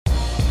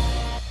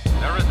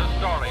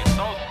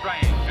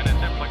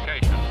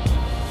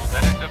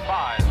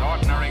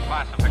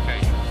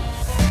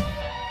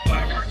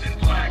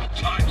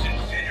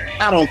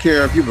I don't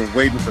care if you've been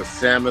waiting for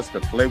Samus to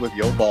play with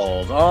your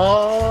balls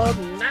all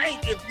night.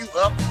 If you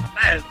up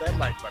smash that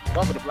like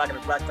welcome to Black and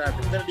the Black Times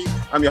Infinity.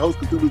 I'm your host,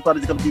 Cthulhu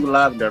Party, coming to you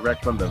live and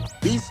direct from the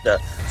Vista.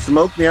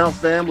 Smoke Me Out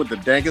fam with the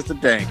dankest of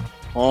dank.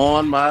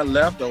 On my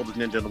left, oldest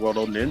ninja in the world,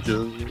 old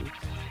ninja.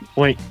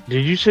 Wait,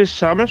 did you say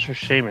Samus or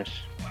Seamus?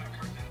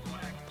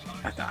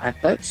 I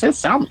said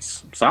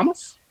Samus.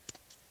 Samus?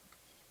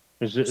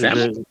 Was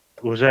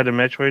that a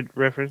Metroid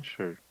reference?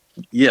 Or?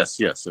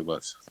 Yes, it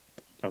was.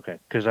 Okay,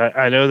 because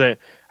I know that,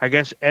 I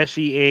guess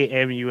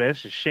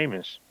Seamus is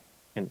Seamus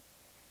in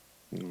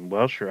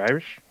Welsh or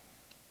Irish.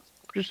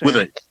 With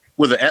a sh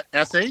with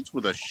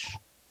a sh.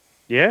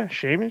 Yeah,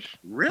 Seamus.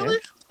 Really?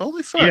 Yeah.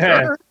 Holy fuck! Yeah,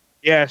 Right.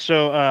 yeah.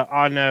 So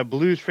on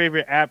Blue's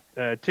favorite app,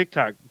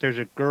 TikTok, there's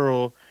a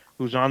girl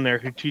who's on there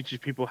who teaches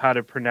people how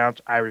to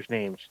pronounce Irish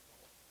names.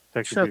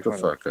 Shut the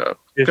fuck up.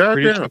 It's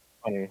pretty Goddamn.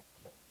 funny.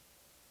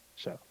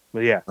 So,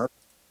 but yeah.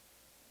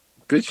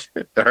 Good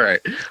shit. All right.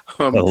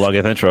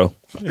 Login intro.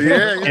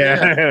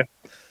 Yeah.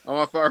 On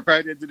my far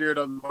right, engineered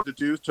on the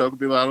multitudes, choking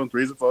people out on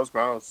threes and fours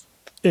crowns.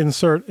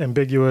 Insert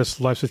ambiguous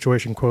life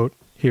situation quote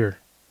here.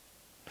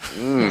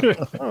 Oh,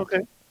 okay.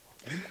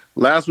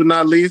 Last but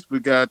not least, we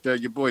got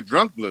your boy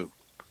Drunk Blue.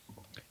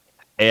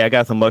 Hey, I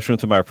got some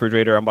mushrooms in my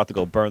refrigerator. I'm about to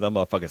go burn them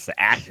motherfuckers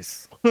to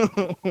ashes. Wait,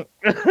 you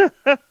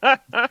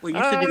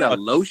said you got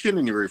lotion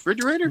in your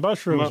refrigerator?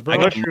 Mushrooms, bro. I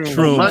got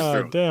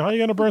mushrooms. Damn, how you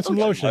gonna burn some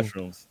lotion?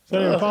 Mushrooms. Is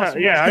that even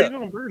possible? Yeah, how you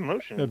gonna burn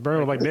lotion? It'd burn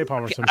with like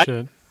napalm or some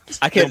shit.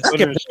 I can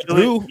burn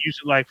through.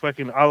 Use it like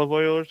fucking olive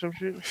oil or some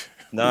shit.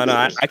 No,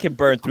 I can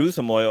burn through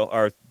some oil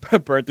or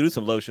burn through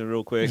some lotion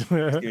real quick.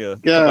 Yeah.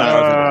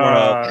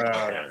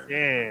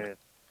 Yeah.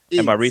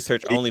 And my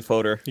research only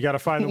folder. You gotta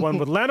find the one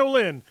with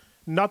lanolin,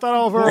 not that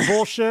olive oil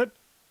bullshit.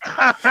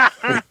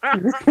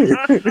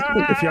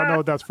 If y'all know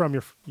what that's from,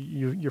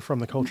 you're from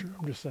the culture.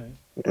 I'm just saying.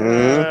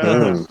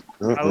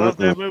 I love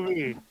that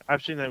movie.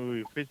 I've seen that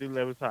movie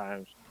 11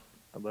 times.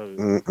 I love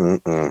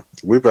it.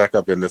 We back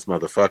up in this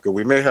motherfucker.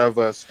 We may have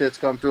Stitch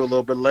come through a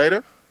little bit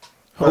later.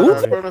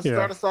 We're going to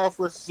start us off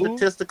with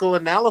statistical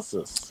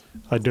analysis.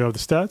 I do have the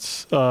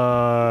stats.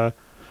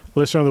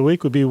 Listener of the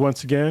week would be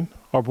once again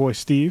our boy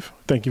Steve.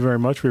 Thank you very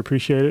much. We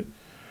appreciate it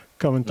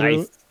coming through.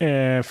 Nice.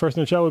 And first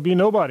in the chat would be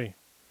nobody.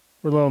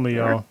 We're lonely,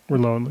 y'all. We're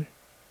lonely.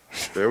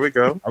 There we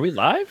go. Are we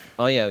live?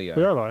 Oh yeah, We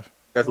are live.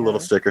 That's a little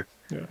sticker.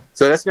 Yeah.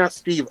 So that's not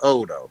Steve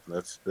O though.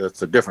 That's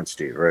a different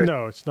Steve, right?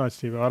 No, it's not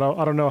Steve. I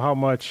don't know how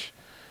much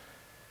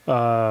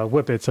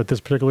whippets that this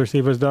particular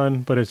Steve has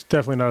done, but it's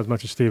definitely not as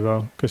much as Steve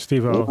O, because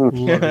Steve O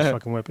loves his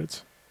fucking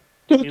whippets.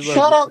 Dude,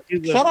 shout out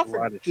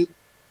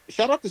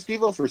to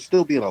Steve O for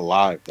still being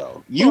alive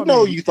though.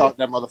 You thought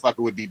that motherfucker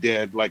would be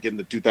dead like in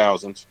the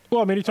 2000s.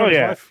 Well, I mean, he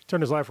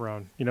turned his life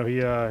around. You know,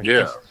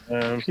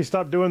 he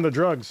stopped doing the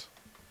drugs.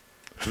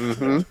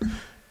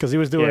 Because he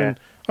was doing. Yeah.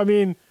 I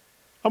mean,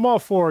 I'm all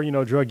for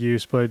drug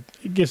use, but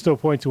it gets to a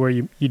point to where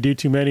you do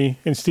too many,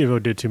 and Steve-O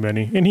did too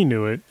many, and he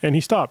knew it, and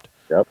he stopped.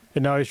 Yep.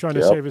 And now he's trying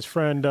to save his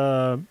friend,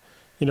 Bam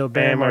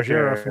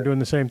Margera from doing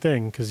the same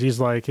thing, because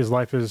he's like his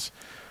life is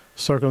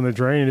circling the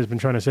drain. He's been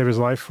trying to save his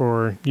life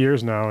for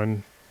years now,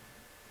 and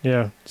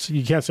so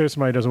you can't save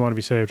somebody who doesn't want to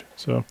be saved.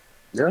 So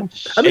yeah,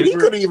 I mean, he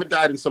could have even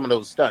died in some of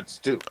those stunts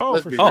too.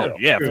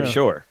 For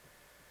sure.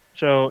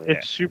 So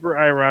it's super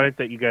ironic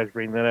that you guys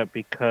bring that up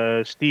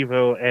because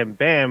Steve-O and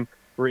Bam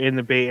were in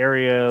the Bay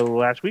Area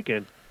last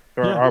weekend.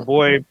 So our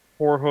boy,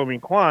 poor homie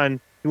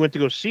Quan, he went to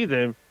go see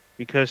them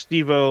because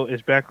Steve-O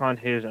is back on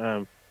his,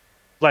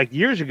 like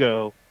years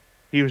ago,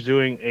 he was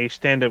doing a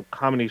stand-up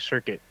comedy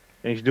circuit.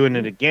 And he's doing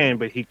it again,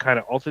 but he kind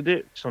of altered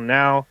it. So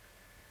now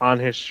on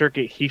his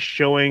circuit, he's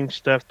showing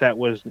stuff that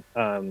was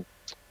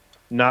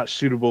not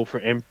suitable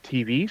for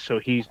MTV. So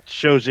he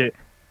shows it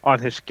on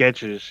his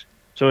sketches.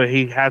 So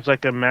he has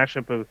like a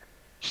mashup of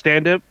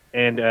stand-up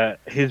and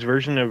his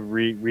version of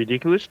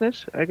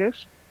ridiculousness, I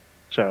guess.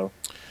 So,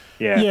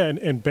 yeah. Yeah,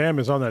 and Bam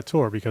is on that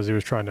tour because he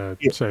was trying to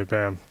save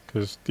Bam.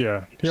 Because, he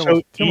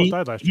almost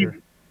died last year.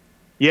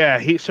 Yeah,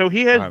 he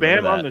has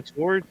Bam on the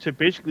tour to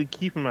basically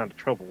keep him out of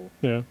trouble.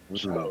 Yeah.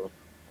 So,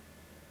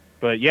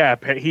 but yeah,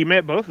 he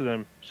met both of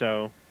them.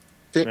 So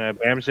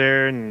Bam's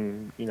there,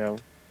 and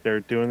they're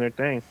doing their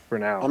thing for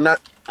now.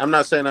 I'm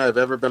not saying I've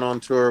ever been on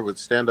tour with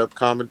stand-up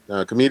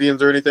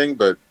comedians or anything,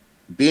 but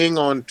being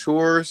on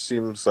tour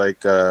seems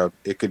like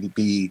it could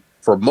be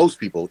for most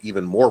people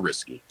even more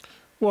risky.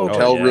 Well,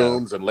 hotel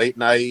rooms and late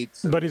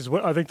nights. But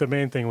I think the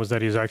main thing was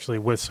that he's actually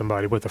with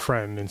somebody, with a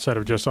friend, instead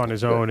of just on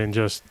his own and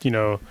just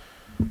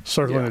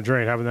circling the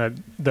drain,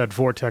 having that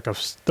vortex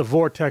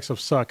of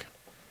suck.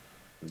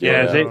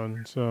 Yeah, they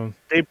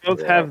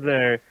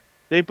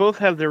both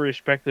have their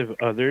respective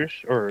others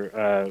or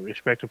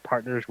respective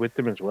partners with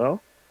them as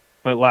well.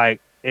 But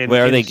like,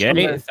 where are they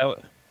getting?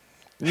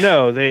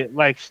 No, they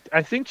like.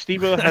 I think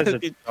Steve-O has a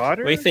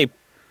daughter. When you say Bam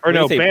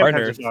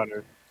partners. has a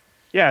daughter.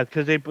 Yeah,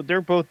 because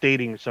they're both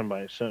dating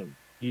somebody, some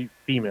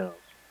females.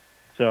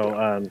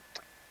 So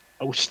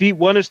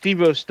one of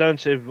Steve-O's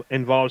stunts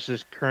involves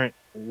his current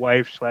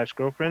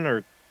wife/girlfriend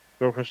or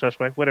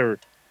girlfriend/wife, whatever.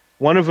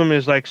 One of them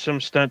is like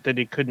some stunt that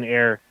he couldn't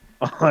air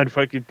on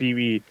fucking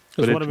TV,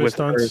 Because But one it's of his with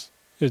her. stunts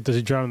is does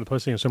he drown in the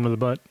pussy and swim to the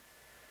butt?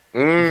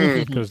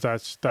 Mm. Because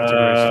that's a great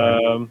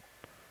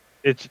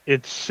stunt.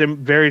 It's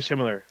very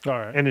similar, All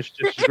right. and it's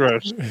just as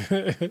gross.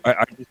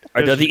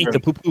 Or does he eat the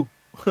poo poo?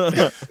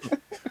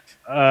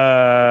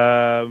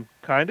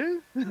 Kind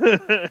of.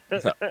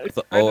 It's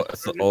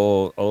an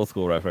old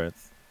school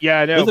reference.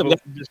 Yeah, I know, Listen,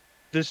 but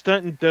the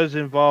stunt does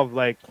involve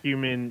like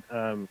human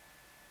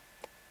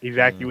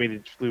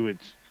evacuated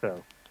fluids.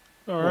 So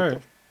All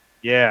right.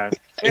 yeah,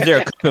 Is there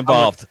a cup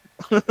involved?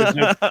 there's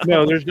no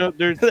no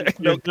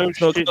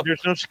shit, cup.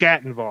 there's no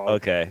scat involved.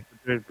 Okay.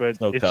 But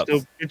No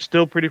cups. it's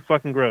still pretty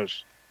fucking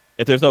gross.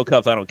 If there's no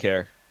cups, I don't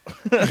care.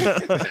 Trust me.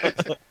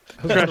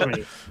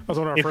 That's one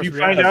of our If first you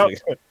find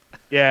reactions. out,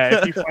 yeah,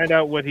 if you find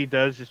out what he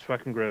does, it's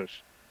fucking gross.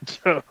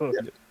 So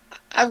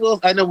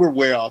I know we're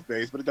way off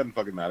base, but it doesn't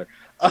fucking matter.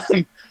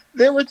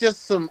 There were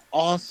just some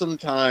awesome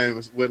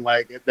times when,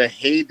 like, the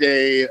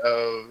heyday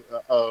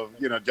of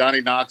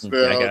Johnny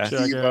Knoxville, Jackass.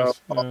 TiVo,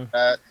 all Yeah.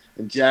 that,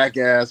 and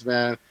Jackass,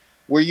 man,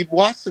 where you'd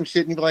watch some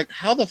shit and you'd be like,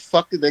 how the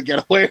fuck did they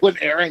get away with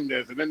airing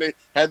this? And then they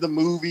had the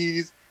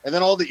movies, and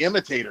then all the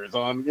imitators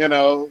on,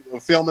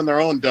 filming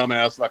their own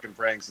dumbass fucking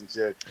pranks and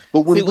shit.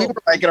 But when we were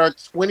like in our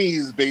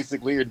 20s,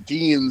 basically, or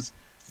teens,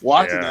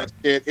 watching that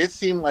shit, it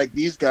seemed like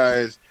these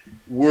guys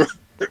were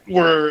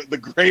the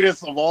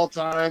greatest of all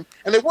time,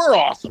 and they were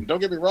awesome. Don't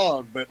get me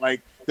wrong, but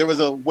like there was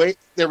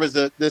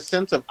this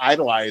sense of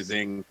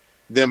idolizing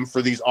them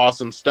for these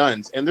awesome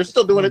stunts, and they're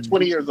still doing it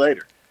 20 years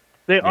later.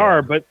 they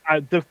are, but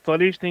the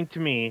funniest thing to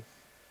me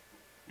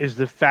is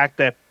the fact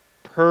that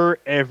per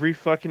every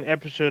fucking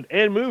episode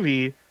and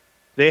movie,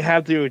 they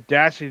have the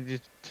audacity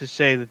to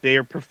say that they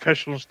are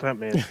professional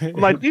stuntmen.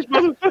 I'm like, these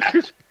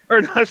motherfuckers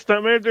are not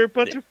stuntmen. They're a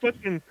bunch of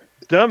fucking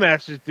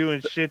dumbasses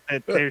doing shit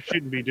that they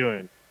shouldn't be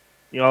doing.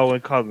 You all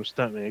want to call them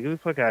stuntmen. Get the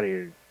fuck out of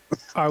here.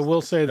 I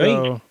will say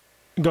though.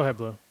 Go ahead,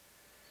 Blue.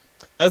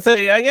 I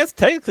guess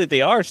technically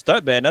they are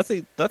stuntmen.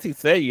 Nothing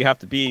say you have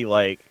to be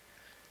like,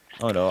 I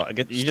don't know. I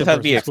guess you just have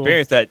to be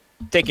experienced at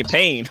taking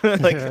pain.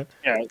 Yeah,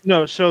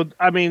 no. So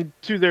I mean,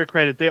 to their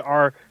credit, they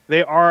are,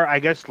 I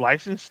guess,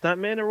 licensed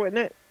stuntmen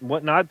or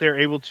whatnot. They're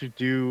able to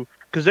do,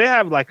 because they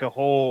have like a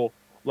whole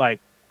like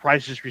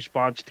crisis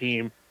response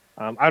team.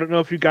 I don't know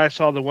if you guys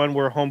saw the one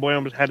where Homeboy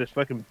almost had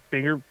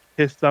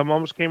his thumb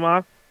almost came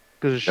off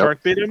because a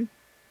shark bit him.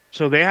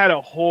 So they had a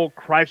whole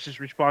crisis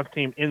response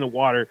team in the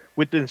water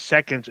within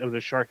seconds of the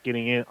shark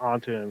getting in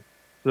onto him.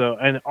 So,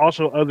 and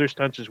also other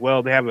stunts as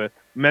well. They have a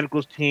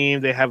medical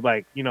team. They have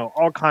like,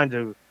 all kinds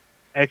of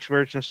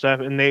experts and stuff,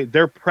 and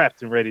they're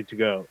prepped and ready to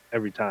go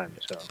every time.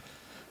 So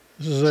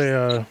This is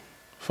a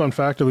fun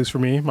fact, at least for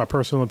me, my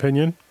personal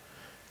opinion.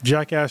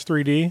 Jackass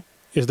 3D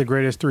is the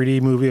greatest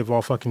 3D movie of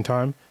all fucking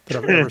time that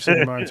I've ever seen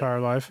in my entire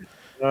life.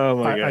 oh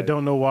my God. I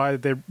don't know why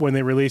when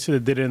they released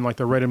it, did it in like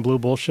the red and blue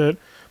bullshit.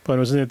 But when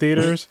it was in the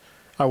theaters,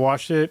 I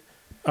watched it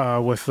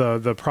with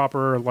the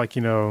proper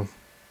real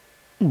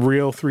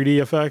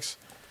 3D effects.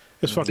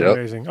 It's fucking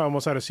amazing. I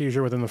almost had a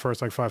seizure within the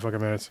first like 5 fucking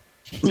minutes.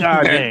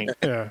 God dang.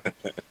 Yeah.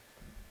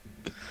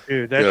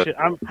 Dude, that shit,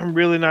 I'm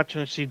really not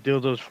trying to see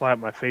dildos fly at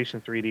my face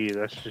in 3D.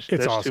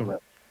 That's awesome. too much.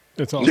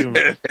 It's awesome.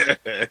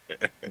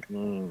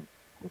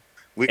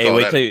 We Hey, call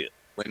wait that till you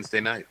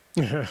Wednesday night.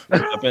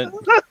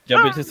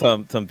 jump into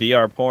some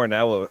VR porn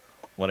now.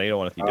 Well, you don't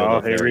want to see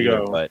dildos here there we either,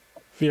 go. but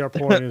VR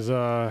porn is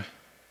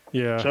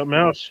Something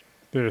else.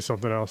 It is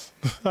something else.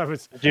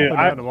 Dude,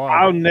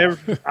 I'll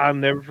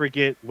never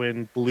forget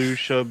when Blue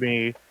showed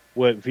me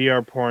what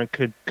VR porn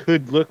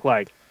could look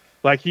like.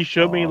 Like he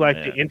showed me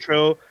the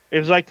intro. It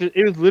was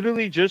it was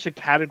literally just a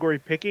category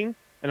picking,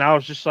 and I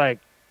was just like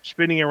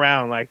spinning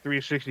around like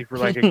 360 for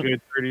like a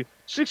good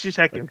 60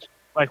 seconds.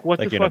 Like what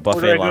like the in a fuck? Where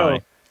buffet did I go?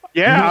 line.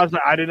 Yeah, I was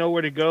like, I didn't know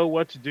where to go,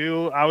 what to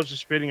do. I was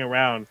just spinning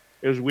around.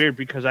 It was weird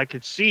because I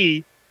could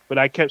see, but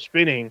I kept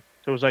spinning,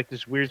 so it was like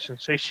this weird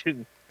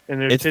sensation.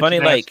 And there's It's funny,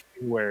 like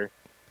everywhere.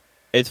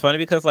 It's funny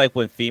because like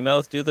when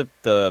females do the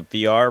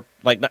VR,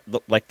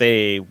 like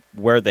they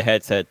wear the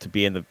headset to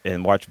be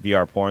and watch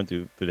VR porn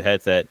through the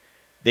headset,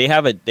 they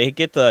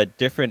get the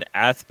different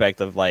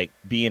aspect of like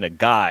being a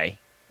guy,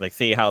 like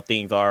see how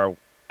things are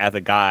as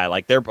a guy,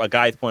 like they're a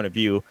guy's point of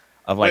view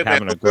of like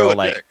having a girl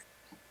like. Dick?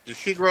 Did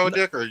she grow a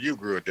dick or you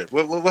grew a dick?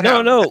 What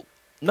No,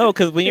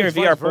 because when you're in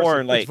VR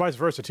porn, like it's vice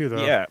versa too,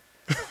 though. yeah.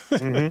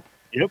 Mm-hmm.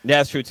 Yep.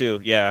 That's true too.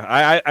 Yeah,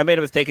 I made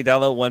a mistake and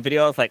downloaded one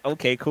video. I was like,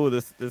 okay, cool.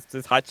 This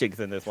hot chicks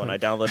in this one. I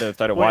downloaded it and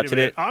started watching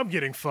it. I'm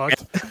getting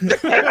fucked.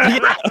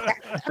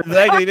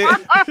 Exactly.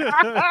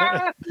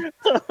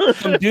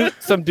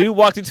 Some dude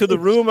walked into the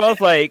room. I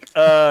was like,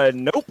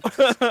 nope.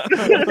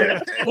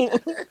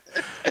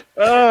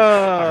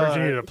 I heard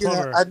you needed a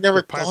plumber. I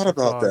never thought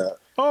about that.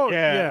 Oh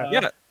Yeah.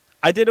 yeah.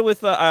 I did it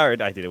with.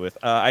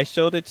 I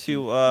showed it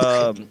to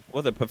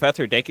was it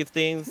Professor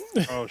Dankenstein's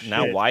Oh shit.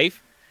 now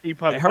wife.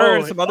 Probably, Her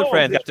and some other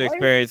friends got to this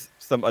experience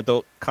some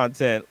adult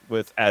content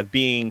with as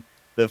being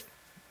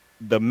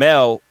the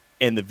male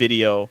in the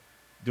video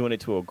doing it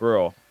to a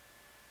girl.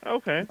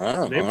 Okay.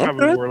 Oh, They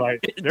probably were like,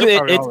 they're Dude,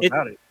 probably all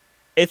about it.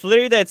 It's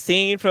literally that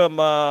scene from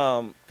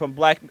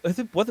Black. Was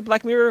it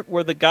Black Mirror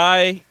where they go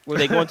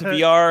into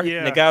VR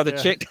and the guy with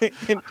the chick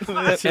and his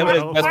best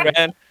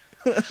friend.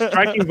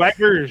 Striking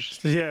Vipers.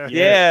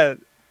 Yeah.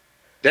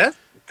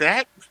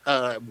 That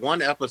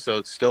one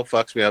episode still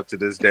fucks me up to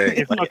this day.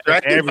 It fucks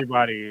up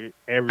everybody.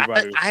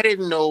 I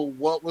didn't know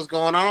what was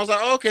going on. I was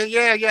like, okay,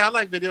 yeah, I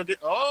like video.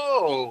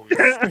 Oh,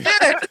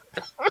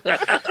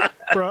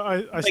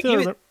 bro, I still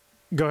remember.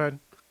 Go ahead.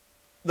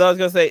 No, I was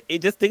gonna say,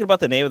 just thinking about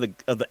the name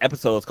of the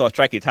episode. It's called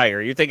Striking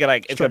Tiger. You're thinking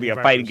like it's gonna be a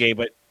fighting game,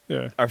 but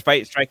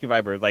Striking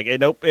Viper. Like,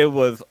 nope, it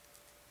was.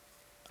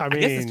 I mean,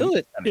 guess it's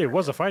still it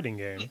was a fighting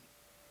game.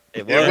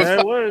 It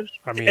was.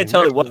 I mean,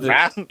 until it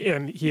wasn't.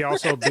 And he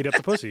also beat up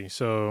the pussy.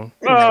 So.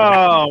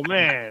 Oh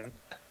man.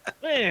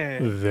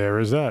 There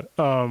is that.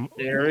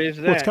 There is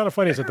that. What's kind of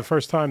funny is that the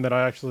first time that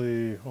I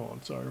actually hold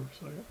on, sorry,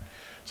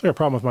 it's like a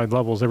problem with my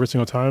levels every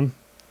single time.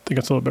 I think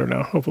it's a little better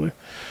now, hopefully.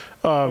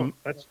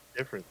 That's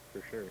different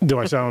for sure. Do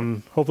I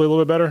sound hopefully a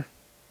little bit better?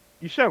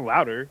 You sound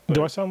louder.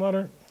 Do I sound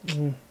louder?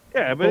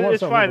 Yeah, but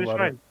it's fine. It's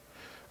fine.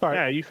 All right.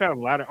 Yeah, you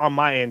sound louder on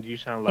my end. You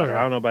sound louder. Okay.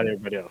 I don't know about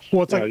everybody else.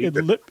 Well, it's like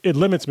it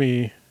limits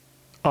me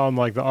on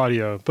like the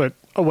audio, but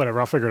whatever.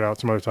 I'll figure it out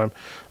some other time.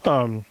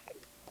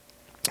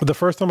 The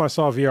first time I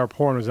saw VR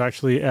porn was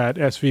actually at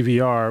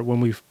SVVR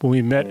when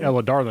we met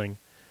Ella Darling,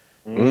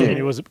 and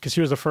it was because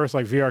she was the first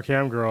like VR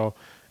cam girl,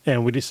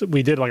 and we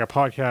did like a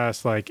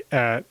podcast like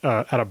at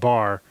a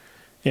bar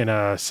in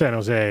San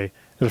Jose. It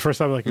was the first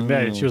time like we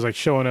met, and she was like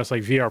showing us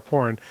like VR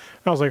porn.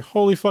 And I was like,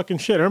 holy fucking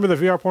shit! I remember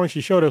the VR porn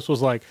she showed us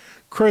was like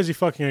crazy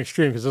fucking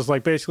extreme because it's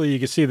like basically you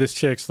could see this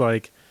chick's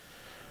like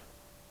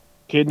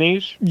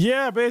kidneys.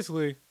 Yeah,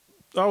 basically.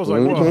 I was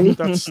like, whoa,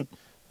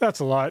 that's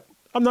a lot.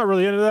 I'm not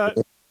really into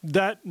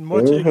that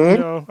much. You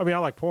know, I mean, I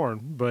like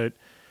porn, but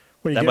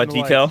when you get into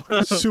detail,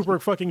 like, super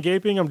fucking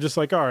gaping, I'm just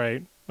like, all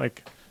right,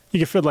 like you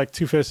can fit like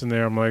 2 fists in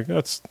there. I'm like,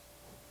 that's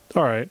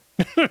all right.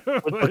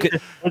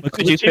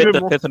 Could you fit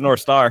the fifth of North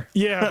Star?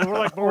 Yeah,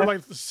 but we're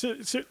like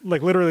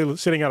literally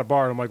sitting at a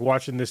bar, and I'm like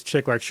watching this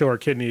chick like show her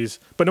kidneys,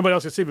 but nobody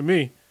else can see but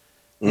me.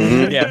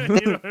 Yeah,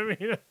 you know what I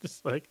mean?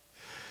 Just like.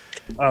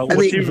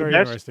 We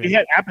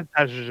had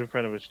appetizers in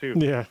front of us too.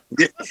 Yeah.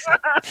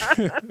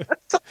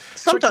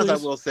 Sometimes I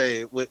will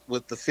say with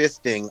the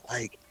fisting,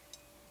 like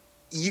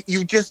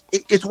you just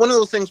it's one of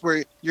those things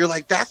where you're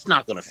like, that's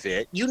not gonna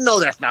fit. You know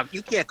that's not.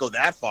 You can't go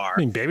that far.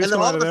 I mean, babies and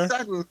then all of a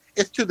sudden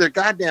it's to their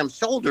goddamn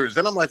shoulders,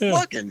 and I'm like,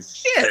 fucking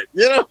shit,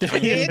 you know.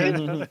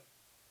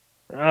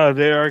 Oh,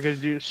 they are gonna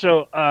do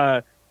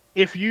so.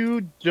 If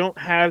you don't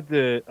have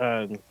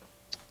the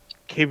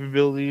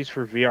capabilities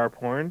for VR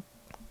porn.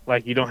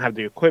 Like you don't have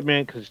the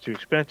equipment because it's too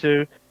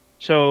expensive.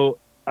 So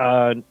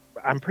I'm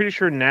pretty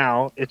sure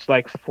now it's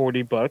like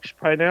 $40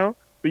 probably now.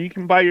 But you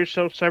can buy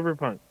yourself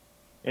Cyberpunk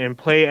and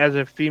play as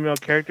a female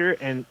character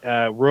and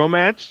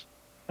romance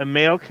a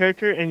male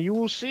character, and you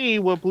will see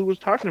what Blue was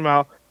talking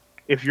about.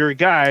 If you're a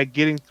guy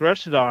getting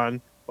thrusted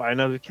on by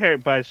another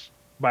character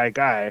by a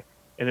guy,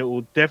 and it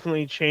will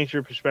definitely change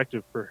your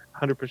perspective for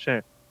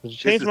 100%.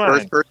 Change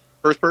mine.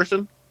 First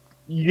person.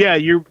 Yeah,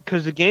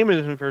 because the game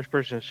is in first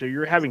person, so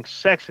you're having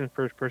sex in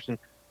first person.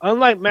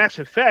 Unlike Mass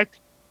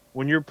Effect,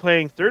 when you're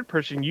playing third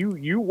person,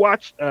 you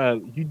watch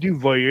you do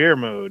voyeur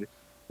mode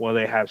while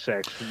they have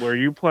sex. Where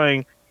you're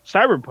playing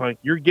Cyberpunk,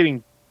 you're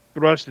getting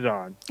thrusted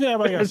on. Yeah,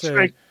 but I gotta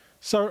say,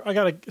 so I'm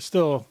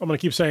gonna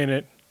keep saying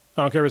it.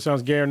 I don't care if it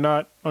sounds gay or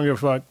not. I don't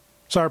give a fuck.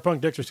 Cyberpunk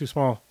dicks are too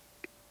small.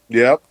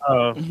 Yep.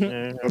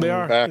 They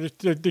are.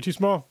 They're too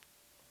small.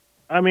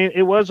 I mean,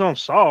 it was on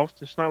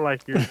soft. It's not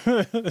like you're.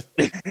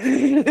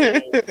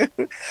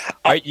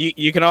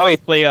 You can always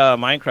play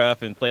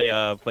Minecraft and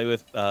play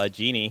with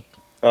Genie.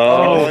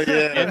 Oh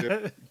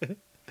yeah.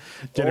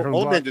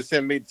 Old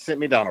Ninja sent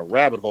me down a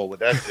rabbit hole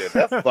with that shit.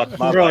 That fucked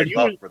my life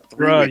up for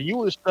 3 weeks.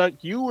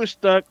 You was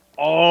stuck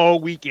all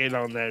weekend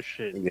on that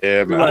shit.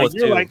 Yeah, man.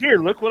 You're like, here,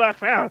 look what I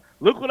found.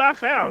 Look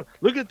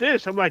at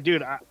this. I'm like,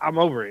 dude, I'm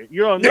over it.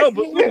 You're like, no,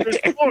 but look,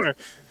 there's more.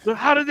 So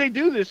how did they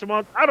do this? I'm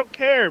like, I don't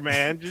care,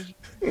 man. Just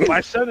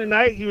by Sunday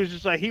night, he was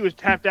just like, he was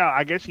tapped out.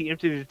 I guess he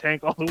emptied his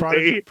tank all the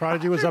way.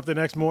 Prodigy was up the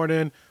next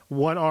morning.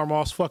 One arm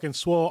all fucking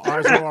swole,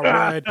 eyes are all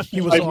red. He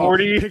was like all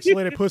Morty.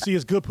 Pixelated pussy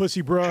is good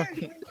pussy, bro.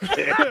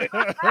 Hey,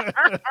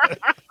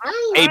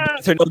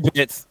 bits or no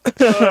bits.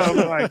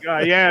 Oh my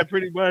god, yeah,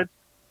 pretty much.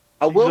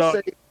 I will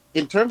say,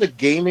 in terms of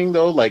gaming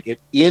though, like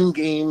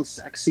in-game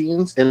sex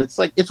scenes, and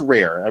it's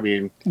rare. I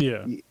mean,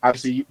 yeah,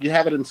 obviously you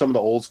have it in some of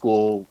the old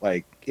school,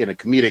 like in a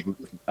comedic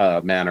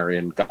manner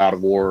in God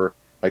of War,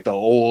 like the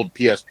old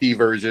PSP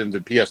versions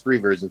and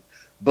PS3 versions,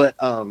 but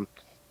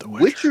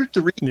Witcher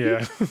 3,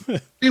 yeah,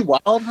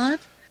 Wild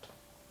Hunt,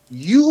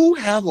 you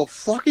have a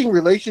fucking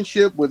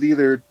relationship with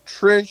either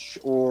Trish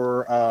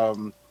or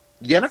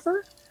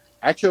Yennefer.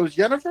 I chose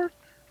Yennefer.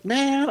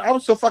 Man, I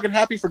was so fucking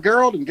happy for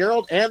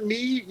Geralt and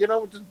me, you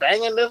know, just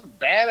banging this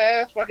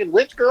badass fucking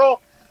witch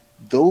girl.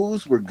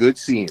 Those were good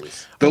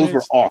scenes. Those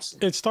were awesome.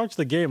 It starts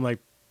the game like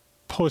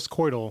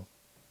post-coital,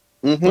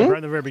 mm-hmm. like right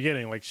in the very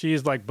beginning. Like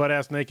she's like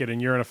butt-ass naked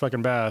and you're in a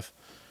fucking bath.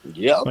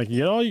 Yeah. Like,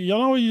 y'all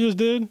know what you just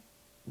did?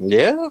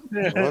 Yeah.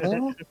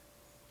 Well,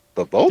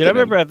 But both Dude, I of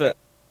them. remember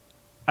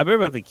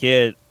as a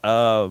kid.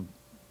 I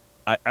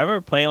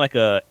remember playing like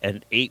an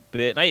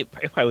 8-bit. It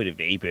probably would have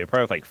been 8-bit.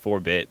 Probably was like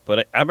 4-bit.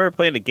 But I remember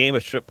playing a game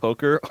of strip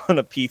poker on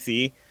a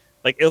PC.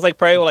 Like it was like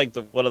probably like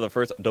one of the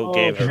first adult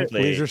games I ever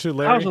played. Leisure Suit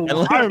Larry.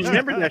 I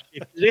remember that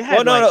shit. They had,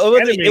 Well, no,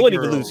 like, it wouldn't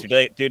even girls.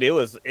 lose, dude.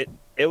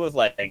 It was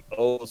like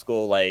old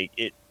school, like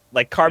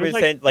Carmen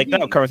like San, like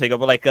not Carmen Sandiego,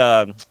 but like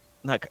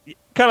not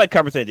kind of like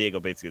Carmen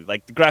Sandiego, basically.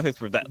 Like the graphics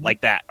were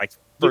like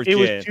first It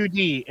was gen.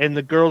 2D, and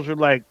the girls were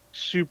like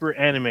super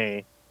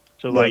anime.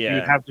 So like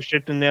you'd have to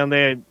shift them down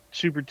there,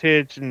 super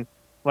tits and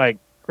like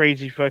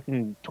crazy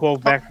fucking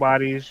 12 back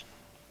bodies.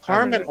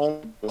 Carmen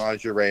owned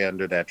lingerie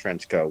under that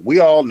trench coat.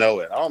 We all know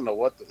it. I don't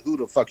know who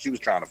the fuck she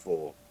was trying to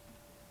fool.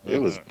 That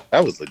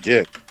was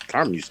legit.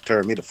 Carmen used to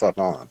turn me the fuck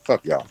on.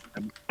 Fuck y'all.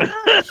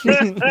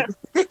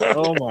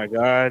 Oh my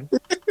god,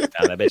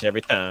 Found that bitch every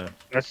time.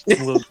 that's a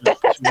little bit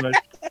too much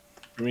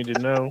for me to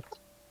know.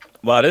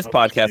 Well, this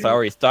podcast I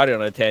already started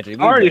on a tangent.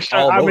 We Already went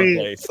started- all I over mean-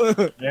 the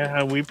place.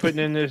 Yeah, we putting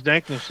in this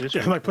dankness. This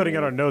I'm like putting it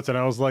on our notes, and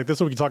I was like, this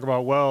is what we can talk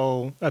about.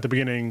 Well, at the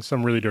beginning,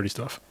 some really dirty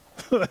stuff.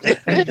 the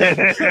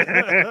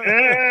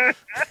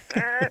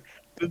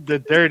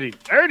dirty.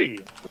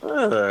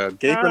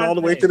 Gaping all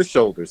the way to the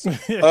shoulders.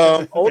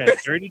 Yeah,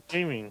 dirty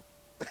gaming.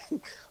 We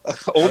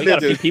Old got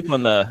a few ninja. people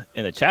in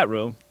the chat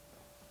room.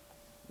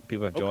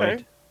 People have joined.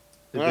 Okay.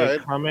 Did All they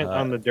right. comment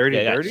on the dirty?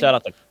 Yeah, dirty? shout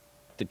out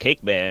to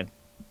Cake Man.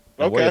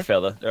 And Okay. Warrior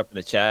Fella. They're up in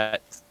the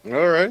chat.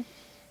 All right.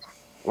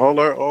 All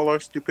our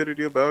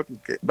stupidity about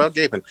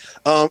gaping.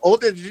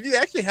 Old ninja, did you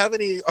actually have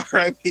any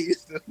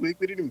RIPs this week?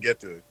 We didn't even get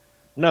to it.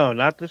 No,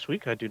 not this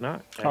week. I do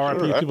not. RIP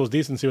Sure. people's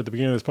decency at the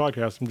beginning of this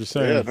podcast. I'm just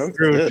saying. that's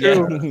True, it.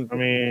 true. I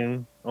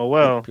mean, oh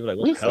well. People are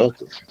like, what the hell?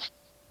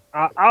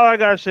 All I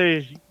gotta say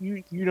is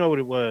you know what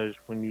it was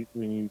when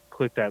you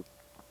click that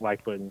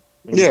like button.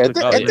 When you Yeah, click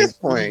at that this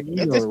link, point,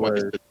 you know what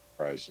it was. it's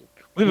surprising.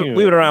 We've Yeah.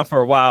 been around for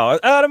a while.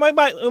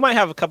 We might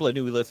have a couple of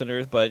new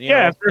listeners, but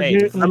Yeah, know, for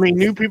hey,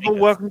 new people.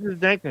 Welcome to the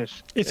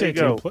dankness. It's There you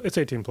 18. go. It's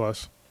 18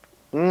 plus.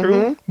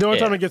 Mhm. The only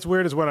Yeah. time it gets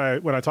weird is when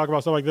I talk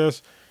about stuff like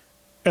this,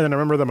 and then I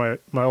remember that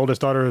my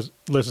oldest daughter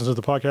listens to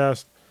the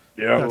podcast.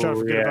 Yeah, I try to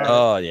forget about it.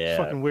 Oh It's yeah.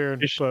 fucking weird,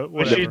 But but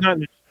whatever. she's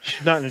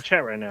not in the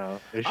chat right now.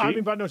 Is she? I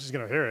mean, but I know she's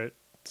gonna hear it.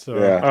 So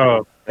Yeah.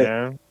 Oh,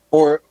 yeah.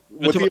 Or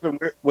What's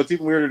what's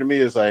even weirder to me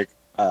is like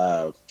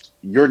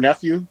your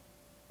nephew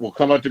will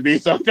come up to me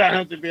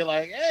sometimes and be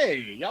like, "Hey,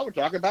 y'all were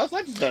talking about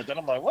such and such," and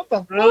I'm like, "What the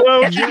fuck?" Hello,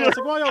 yeah, it's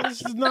like, well, yo,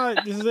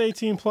 this is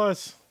 18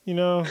 plus. You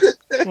know,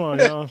 come on,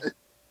 y'all.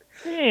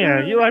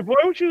 yeah. You're like, what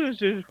would you use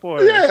this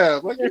for? Yeah,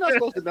 like you're not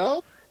supposed to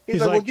know. He's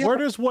well, like, give- where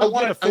does I one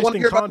want buy a to fisting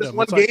hear about this condom?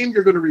 one It's like, game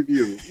you're going to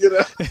review. You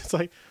know? it's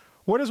like,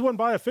 where does one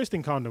buy a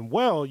fisting condom?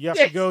 Well, you have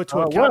Yes. to go to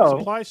a Oh, county well.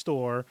 supply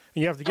store,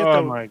 and you have to get Oh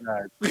the. my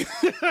god.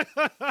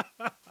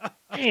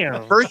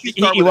 Damn. First, you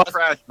start He with a was-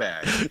 trash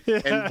bag,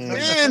 and Yeah.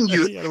 then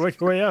you. You gotta work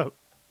your way up.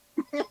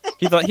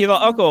 He's like,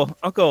 Uncle,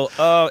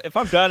 if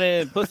I'm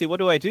drowning in pussy, what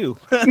do I do?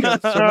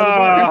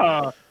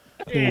 Oh,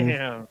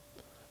 damn.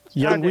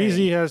 Young God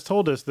Wheezy has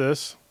told us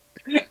this.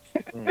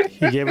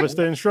 He gave us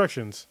the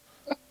instructions.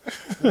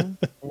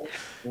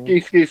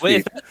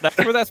 Wait, that's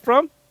where that's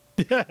from?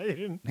 Yeah, he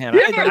didn't. Man,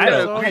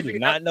 Yeah, I do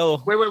not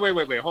know.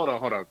 Wait. Hold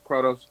on.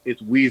 Kronos,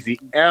 it's Wheezy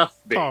F.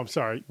 Baby. Oh, I'm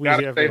sorry.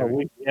 Gotta Wheezy say F.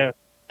 that.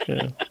 Yeah.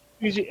 Yeah.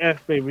 Easy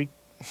F, baby.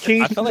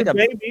 King I feel like I'm-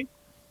 baby.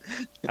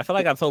 I feel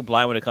like I'm so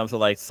blind when it comes to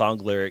like song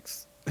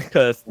lyrics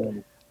because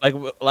like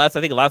I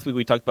think last week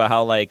we talked about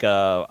how like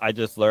I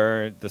just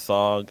learned the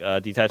song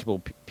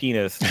 "Detachable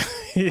Penis."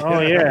 Oh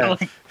yeah.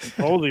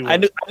 Holy I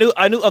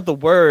knew of the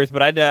words,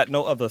 but I did not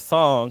know of the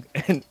song,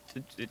 and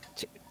it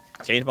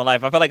changed my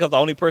life. I felt like I was the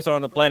only person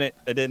on the planet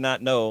that did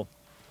not know.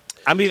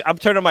 I mean, I'm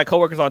turning my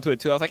coworkers onto it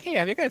too. I was like, "Hey,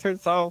 have you guys heard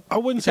the song?" I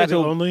wouldn't say the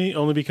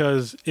only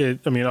because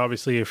it. I mean,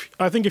 obviously,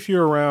 I think if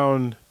you're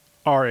around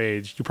our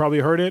age, you probably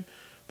heard it,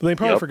 but they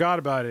probably forgot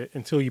about it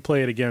until you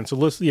play it again. So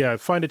listen,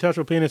 find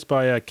 "Detachable Penis"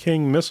 by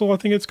King Missile, I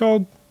think it's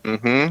called.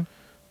 Mm-hmm.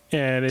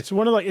 And it's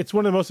one of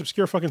the most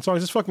obscure fucking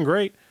songs. It's fucking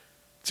great.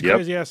 It's a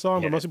crazy ass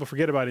song, but most people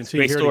forget about it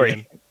until you hear Great it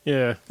again.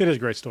 Yeah, it is a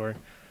great story.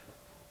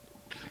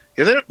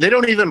 Yeah, they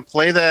don't even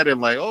play that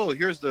in like, oh,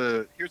 here's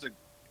a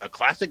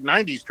classic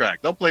 '90s track.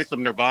 They'll play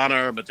some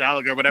Nirvana or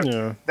Metallica or whatever.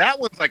 Yeah, That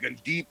one's like a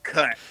deep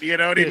cut. You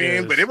know what I It mean?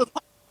 is. But it was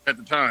at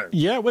the time.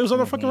 yeah, it was on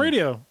the fucking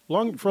radio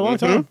for a long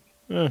time.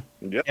 Yeah.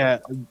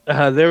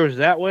 Yeah, there was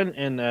that one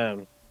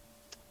and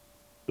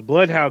the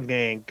Bloodhound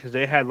Gang because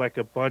they had like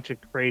a bunch of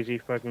crazy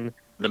fucking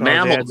The songs. They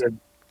had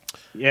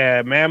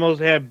Mammals. Mammals.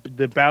 They had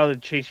the Ballad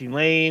of Chasing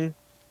Lane.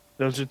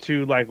 Those are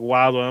two like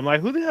wild ones. I'm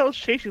like, who the hell is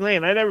Chasing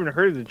Lane? I never even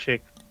heard of the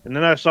chick. And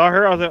then I saw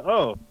her. I was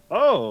like,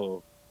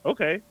 oh,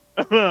 okay.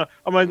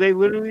 I'm like, they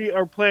literally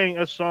are playing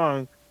a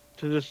song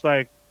to this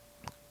like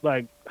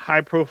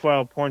high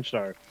profile porn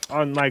star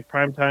on like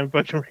primetime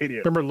fucking radio.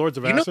 Remember Lords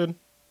of You know- Acid?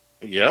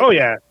 Yeah. Oh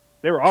yeah,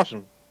 they were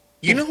awesome.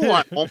 You know who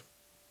I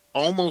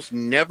almost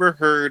never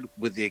heard,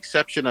 with the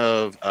exception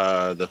of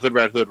the Hood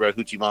Rat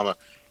Hoochie Mama.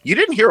 You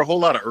didn't hear a whole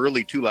lot of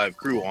early 2 Live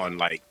Crew on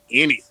like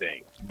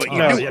anything, but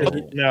you Oh, knew. yeah.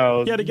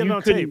 No, You had to get it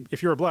on couldn't- tape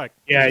if you were black.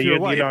 Yeah, if you you were had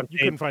to white, get it on you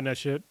tape. couldn't find that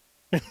shit.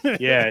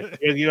 Yeah,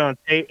 you get on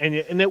tape, and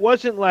it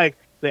wasn't like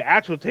the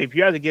actual tape.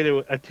 You had to get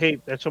a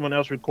tape that someone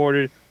else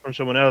recorded from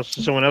someone else.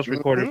 Someone else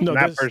recorded from No,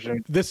 that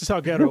person. this is how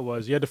ghetto it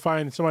was. You had to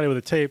find somebody with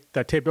a tape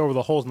that taped over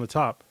the holes in the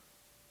top.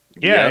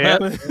 Yeah.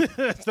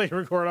 So they can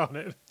record on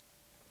it.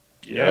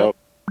 Yep.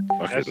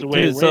 That's the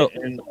way it Dude, went.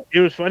 And it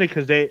was funny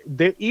because they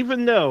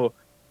even though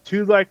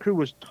Two Live Crew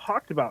was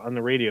talked about on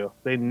the radio,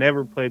 they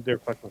never played their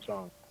fucking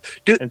song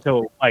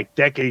until like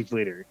decades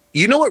later.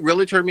 You know what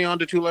really turned me on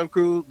to Two Live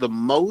Crew the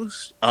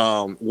most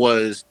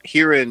was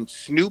hearing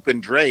Snoop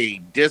and Dre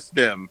diss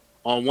them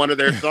on one of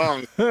their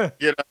songs.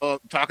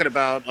 Talking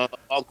about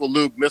Uncle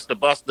Luke, Mr.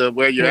 Buster,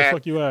 where you Where the at?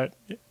 fuck you at?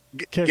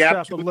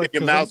 Gap in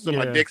your mouth so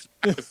my dick's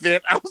not to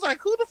fit. I was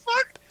like, who the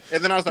fuck?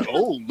 And then I was like,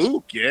 oh,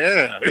 Luke,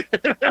 yeah.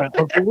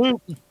 Uncle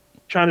Luke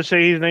trying to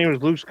say his name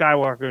was Luke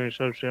Skywalker and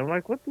some shit. I'm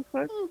like, what the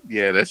fuck?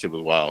 Yeah, that shit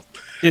was wild.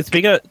 Dude,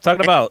 speaking of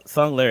talking about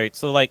song lyrics,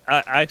 so like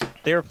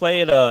they were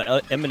playing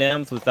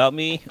Eminem's "Without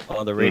Me"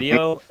 on the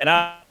radio, and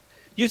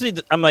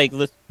I'm like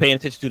paying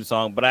attention to the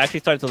song, but I actually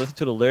started to listen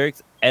to the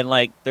lyrics, and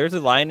like there's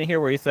a line in here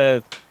where he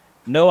says,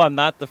 "No, I'm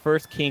not the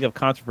first king of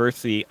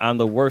controversy. I'm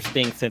the worst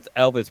thing since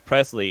Elvis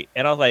Presley,"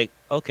 and I was like,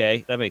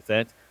 okay, that makes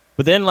sense.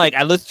 But then like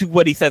I listened to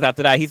what he says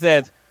after that. He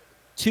says,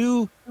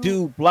 "To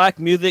do black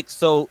music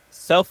so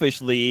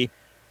selfishly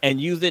and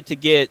use it to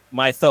get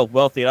myself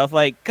wealthy," and I was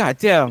like, God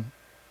damn.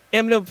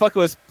 Eminem fucking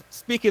was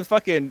speaking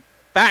fucking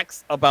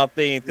facts about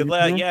things. Cause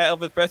like, yeah,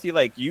 Elvis Presley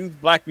like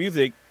used black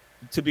music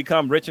to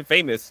become rich and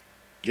famous.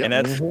 Yep. And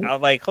that's I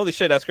was like, holy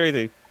shit, that's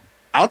crazy.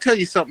 I'll tell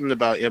you something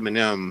about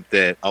Eminem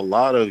that a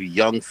lot of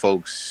young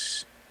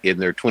folks in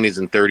their 20s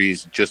and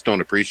 30s just don't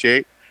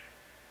appreciate.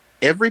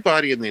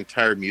 Everybody in the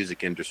entire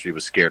music industry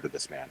was scared of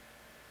this man.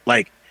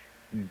 Like,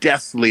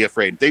 deathly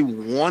afraid. They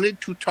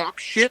wanted to talk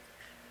shit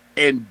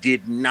and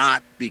did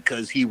not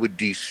because he would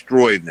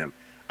destroy them.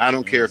 I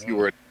don't care if you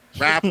were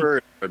rapper,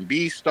 an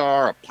R&B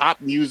star, a pop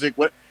music,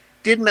 what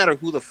didn't matter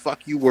who the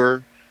fuck you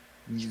were.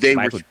 They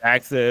Michael were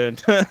Jackson.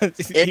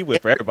 He was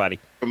for everybody.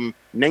 From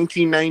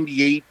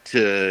 1998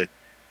 to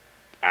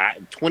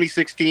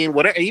 2016,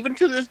 whatever, even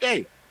to this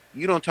day,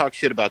 you don't talk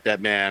shit about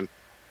that man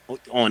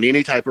on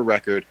any type of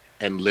record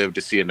and live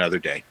to see another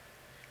day.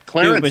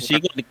 Clarence,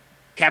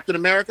 Captain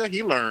America,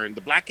 he learned.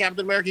 The Black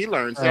Captain America, he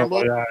learned. Yeah,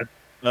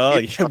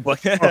 but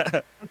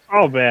it's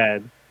all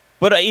bad.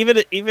 But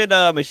even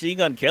Machine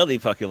Gun Kelly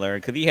fucking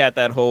learned because he had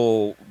that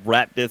whole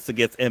rap diss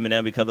against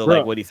Eminem because of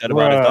like what he said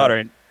about his daughter.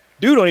 And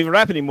dude don't even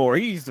rap anymore.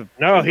 He's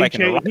like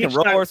in rock and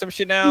roll or some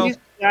shit now. He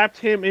slapped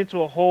him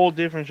into a whole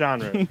different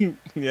genre.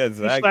 Yeah,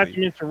 exactly. He slapped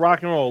him into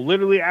rock and roll.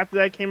 Literally after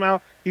that came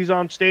out, he's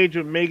on stage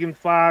with Megan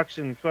Fox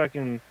and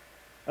fucking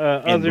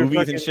other movies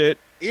fucking, and shit.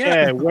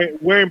 Yeah,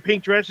 wearing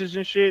pink dresses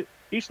and shit.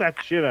 He slapped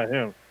the shit out of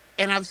him.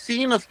 And I've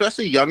seen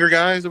especially younger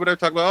guys or whatever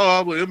talk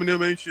about, well,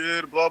 Eminem ain't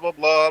shit, blah blah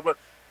blah. But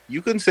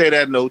you couldn't say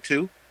that in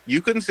 02.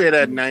 You couldn't say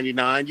that in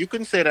 99. You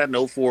couldn't say that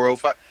in 04,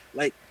 05.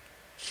 Like,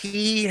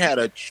 he had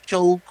a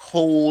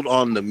chokehold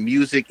on the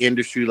music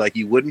industry like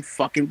you wouldn't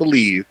fucking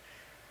believe.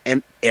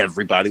 And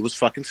everybody was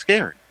fucking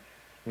scared.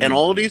 And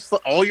all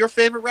your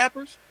favorite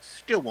rappers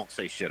still won't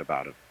say shit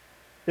about him.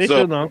 They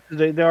still don't,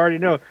 because they already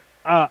know.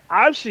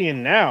 I'm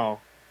seeing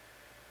now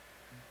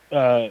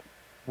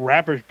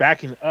rappers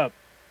backing up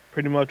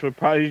pretty much what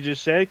Prodigy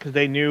just said, because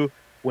they knew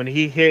when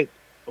he hit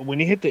the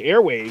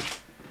airwaves,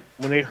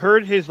 when they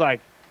heard his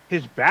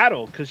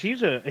battle, because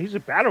he's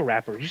a battle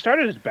rapper. He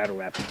started as a battle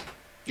rapper.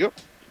 Yep.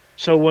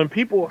 So when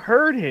people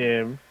heard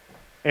him,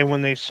 and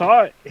when they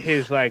saw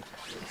his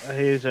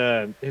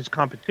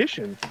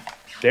competition,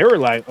 they were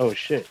like, "Oh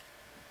shit!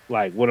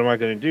 Like, what am I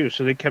going to do?"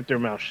 So they kept their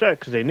mouth shut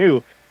because they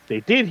knew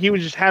he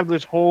would just have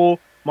this whole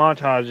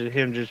montage of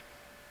him just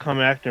come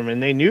after him,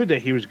 and they knew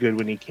that he was good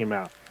when he came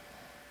out.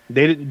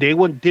 They didn't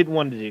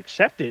want to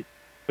accept it,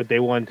 but they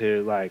wanted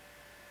to like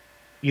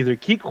either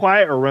keep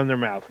quiet or run their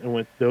mouth. And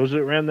with those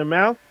that ran their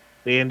mouth,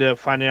 they ended up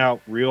finding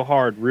out real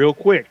hard, real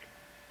quick,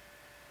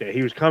 that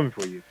he was coming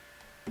for you.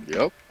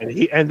 Yep.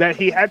 And that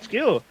he had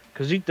skill,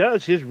 because he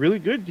does. He's really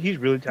good. He's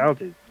really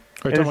talented.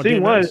 And the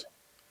thing was,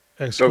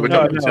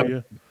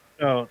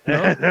 no.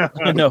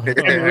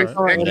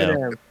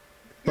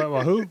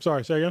 Well, who?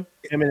 Sorry, say again.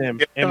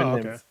 Eminem. Oh,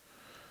 okay.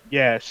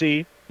 Yeah.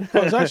 See, I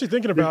was actually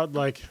thinking about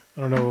I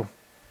don't know,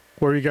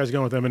 where are you guys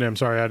going with Eminem?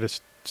 Sorry, I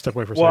just stepped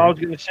away for a second. Well, I was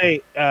going to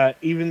say,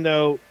 even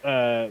though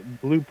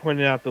Blue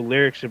pointed out the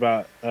lyrics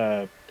about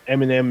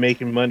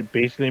Eminem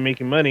basically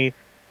making money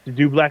to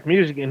do black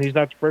music, and he's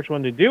not the first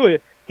one to do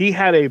it. He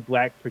had a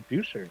black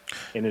producer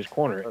in his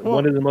corner,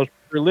 one of the most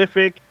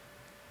prolific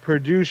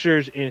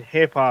producers in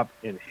hip hop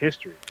in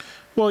history.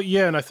 Well,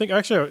 yeah, and I think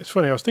actually it's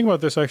funny. I was thinking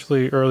about this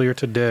actually earlier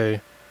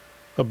today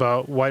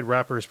about white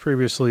rappers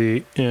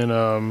previously in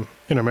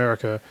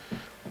America,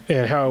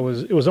 and how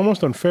it was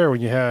almost unfair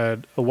when you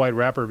had a white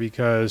rapper,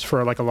 because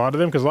for like a lot of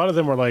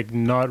them were like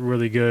not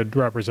really good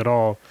rappers at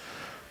all,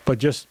 but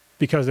just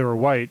because they were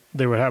white,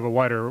 they would have a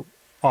wider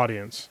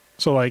audience.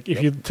 So like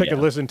if you take a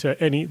listen to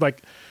any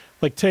like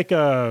take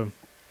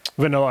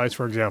Vanilla Ice,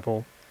 for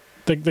example.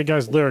 The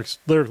guy's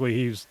lyrically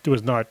he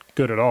was not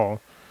good at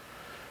all,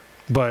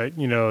 But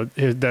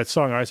that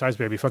song "Ice Ice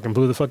Baby" fucking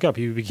blew the fuck up.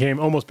 He became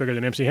almost bigger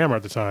than MC Hammer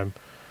at the time.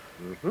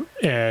 Mm-hmm.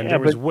 And there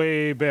was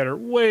way better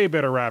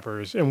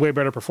rappers and way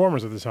better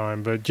performers at the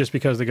time. But just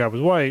because the guy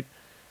was white,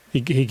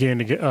 he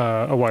gained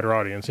a wider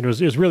audience, and it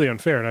was really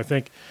unfair. And I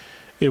think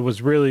it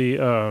was really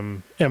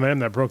Eminem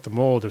that broke the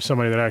mold of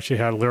somebody that actually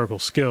had lyrical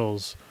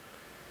skills,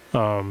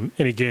 and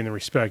he gained the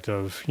respect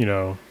of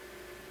the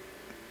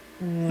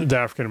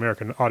African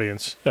American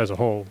audience as a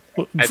whole,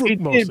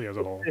 mostly as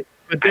a whole.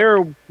 But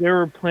there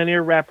were plenty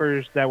of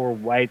rappers that were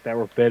white that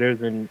were better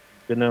than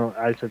Vanilla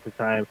Ice at the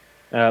time.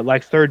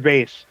 Like Third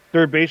Base.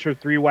 Third Base were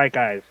 3 white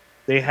guys.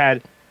 They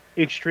had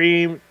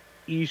extreme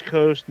East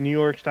Coast New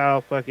York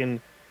style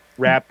fucking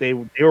rap. They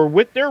were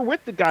with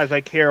the guys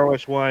like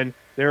KRS-One.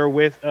 They were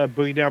with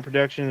Boogie Down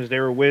Productions.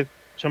 They were with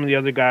some of the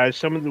other guys.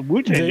 Some of the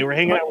Wu-Tang. They were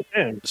hanging out with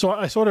them. So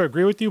I sort of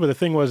agree with you, but the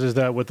thing is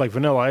that with like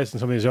Vanilla Ice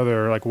and some of these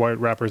other like white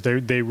rappers,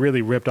 they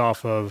really ripped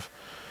off of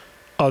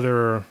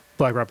other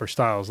black rapper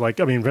styles. Like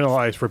Vanilla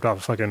Ice ripped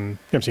off fucking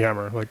MC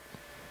Hammer, like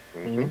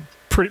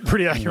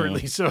pretty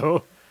accurately.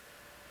 So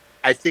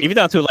I think even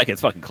down to like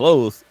his fucking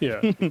clothes.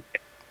 Yeah. Of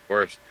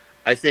course.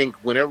 I think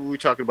whenever we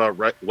talk about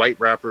white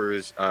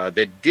rappers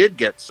that did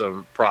get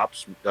some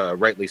props,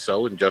 rightly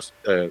so, and just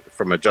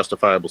from a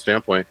justifiable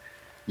standpoint,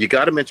 you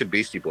got to mention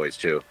Beastie Boys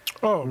too.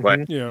 Oh,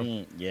 Like,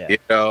 Yeah.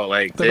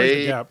 Like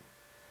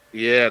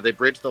they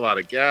bridged a lot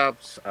of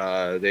gaps.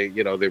 They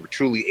were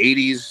truly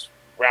 '80s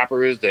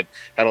rappers that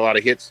had a lot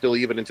of hits still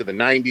even into the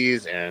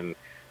 '90s, and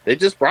they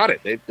just brought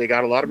it. They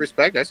got a lot of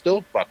respect. I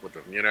still fuck with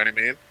them. You know what I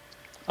mean?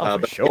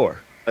 For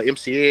sure.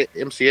 MCA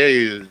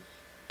is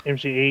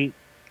MC8.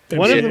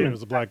 One of them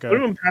was a black guy.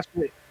 One of them passed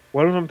away.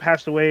 One of them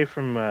passed away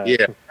from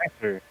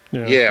cancer.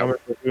 Yeah.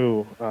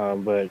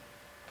 But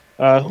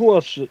who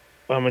else?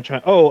 I'm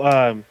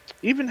trying.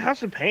 Even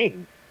House of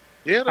Pain.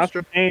 Yeah, that's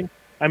true. House of Pain.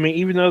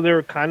 Even though they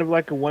were kind of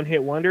like a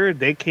one-hit wonder,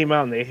 they came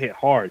out and they hit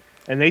hard,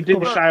 and they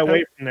didn't shy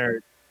away from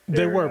their.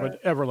 They were,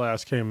 but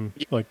Everlast came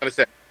like.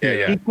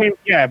 Yeah. He came,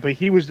 but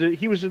he was the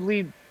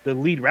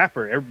lead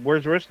rapper.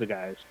 Where's the rest of the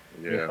guys?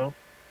 Yeah.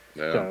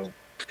 So.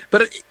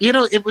 But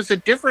it was a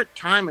different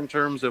time in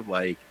terms of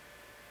like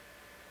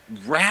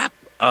rap.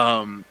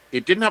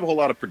 It didn't have a whole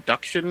lot of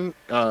production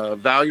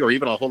value or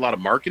even a whole lot of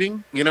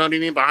marketing. You know what I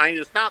mean? Behind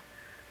it. It's not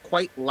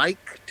quite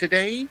like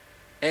today.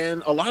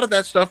 And a lot of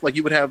that stuff, like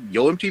you would have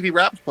Yo MTV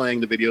Raps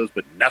playing the videos,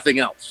 but nothing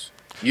else.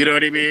 You know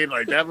what I mean?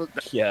 Like that was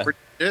pretty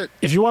it.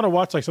 If you want to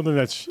watch like something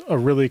that's a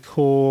really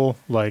cool,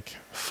 like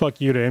fuck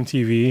you to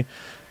MTV,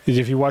 is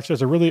if you watch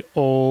there's a really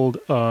old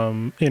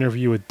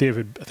interview with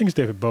David. I think it's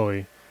David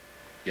Bowie.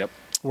 Yep.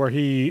 Where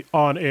he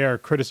on an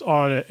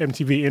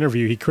MTV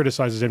interview, he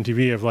criticizes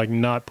MTV of like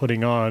not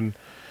putting on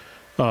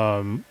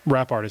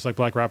rap artists, like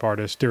black rap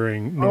artists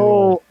during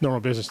normal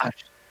business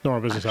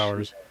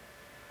hours.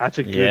 That's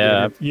a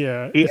good one.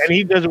 Yeah.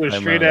 He does it with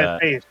straight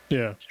ass face.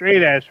 Yeah.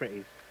 Straight ass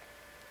face.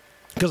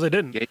 Because they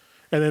didn't. Yeah.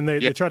 And then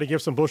they try to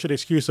give some bullshit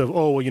excuse of,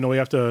 we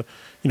have to,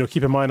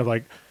 keep in mind of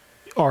like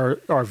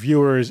our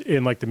viewers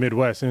in like the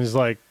Midwest. And it's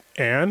like,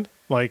 are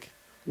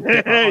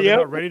they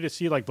not ready to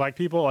see like black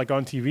people like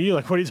on TV?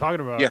 Like, what are you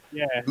talking about?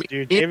 Yeah.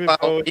 Dude, David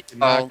Bowie did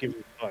not give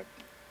a fuck.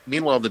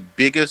 Meanwhile, the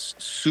biggest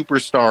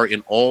superstar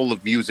in all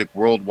of music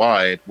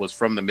worldwide was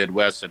from the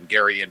Midwest in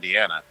Gary,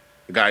 Indiana.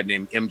 A guy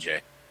named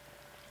MJ.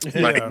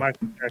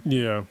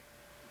 Yeah.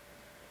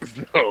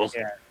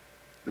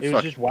 It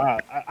was just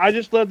wild. I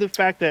just love the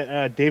fact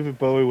that David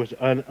Bowie was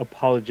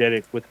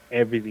unapologetic with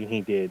everything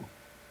he did,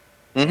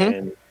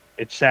 and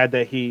it's sad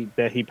that he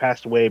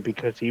passed away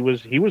because he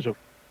was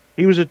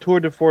a tour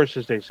de force,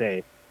 as they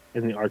say,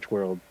 in the arts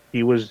world.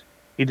 He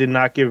did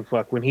not give a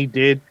fuck when he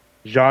did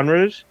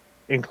genres,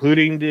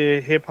 including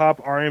the hip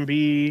hop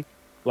R&B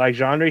like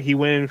genre. He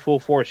went in full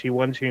force. He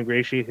wanted to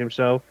ingratiate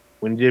himself.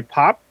 When he did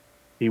pop,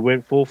 he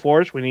went full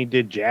force. When he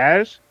did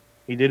jazz,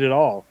 he did it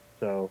all.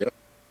 So. Yep.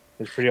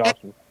 It's pretty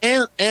awesome.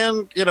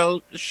 And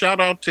shout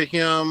out to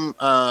him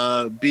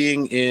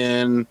being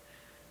in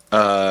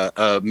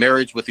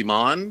Marriage with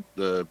Iman,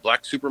 the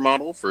black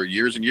supermodel, for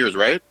years and years,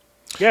 right?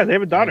 Yeah, they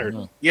have a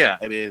daughter. Yeah,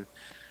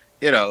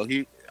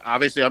 he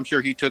obviously, I'm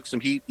sure he took some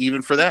heat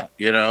even for that,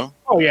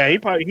 Oh yeah, he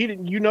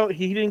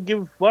didn't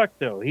give a fuck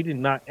though. He did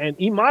not. And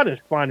Iman is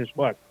fine as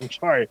fuck. I'm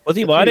sorry. Was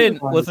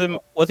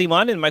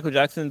Iman in Michael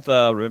Jackson's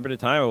Remember the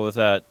Time, or was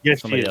that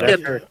somebody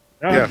else? Her.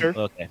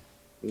 Okay.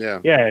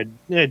 Yeah.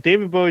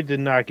 David Bowie did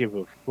not give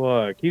a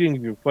fuck. He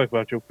didn't give a fuck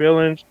about your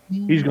feelings.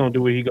 He's gonna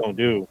do what he gonna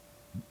do,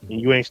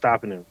 and you ain't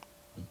stopping him.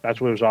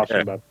 That's what was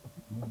awesome about.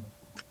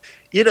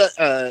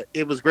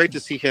 It was great to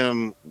see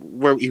him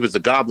where he was the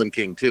Goblin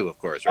King too, of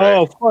course. Right?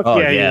 Oh fuck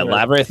yeah,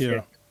 Labyrinth.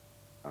 Yeah.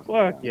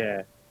 Fuck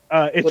yeah.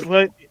 It's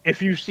what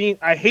if you've seen.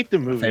 I hate the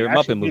movie. Favorite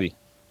Muppet movie.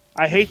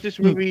 I hate this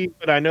movie,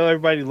 but I know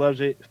everybody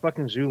loves it. It's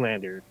fucking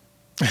Zoolander.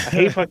 I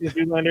hate fucking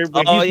Zoolander.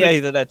 But he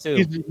did that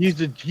too. He's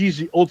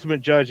the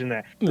ultimate judge in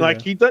that. Yeah.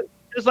 Like he does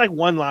just like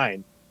one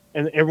line,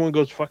 and everyone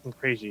goes fucking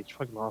crazy. It's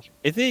fucking awesome.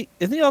 Isn't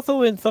he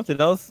also in something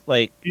else?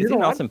 Like is he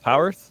in Austin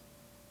Powers?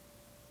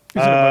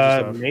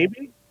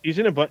 Maybe he's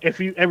in a bunch. If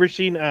you ever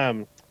seen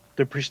the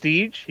The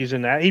Prestige. He's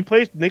in that. He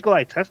plays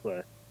Nikolai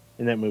Tesla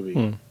in that movie.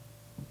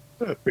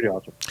 Pretty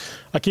awesome.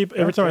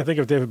 Every time I think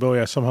of David Bowie,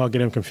 I somehow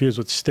get him confused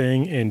with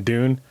Sting and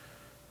Dune.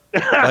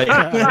 Like,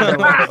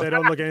 They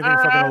don't look anything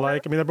fucking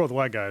alike. I mean, they're both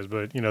white guys,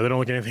 but they don't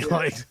look anything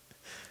alike.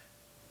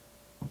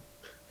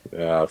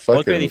 Yeah, one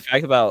fucking. crazy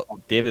fact about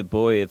David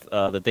Bowie is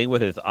the thing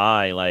with his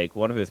eye. Like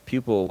one of his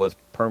pupil was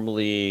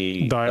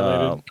permanently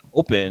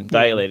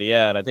dilated.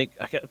 Yeah, and I think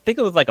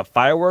it was like a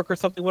firework or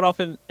something went off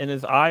in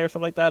his eye or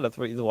something like that. That's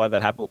the reason why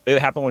that happened.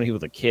 It happened when he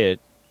was a kid.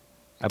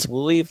 I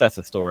believe that's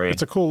the story.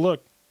 It's a cool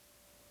look.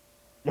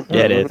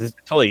 Yeah, it is. It's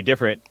totally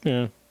different.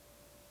 Yeah.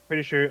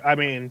 Pretty sure. I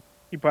mean,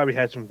 he probably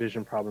had some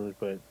vision problems,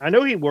 but I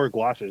know he wore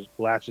glasses.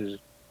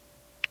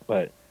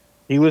 But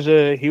he was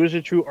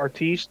a true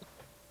artiste,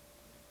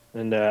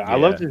 and I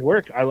loved his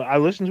work. I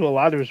listened to a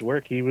lot of his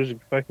work. He was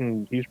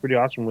pretty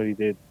awesome what he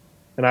did,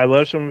 and I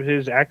love some of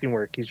his acting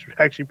work. He's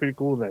actually pretty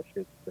cool in that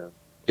shit. So.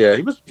 Yeah,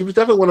 he was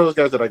definitely one of those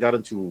guys that I got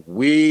into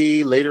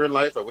way later in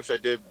life. I wish I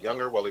did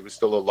younger while he was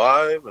still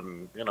alive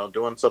and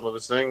doing some of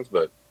his things.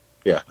 But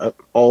yeah,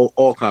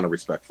 all kind of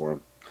respect for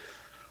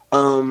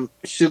him.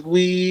 Should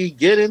we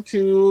get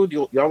into?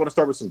 Y'all want to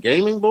start with some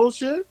gaming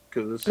bullshit?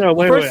 Because no,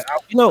 wait.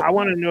 I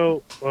want to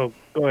know. Oh,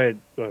 go ahead,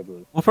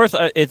 Blue. Well, first,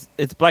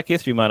 it's Black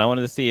History Month. I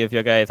wanted to see if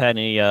you guys had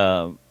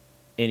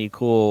any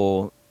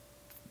cool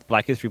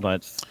Black History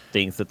Month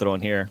things to throw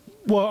in here.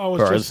 Well, I was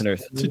for our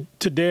listeners.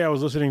 Today I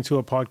was listening to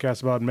a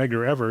podcast about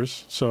Medgar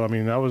Evers. So I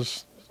mean, that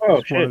was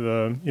one of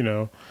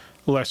the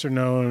lesser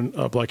known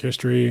Black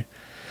history,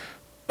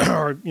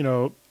 or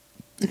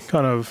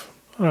kind of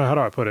how do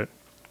I put it?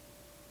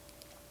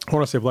 I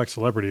want to say black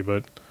celebrity,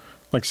 but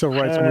like civil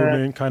rights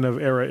movement kind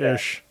of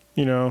era-ish.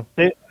 I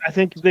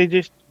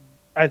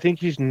think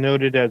he's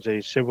noted as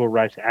a civil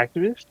rights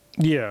activist.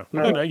 Yeah,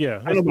 I don't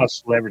know about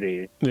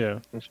celebrity. Yeah,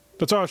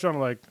 that's all I was trying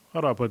to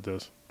how do I put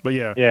this? But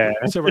yeah,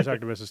 civil rights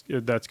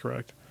activist. That's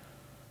correct.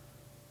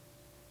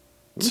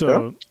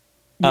 So,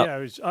 I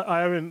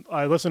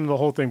listened to the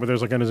whole thing, but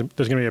there's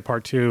gonna be a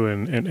part 2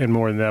 and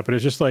more than that. But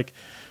it's just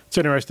it's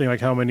interesting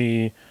how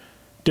many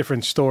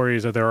different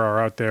stories that there are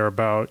out there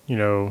about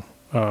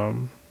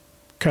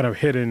kind of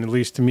hidden, at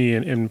least to me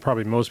and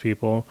probably most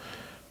people,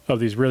 of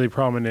these really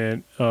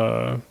prominent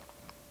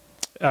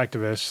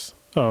activists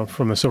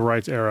from the civil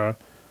rights era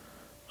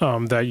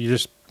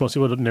that most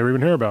people never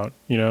even hear about,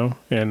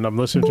 And I'm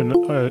listening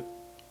to.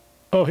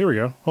 Oh, here we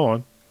go. Hold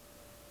on.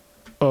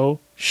 Oh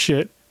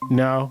shit!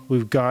 Now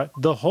we've got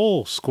the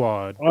whole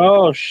squad.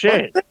 Oh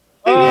shit!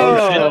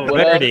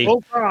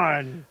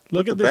 Voltron.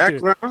 Look at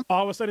this dude.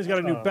 All of a sudden, he's got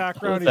a new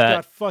background. He's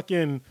got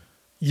fucking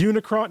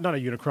Unicron. Not a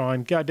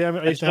Unicron. God damn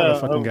it! I used to have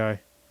that fucking guy.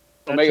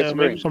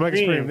 Omega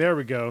Supreme. There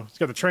we go. He's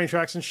got the train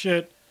tracks and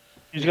shit.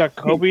 He's got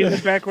Kobe in the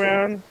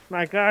background.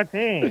 My god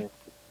dang.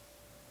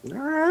 All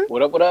right.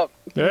 What up?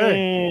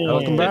 Hey,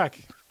 welcome back.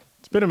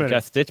 It's been a minute.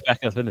 Got Stitch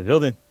back up in the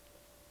building.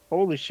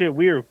 Holy shit,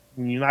 we are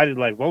united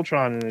like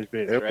Voltron in this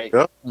bitch. Right.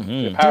 Mm-hmm.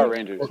 The Power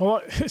Rangers.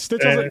 Well,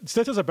 Stitch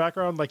has a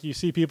background like you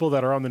see people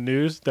that are on the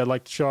news that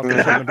like to show off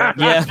their shit in the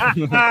Yeah.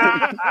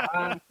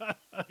 background.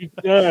 He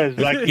does.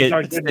 Like he's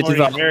on Good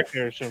Morning off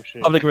America or some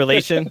shit. Public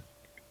relation.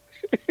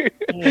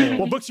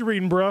 What books you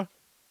reading, bro?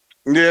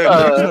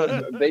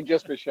 Yeah. They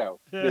just for show.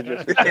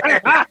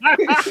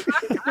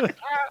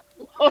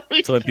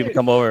 So when people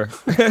come over.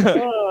 You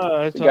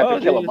got To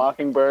Kill a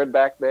Mockingbird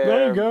back there.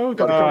 There you go.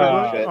 Got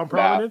on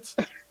Providence.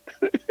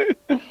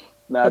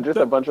 Nah, just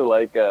a bunch of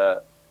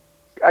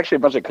actually a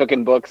bunch of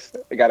cooking books.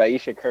 I got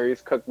Aisha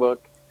Curry's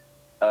cookbook,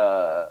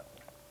 a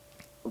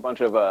bunch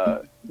of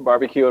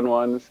barbecuing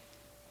ones,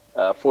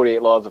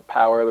 48 Laws of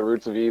Power, The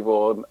Roots of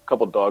Evil, and a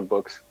couple dog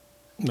books.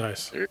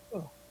 Nice. Okay.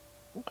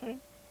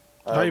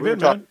 How you been,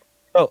 man?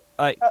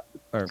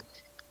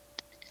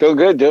 Doing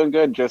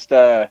good. Just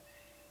on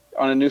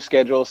a new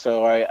schedule,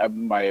 so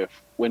my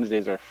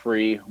Wednesdays are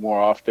free more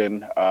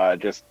often.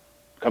 Just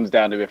comes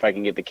down to if I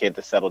can get the kid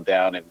to settle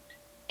down and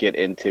get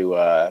into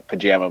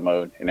pajama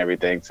mode and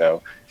everything.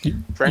 So,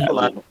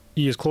 Tranquilize.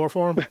 You use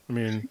chloroform? I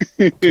mean,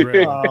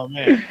 Oh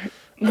man.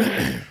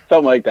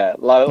 something like that.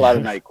 A lot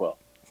of NyQuil.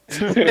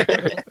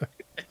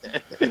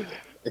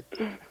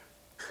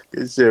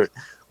 Good shit.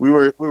 We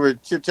were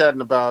chit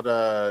chatting about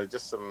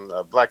just some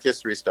Black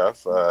history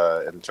stuff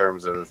in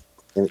terms of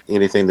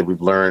anything that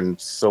we've learned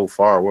so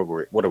far.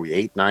 What are we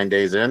 8-9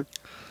 days in?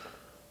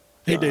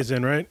 8 days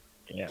in, right?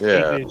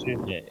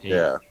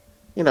 Yeah.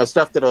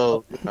 Stuff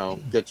that'll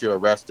get you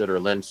arrested or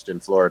lynched in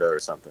Florida or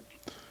something.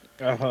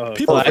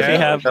 People actually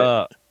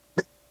have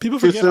people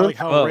forget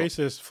how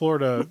racist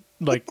Florida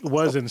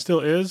was and still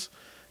is,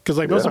 because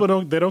most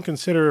people don't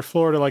consider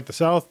Florida like the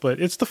South,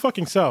 but it's the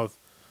fucking South.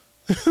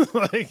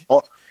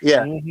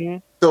 Mm-hmm.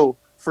 So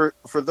for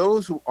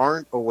those who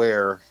aren't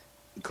aware,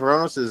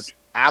 Coronas is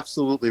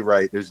absolutely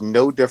right. There's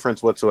no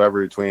difference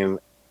whatsoever between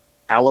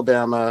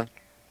Alabama,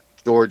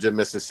 Georgia,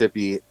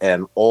 Mississippi,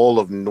 and all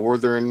of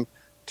northern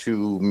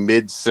to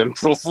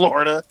mid-central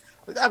Florida.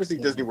 Obviously,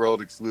 Disney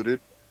World excluded,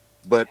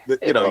 but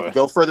you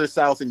go further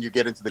south and you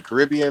get into the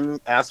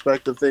Caribbean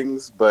aspect of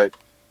things. But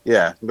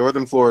Yeah,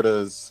 Northern Florida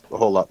is a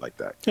whole lot like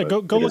that. Yeah,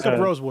 but go it look is- up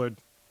Rosewood.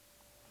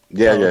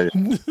 Yeah.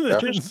 Yeah.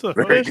 So-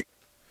 Very-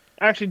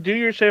 Actually, do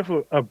yourself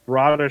a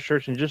broader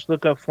search and just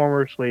look up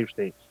former slave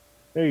states.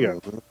 There you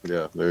go.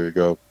 Yeah, there you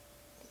go.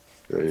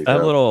 There you I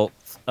have a go. little.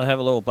 I have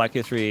a little Black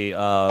History,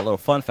 little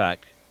fun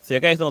fact. So you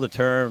guys know the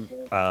term,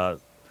 barrel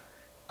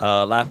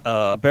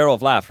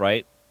of laugh,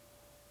 right?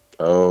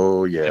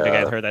 Oh Have you guys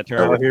yeah. heard that I know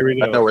term? where- Here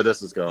we I go. know where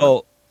this is going.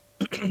 Oh,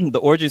 the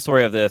origin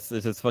story of this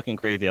is just fucking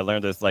crazy. I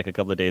learned this like a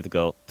couple of days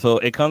ago. So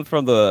it comes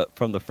from the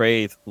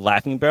phrase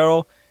 "laughing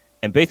barrel,"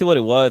 and basically what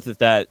it was is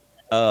that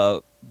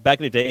back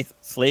in the day,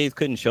 slaves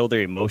couldn't show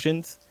their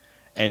emotions,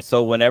 and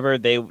so whenever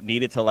they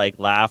needed to like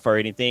laugh or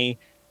anything,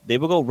 they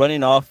would go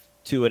running off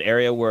to an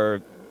area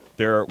where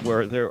they're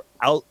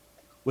out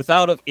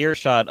without of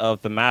earshot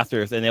of the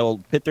masters, and they will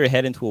put their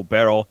head into a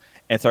barrel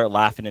and start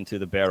laughing into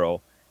the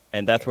barrel,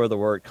 and that's where the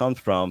word comes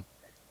from.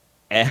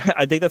 And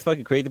I think that's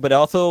fucking crazy, but it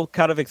also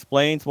kind of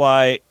explains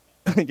why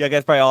you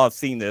guys probably all have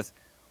seen this,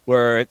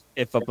 where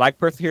if a black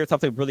person hears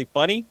something really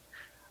funny,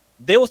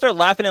 they will start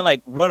laughing and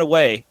like run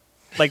away.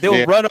 Like they will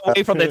Yeah. run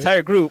away from the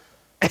entire group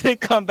and then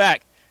come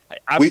back.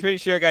 I'm We- pretty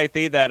sure guys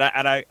see that,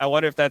 and I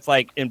wonder if that's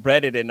like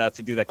embedded in us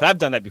to do that. Cause I've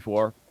done that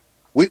before.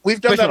 We've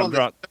done Especially that when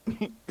on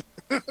I'm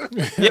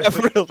drunk. Yeah,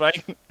 for real,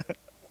 right?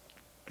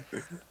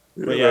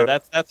 But yeah,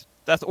 that's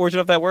the origin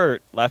of that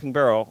word, laughing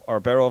barrel or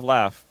barrel of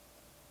laugh.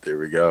 There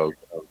we go.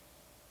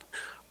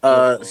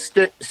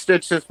 Stitch,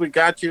 since we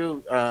got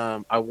you,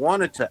 I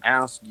wanted to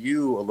ask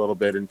you a little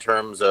bit in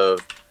terms of,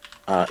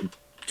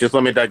 just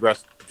let me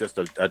digress just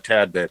a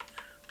tad bit.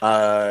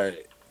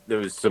 There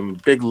was some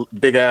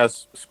big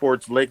ass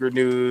sports Laker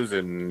news,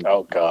 and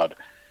Oh God.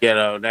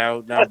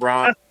 now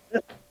Bron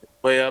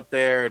way up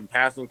there and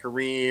passing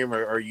Kareem.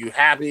 Are you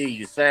happy?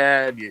 You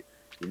sad? You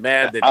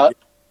mad that?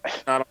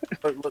 Not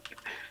look,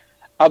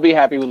 I'll be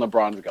happy when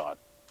LeBron's gone.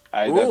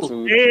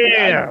 Ooh,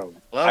 damn.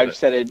 love I've it.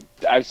 said it.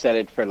 I've said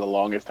it for the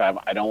longest time.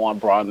 I don't want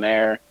Braun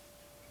there.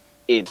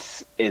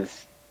 It's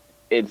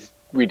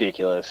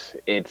ridiculous.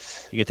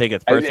 It's You can take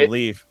his person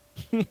leave.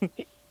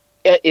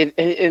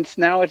 it's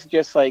now. It's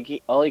just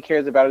like all he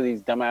cares about are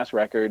these dumbass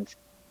records.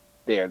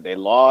 They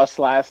lost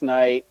last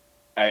night.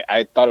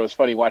 I thought it was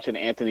funny watching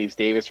Anthony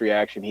Davis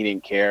reaction. He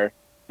didn't care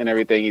and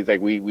everything. He's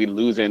like, we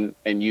losing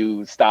and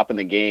you stopping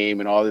the game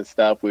and all this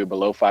stuff. We're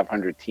below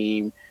 500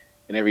 team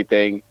and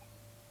everything.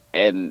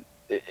 And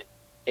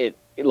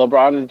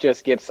LeBron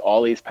just gets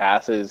all these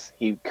passes.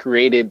 He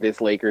created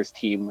this Lakers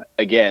team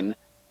again,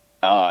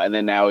 and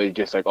then now he's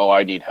just like, oh,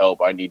 I need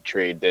help. I need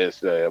trade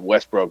this.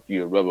 Westbrook,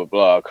 you blah blah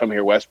blah. Come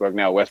here, Westbrook.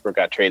 Now Westbrook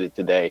got traded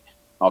today.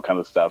 All kind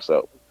of stuff.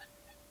 So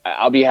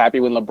I'll be happy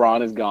when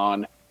LeBron is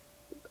gone.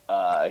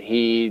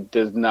 He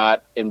does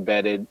not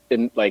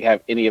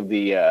have any of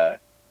the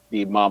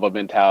Mamba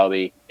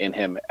mentality in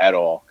him at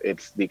all.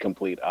 It's the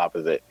complete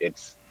opposite.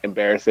 It's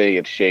embarrassing.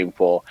 It's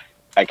shameful.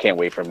 I can't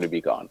wait for him to be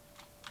gone.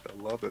 I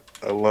love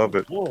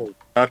it. Whoa.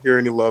 Not hear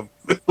any love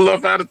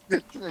out of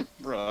this,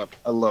 bro.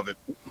 I love it.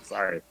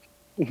 Sorry.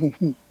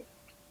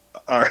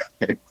 All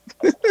right.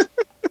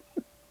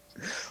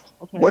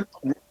 Okay.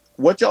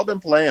 What y'all been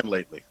playing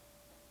lately?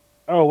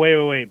 Oh,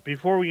 wait.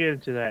 Before we get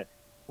into that,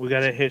 we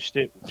got to hit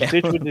Stitch with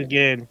it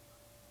again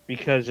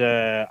because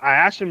I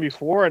asked him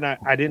before and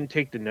I didn't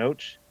take the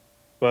notes.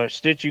 But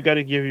Stitch, you got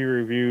to give your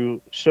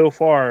review so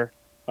far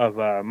of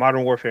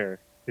Modern Warfare.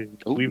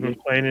 We've been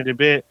playing it a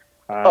bit.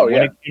 When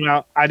it came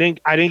out, I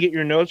didn't get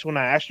your notes when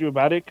I asked you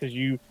about it because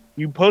you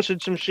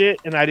posted some shit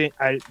and I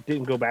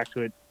didn't go back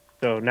to it.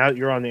 So now that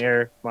you're on the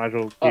air, might as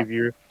well give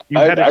your.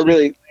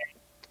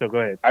 So go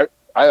ahead.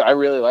 I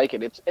really like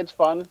it. It's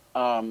fun.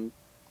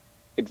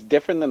 It's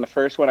different than the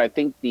first one. I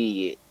think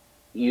the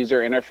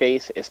user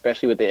interface,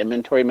 especially with the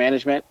inventory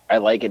management, I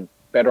like it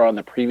better on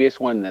the previous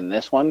one than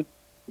this one.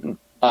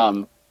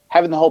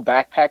 Having the whole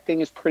backpack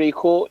thing is pretty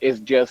cool. Is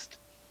just,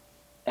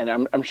 and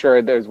I'm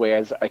sure there's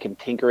ways I can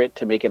tinker it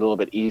to make it a little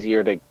bit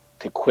easier to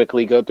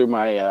quickly go through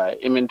my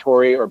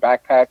inventory or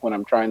backpack when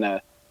I'm trying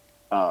to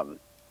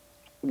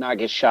not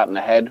get shot in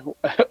the head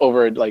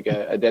over like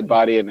a dead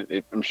body.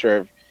 And I'm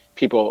sure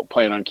people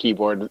playing on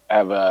keyboard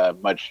have a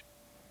much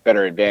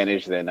better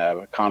advantage than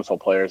console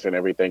players and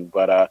everything.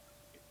 But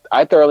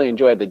I thoroughly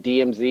enjoy it. The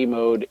DMZ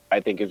mode, I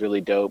think, is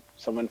really dope.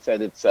 Someone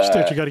said it's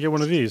Stitch, you got to get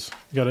one of these.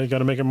 You got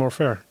to make it more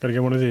fair. Got to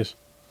get one of these.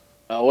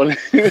 The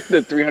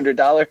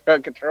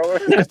 $300 controller.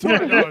 It's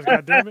 $200,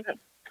 goddammit.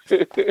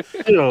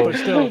 But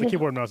still, the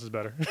keyboard and mouse is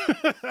better.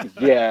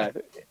 Yeah,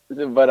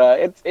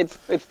 but it's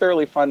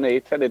thoroughly fun.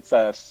 They said it's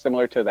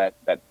similar to that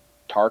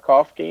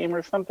Tarkov game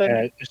or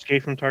something.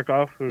 Escape from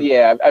Tarkov.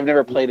 Yeah, I've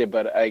never played it,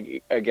 but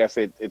I guess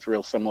it's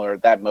real similar.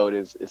 That mode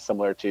is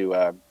similar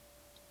to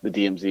the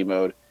DMZ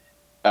mode.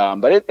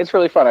 But it's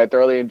really fun. I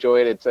thoroughly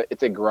enjoy it.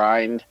 It's a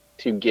grind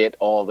to get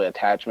all the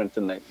attachments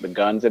and the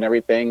guns and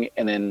everything,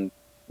 and then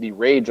the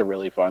raids are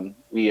really fun.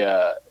 We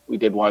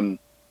did one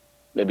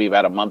maybe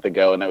about a month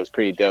ago, and that was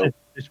pretty dope.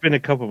 It's been a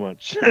couple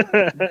months.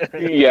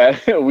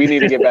 Yeah, we need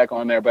to get back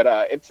on there, but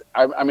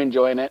I'm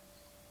enjoying it.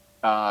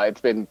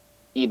 It's been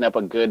eating up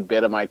a good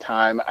bit of my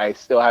time. I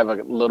still have a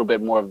little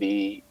bit more of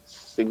the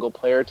single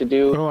player to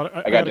do. Hold on,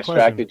 I got got a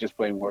distracted question. just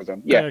playing Warzone.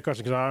 I Yeah. got a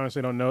question because I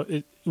honestly don't know.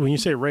 When you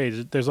say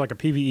raids, there's like a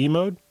PVE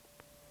mode.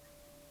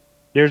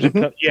 There's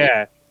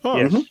yeah, Oh,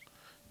 yes.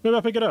 maybe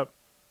I'll pick it up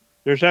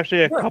There's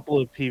actually a couple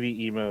of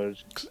PVE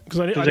modes. because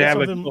I They have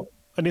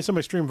I need some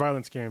extreme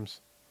violence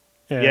games.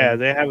 And Yeah,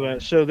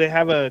 they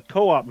have a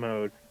co-op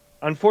mode.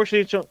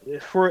 Unfortunately,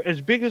 for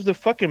as big as the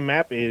fucking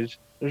map is,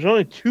 there's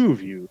only two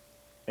of you,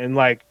 and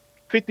like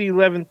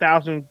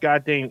 11,000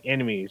 goddamn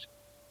enemies.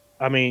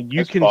 I mean, you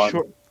That's can fun.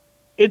 short.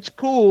 It's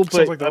cool, sounds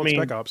but like the I old mean,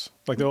 Spec Ops,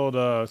 like the old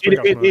Spec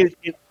Ops it mode. is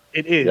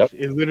it is Yep.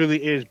 it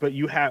literally is. But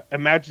you have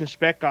imagine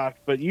Spec Ops,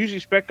 but usually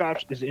Spec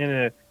Ops is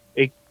in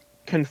a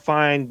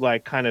confined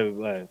like kind of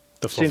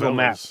The single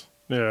map. favelas.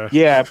 Yeah.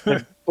 Yeah,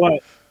 but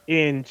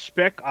in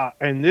Spec Ops,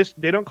 and this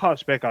they don't call it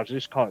Spec Ops, they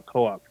just call it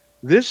co-op.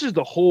 This is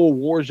the whole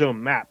Warzone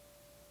map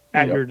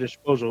at Yep. your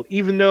disposal.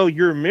 Even though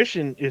your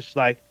mission is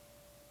like,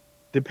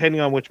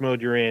 depending on which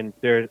mode you're in,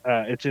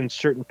 it's in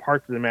certain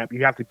parts of the map.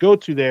 You have to go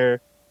to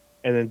there,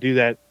 and then do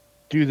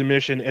the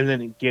mission, and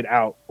then get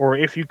out. Or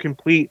if you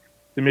complete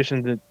the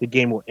mission, the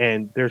game will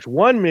end. There's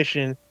one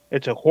mission.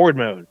 It's a horde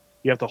mode.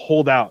 You have to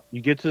hold out.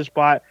 You get to the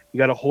spot. You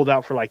got to hold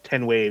out for like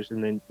 10 waves,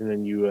 and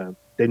then you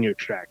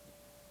extract.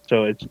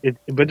 So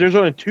but there's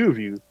only two of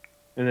you,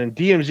 and then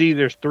DMZ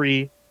there's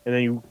three, and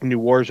then you can do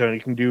Warzone.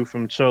 You can do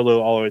from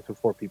solo all the way to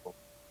 4 people,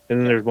 and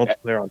then there's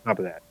multiplayer on top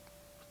of that.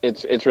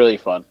 It's really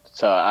fun.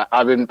 So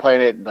I've been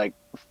playing it like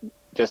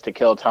just to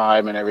kill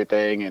time and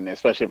everything, and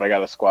especially if I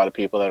got a squad of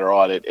people that are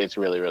on it, it's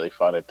really, really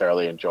fun. I'm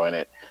thoroughly enjoying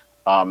it.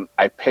 I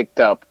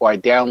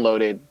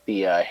downloaded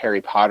the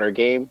Harry Potter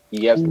game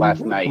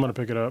last night, I'm gonna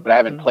pick it up, but I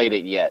haven't played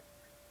it yet.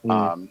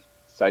 Mm.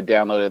 So I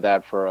downloaded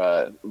that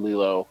for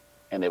Lilo,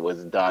 and it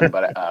was done.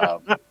 But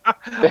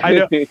I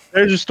know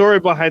there's a story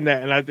behind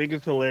that, and I think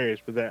it's hilarious.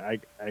 But that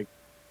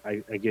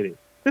I get it.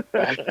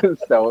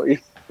 so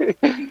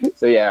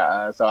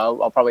yeah, so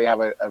I'll probably have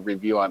a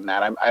review on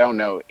that. I don't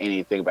know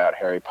anything about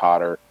Harry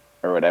Potter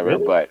or whatever,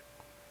 Really? but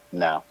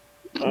no,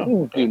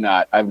 Oh, do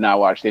not. I've not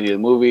watched any of the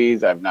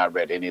movies. I've not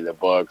read any of the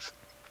books.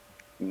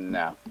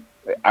 No,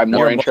 I'm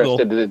more You're a muggle.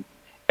 interested in.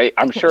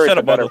 I'm sure Shut it's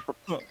up, a better.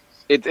 muggle.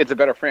 It's a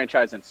better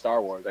franchise than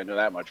Star Wars. I know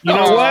that much. You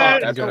know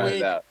what? That's what I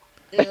Good. out.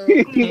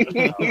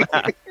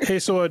 Hey,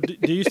 so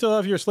do you still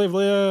have your Slave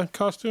Leia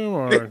costume,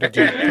 or did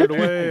you put it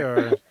away,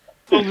 or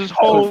so this put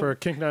whole it for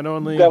Kink Night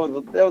only? That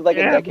was like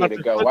a decade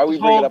ago. Why are we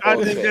bringing up I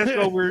old think shit? that's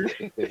over.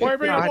 Why are you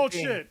bringing up God old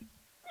damn. shit?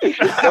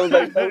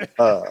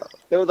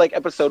 That was like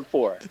episode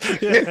 4.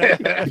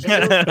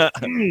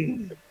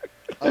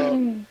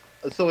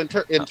 So in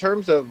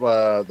terms of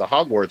the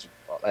Hogwarts,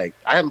 like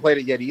I haven't played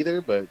it yet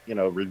either, but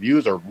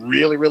reviews are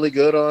really, really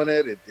good on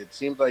it. It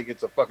seems like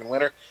it's a fucking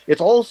winner.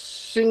 It's all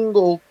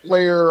single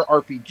player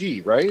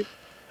RPG, right?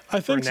 I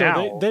think For so.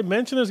 now. They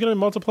mentioned there's going to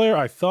be multiplayer.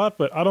 I thought,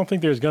 but I don't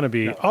think there's going to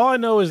be. No. All I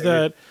know is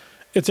that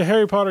it's a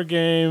Harry Potter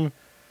game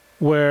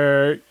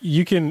where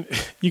you can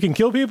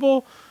kill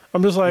people.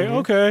 I'm just like,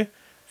 okay.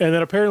 And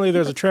then apparently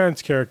there's a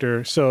trans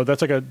character, so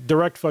that's like a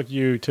direct fuck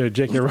you to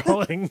J.K.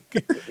 Rowling.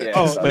 Yeah.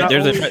 Oh, Wait, not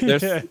there's only-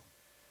 there's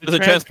the a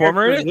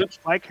transformer in character it? looks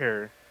like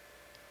her.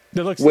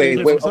 That looks Wait,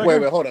 that wait, looks like wait, her.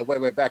 wait, hold on,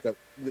 wait, back up.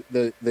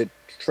 The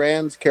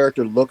trans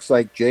character looks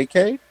like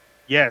JK?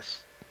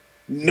 Yes,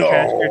 No,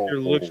 trans character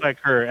looks like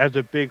her as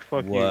a big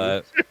fuck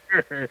What?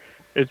 you.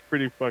 It's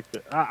pretty fucked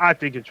up. I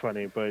think it's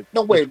funny, but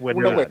No, wait, it's what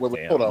no, it wait, is.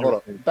 wait, hold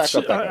on. Back She-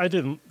 up, back up. I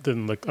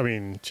didn't look. I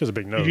mean, she has a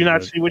big nose. Did you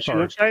not but- see what she or-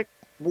 looks like?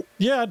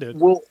 Yeah, I did.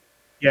 Well,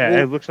 Yeah,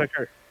 Well- it looks like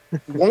her.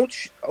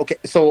 okay,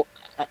 so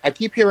I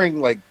keep hearing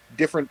like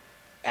different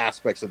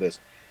aspects of this.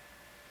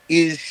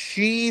 Is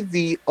she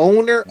the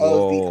owner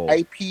Whoa. of the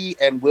IP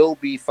and will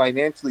be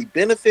financially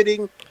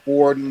benefiting,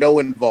 or no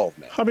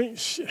involvement? I mean,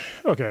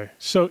 okay,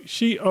 so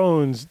she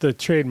owns the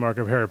trademark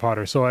of Harry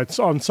Potter, so it's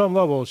on some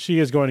level she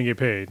is going to get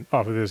paid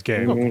off of this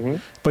game. Mm-hmm.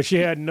 But she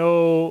had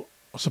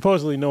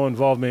supposedly no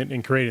involvement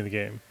in creating the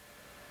game.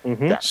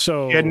 Mm-hmm.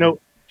 So She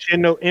had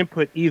no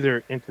input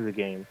either into the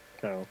game.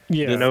 So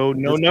yeah. no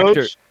This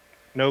notes,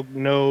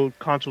 no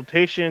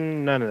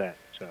consultation, none of that.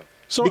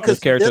 So Because This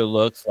character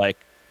looks like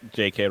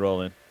J.K.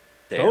 Rowling.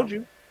 told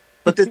you.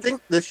 But the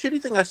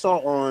shitty thing I saw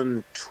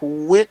on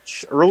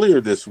Twitch earlier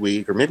this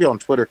week, or maybe on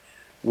Twitter,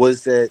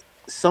 was that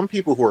some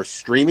people who are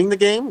streaming the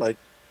game, like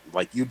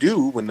you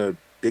do when the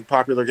big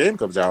popular game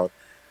comes out,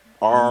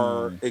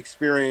 are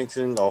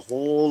experiencing a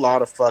whole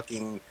lot of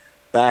fucking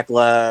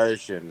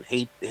backlash and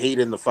hate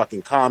in the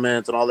fucking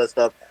comments and all that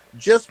stuff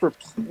just for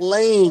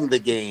playing the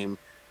game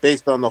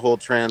based on the whole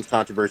trans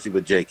controversy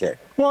with JK.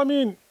 Well, I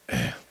mean,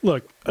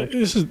 look,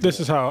 this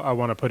is how I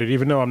want to put it.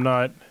 Even though I'm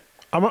not,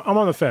 I'm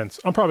on the fence.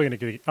 I'm probably gonna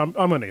get. I'm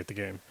gonna get the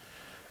game.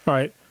 All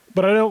right,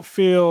 but I don't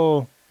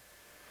feel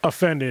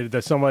offended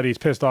that somebody's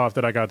pissed off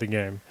that I got the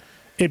game.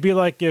 It'd be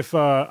like if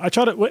I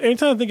try to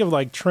anytime I think of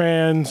like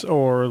trans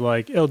or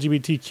like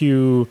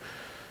LGBTQ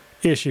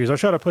issues, I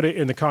try to put it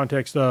in the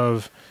context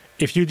of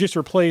if you just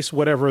replace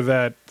whatever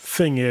that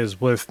thing is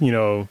with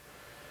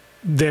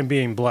them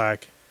being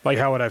black, like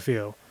how would I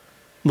feel?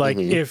 Like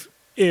if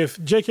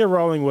J.K.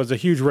 Rowling was a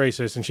huge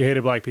racist and she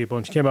hated black people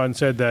and she came out and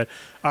said that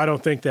I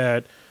don't think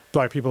that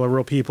black people are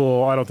real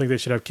people. I don't think they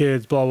should have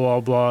kids. Blah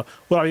blah blah.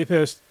 Would I be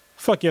pissed?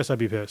 Fuck yes, I'd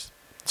be pissed.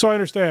 So I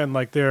understand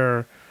like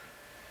their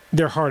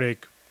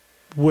heartache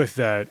with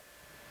that.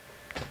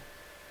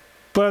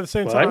 But at the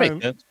same time, that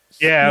makes sense.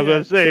 Yeah, I was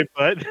gonna say,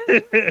 but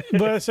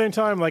but at the same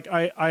time, like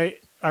I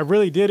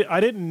really did. I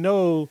didn't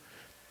know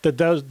that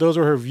those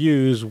were her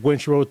views when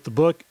she wrote the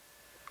book.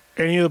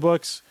 Any of the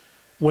books,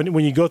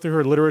 when you go through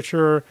her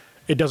literature,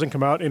 it doesn't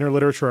come out in her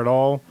literature at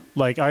all.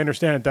 Like I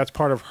understand that that's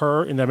part of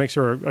her, and that makes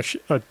her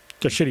a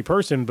shitty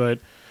person. But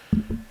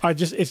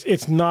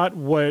it's not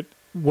what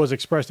was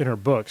expressed in her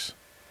books,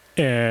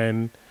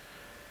 and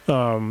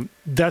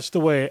that's the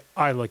way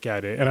I look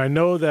at it. And I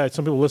know that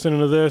some people listening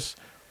to this,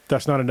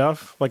 that's not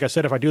enough. Like I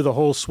said, if I do the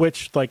whole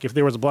switch, like if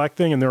there was a black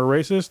thing and they were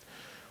racist,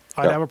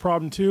 I'd have a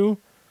problem too.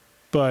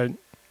 But I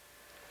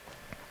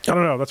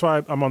don't know. That's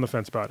why I'm on the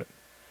fence about it.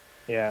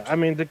 yeah, I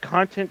mean the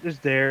content is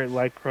there,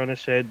 like Krona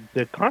said.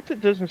 The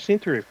content doesn't seem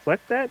to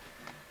reflect that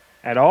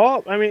at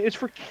all. I mean, it's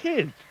for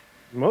kids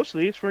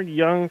mostly. It's for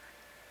young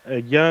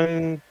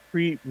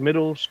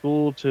middle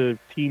school to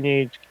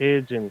teenage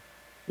kids, and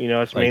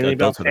it's Like mainly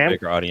about adults with a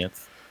bigger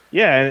audience.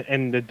 Yeah,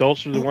 and the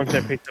adults are the ones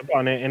that picked up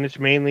on it, and it's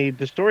mainly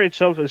the story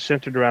itself is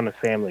centered around the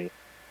family.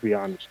 To be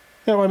honest.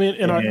 Yeah, well, I mean,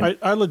 and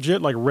I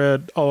legit like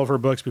read all of her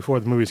books before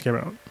the movies came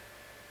out.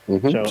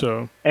 Mm-hmm.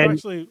 So and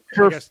actually,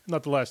 I guess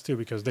not the last two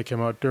because they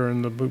came out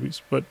during the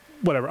movies, but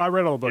whatever. I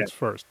read all the books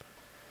first.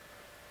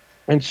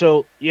 And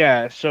so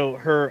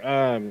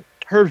her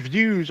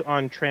views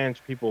on trans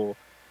people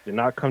did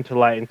not come to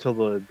light until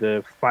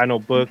the final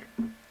book,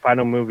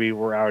 final movie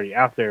were already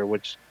out there,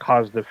 which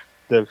caused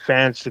the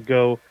fans to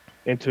go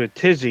into a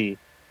tizzy.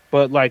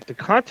 But like the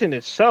content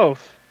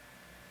itself,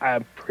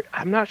 I'm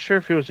not sure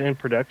if it was in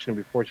production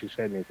before she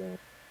said anything.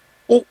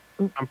 Oh.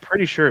 I'm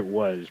pretty sure it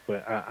was,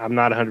 but I'm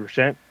not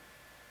 100%.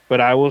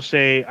 But I will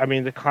say, I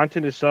mean, the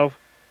content itself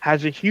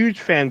has a huge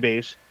fan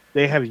base.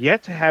 They have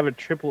yet to have a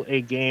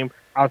AAA game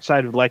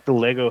outside of like the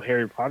Lego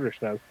Harry Potter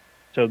stuff.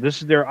 So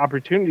this is their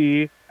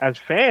opportunity as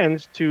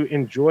fans to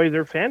enjoy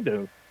their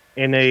fandom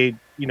in a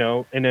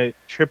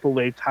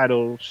AAA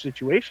title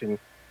situation.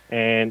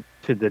 And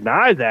to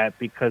deny that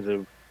because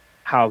of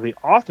how the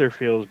author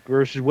feels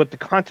versus what the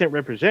content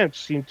represents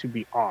seems to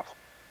be off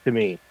to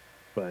me.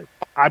 But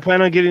I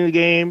plan on getting the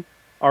game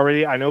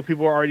already. I know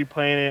people are already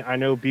playing it. I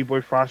know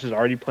B-Boy Frost is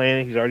already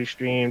playing it. He's already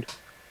streamed.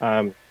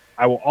 I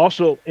will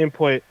also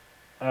input,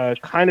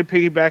 kind of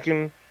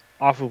piggybacking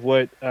off of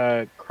what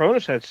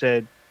Cronus had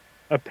said.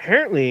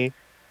 Apparently,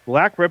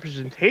 black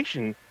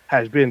representation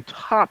has been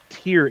top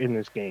tier in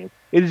this game.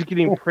 It is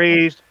getting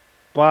praised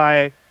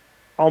by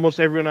almost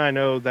everyone I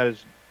know that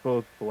is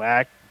both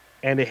black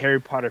and a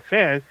Harry Potter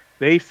fan.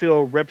 They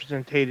feel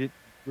represented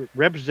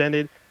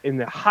in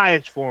the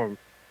highest form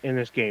in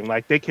this game.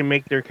 Like they can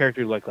make their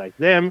character look like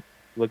them,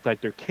 look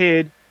like their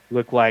kid,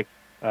 look like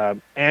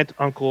aunt,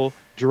 uncle,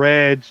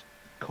 dreads,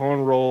 cone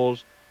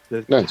rolls,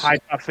 the high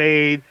top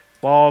fade,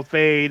 bald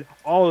fade.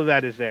 All of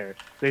that is there.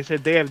 They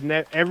said they have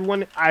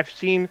everyone. I've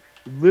seen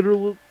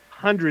literal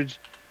hundreds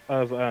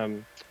of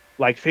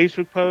like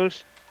Facebook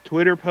posts,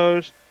 Twitter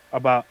posts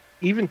about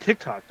even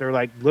TikTok. They're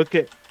like, look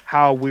at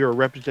how we are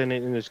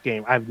represented in this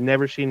game. I've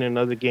never seen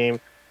another game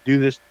do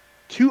this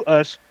to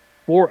us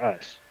for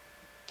us.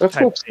 That's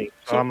cool.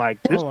 So I'm like,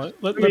 hold on.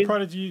 Let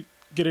Prodigy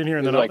get in here,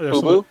 and then like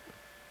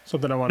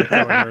something I want to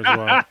throw in here as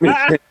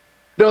well.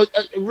 No,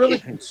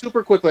 really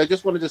super quickly. I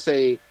just wanted to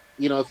say,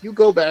 if you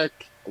go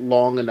back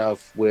long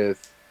enough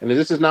with, and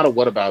this is not a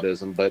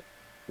whataboutism, but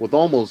with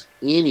almost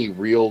any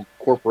real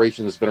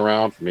corporation that's been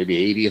around for maybe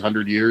 80,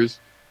 100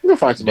 years, you're going to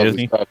find some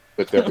ugly stuff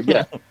with their,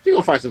 yeah, you're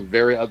going to find some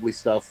very ugly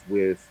stuff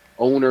with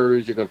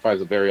owners. You're going to find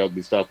some very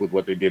ugly stuff with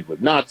what they did with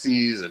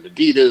Nazis and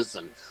Adidas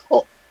and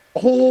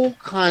whole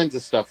kinds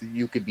of stuff that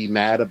you could be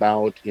mad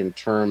about in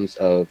terms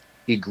of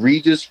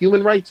egregious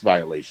human rights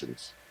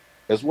violations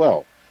as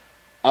well.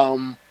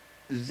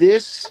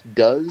 This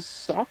does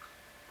suck.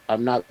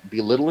 I'm not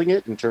belittling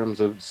it in terms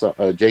of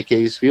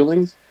JK's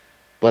feelings,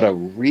 but a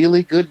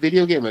really good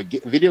video game. A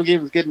video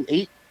game is getting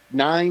 8,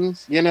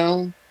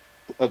 9s,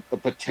 a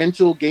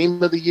potential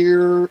game of the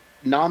year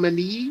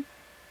nominee.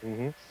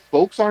 Mm-hmm.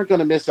 Folks aren't going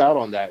to miss out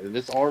on that, and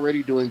it's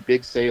already doing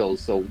big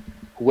sales. So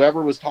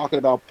whoever was talking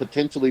about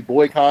potentially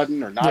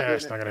boycotting or not,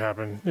 it's not going to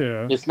happen.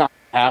 Yeah, it's not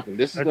going to happen.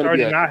 This is going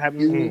to be not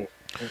happening.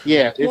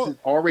 Yeah, this is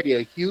already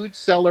a huge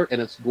seller,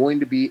 and it's going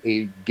to be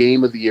a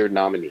Game of the Year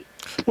nominee.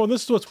 Well,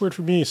 this is what's weird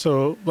for me.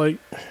 So, like,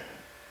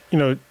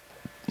 I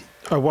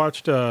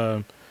watched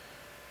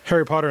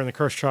Harry Potter and the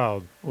Cursed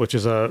Child, which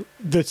is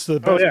that's the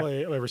best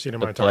play I've ever seen in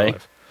my entire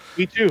life.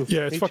 Me too.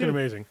 Yeah, it's fucking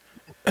amazing.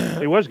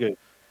 It was good.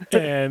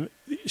 And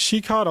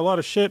she caught a lot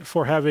of shit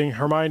for having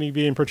Hermione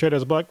being portrayed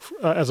as a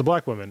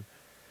black woman.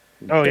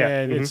 Oh yeah,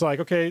 and it's like,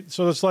 okay,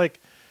 so it's like,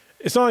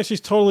 it's not like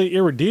she's totally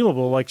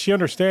irredeemable. Like she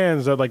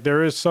understands that like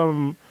there is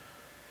some,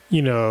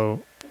 there's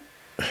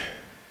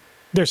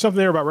something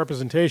there about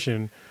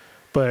representation,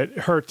 but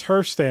her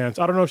turf stance,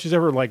 I don't know if she's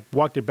ever like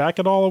walked it back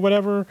at all or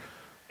whatever.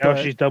 No,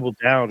 she's doubled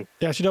down.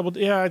 Yeah, she doubled.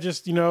 Yeah, I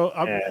just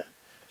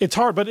it's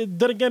hard, but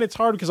then again, it's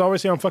hard because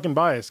obviously I'm fucking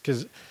biased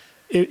because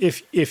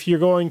if you're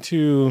going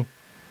to,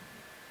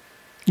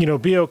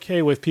 be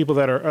okay with people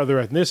that are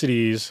other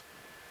ethnicities,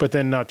 but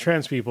then not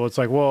trans people, it's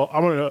like, well,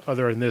 I'm an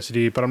other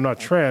ethnicity, but I'm not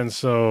trans,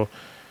 so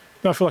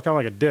I feel like I'm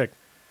like a dick.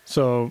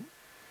 So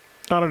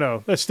I don't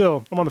know.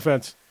 I'm on the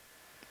fence.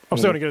 I'm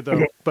still gonna get it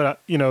though.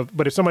 But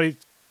but if somebody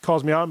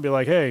calls me out and be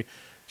like, hey,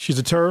 she's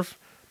a turf,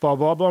 blah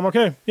blah blah, I'm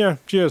okay. Yeah,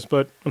 she is,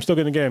 but I'm still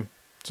getting the game.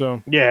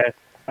 So yeah.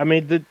 I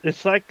mean,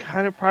 it's like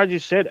kind of Prodigy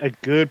said, a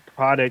good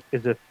product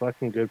is a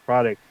fucking good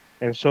product.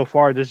 And so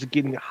far, this is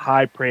getting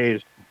high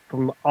praise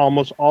from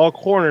almost all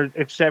corners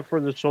except for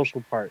the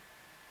social part.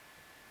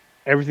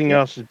 Everything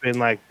else has been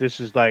like, this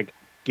is like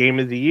game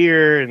of the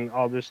year and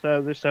all this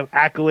stuff.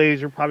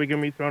 Accolades are probably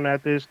going to be thrown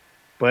at this.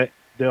 But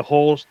the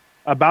whole,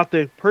 about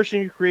the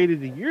person who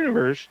created the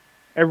universe,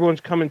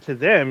 everyone's coming to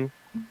them,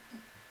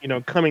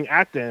 coming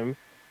at them.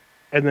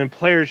 And then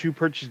players who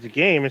purchase the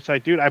game, it's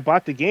like, dude, I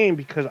bought the game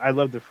because I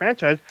love the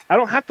franchise. I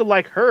don't have to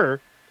like her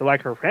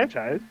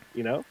franchise,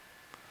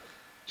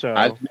 So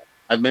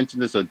I've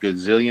mentioned this a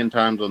gazillion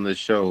times on this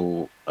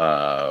show.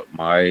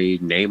 My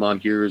name on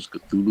here is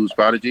Cthulhu's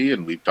Prodigy,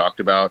 and we've talked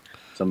about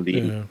some of the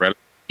incredible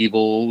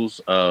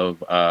evils of,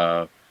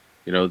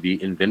 the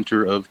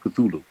inventor of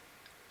Cthulhu.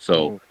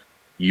 So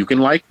you can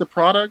like the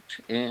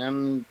product,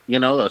 and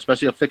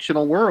especially a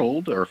fictional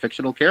world or a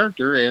fictional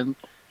character, and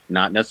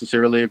not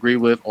necessarily agree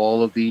with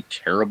all of the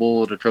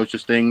terrible and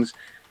atrocious things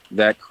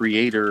that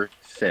creator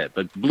said.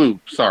 But Blue,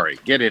 sorry,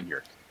 get in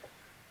here.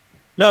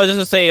 No, just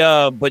to say,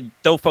 but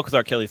don't fuck with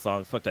R. Kelly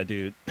songs. Fuck that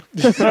dude.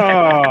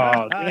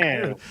 Oh,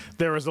 damn.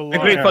 There was a lot.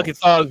 Great fucking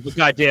songs, but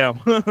goddamn.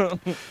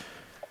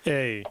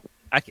 Hey,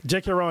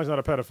 J.K. Rowling's not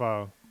a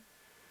pedophile.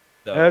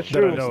 No, That's That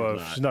I true. know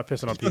of. She's not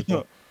pissing on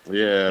people.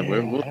 Yeah,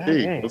 we'll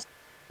see.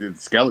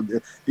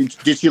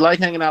 Did she like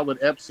hanging out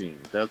with Epstein?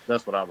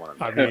 That's what I want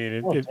to know. I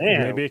mean,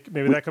 damn.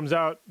 maybe that comes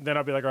out, then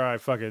I'll be like, all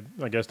right, fuck it.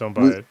 I guess don't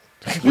buy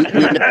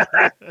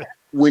it.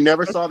 We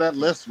never saw that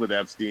list with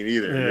Epstein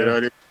either. Yeah. You know what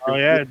I mean? Oh,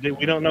 yeah.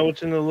 We don't know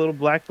what's in the little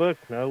black book.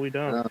 No, we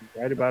don't.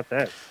 Right about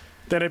that.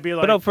 Then it'd be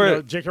like, no,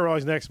 J.K.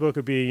 Rowling's next book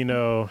would be,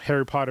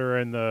 Harry Potter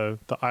and the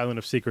Island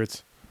of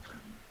Secrets.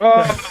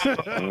 Oh,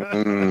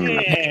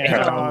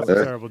 Mm. Oh, that's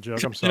a terrible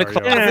joke. I'm sorry. Yo.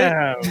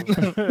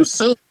 damn. Too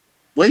soon.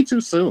 Way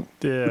too soon.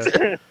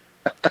 Yeah.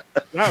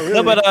 Not really.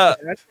 No, but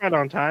That's not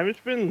on time. It's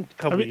been a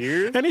couple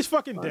years. And he's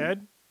fucking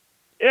dead.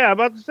 Yeah, I'm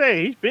about to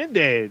say, he's been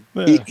dead.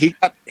 Yeah.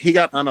 He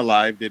got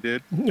unalived. They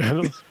did.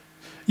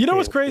 You know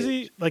what's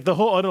crazy? Like the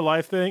whole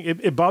unalive thing,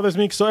 it bothers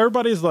me. So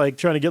everybody's like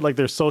trying to get like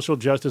their social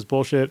justice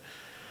bullshit.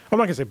 I'm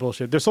not gonna say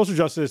bullshit. Their social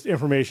justice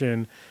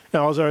information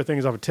and all those other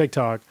things off of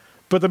TikTok.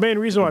 But the main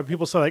reason why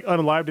people say like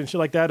unalived and shit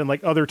like that and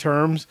like other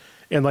terms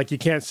and like you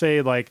can't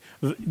say like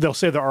they'll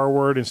say the R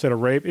word instead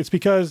of rape. It's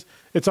because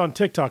it's on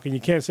TikTok and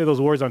you can't say those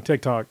words on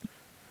TikTok.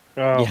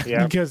 Oh,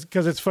 yeah.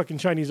 Because it's fucking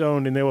Chinese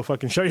owned and they will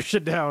fucking shut your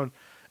shit down.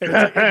 And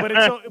it's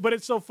like, but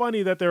it's so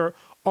funny that they're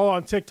all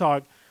on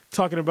TikTok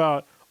talking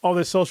about all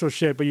this social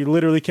shit, but you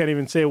literally can't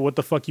even say what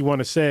the fuck you want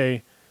to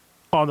say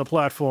on the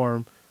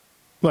platform.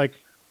 Like,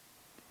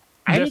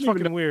 that's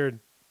fucking weird.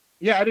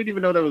 Yeah, I didn't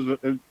even know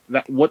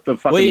what the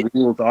fucking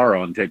rules are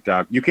on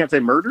TikTok. You can't say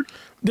murdered?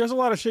 There's a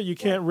lot of shit you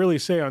can't really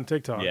say on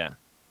TikTok. yeah.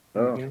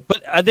 Oh.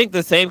 But I think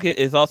the same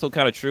is also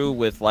kind of true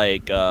with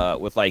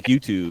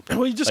YouTube.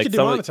 Well, you just Like get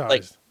some of- demonetized.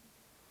 like-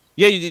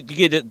 Yeah, you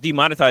get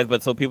demonetized,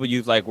 but so people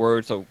use like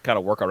words to kind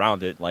of work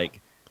around it. Like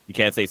you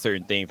can't say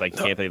certain things, like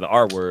you can't say the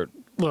R word.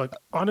 Look,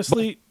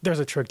 honestly, there's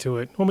a trick to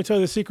it. Want me to tell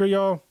you the secret,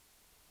 y'all?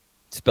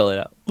 Spell it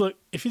out. Look,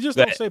 if you just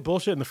don't say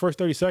bullshit in the first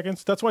 30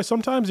 seconds, that's why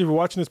sometimes if you're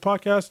watching this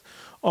podcast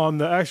on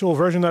the actual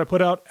version that I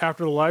put out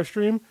after the live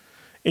stream,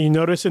 and you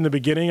notice in the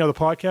beginning of the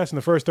podcast, in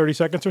the first 30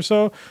 seconds or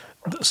so,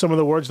 some of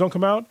the words don't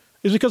come out,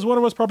 is because one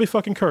of us probably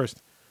fucking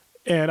cursed.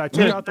 And I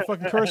took out the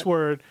fucking curse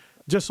word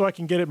just so I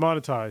can get it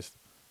monetized.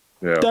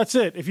 Yeah. That's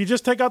it. If you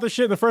just take out the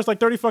shit in the first like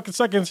 30 fucking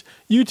seconds,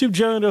 YouTube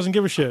generally doesn't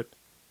give a shit.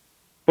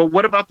 But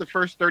what about the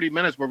first 30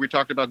 minutes where we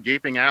talked about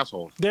gaping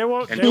assholes? They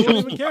won't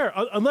even care.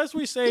 Unless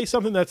we say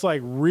something that's like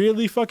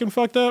really fucking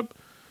fucked up.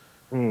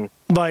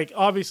 Like,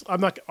 obviously, I'm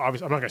not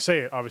going to say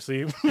it,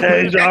 obviously.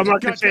 Hey, I'm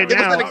not going to say it Give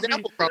us now. an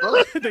example,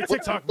 brother. They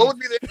TikTok What would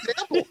be the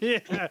example?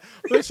 yeah,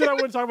 but shit I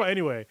wouldn't talk about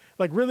anyway.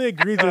 Like really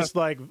egregious,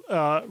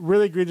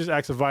 really egregious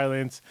acts of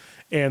violence,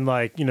 and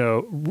like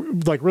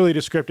like really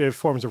descriptive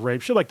forms of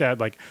rape, shit like that.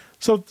 Like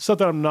stuff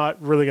that I'm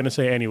not really gonna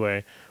say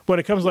anyway. When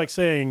it comes to, like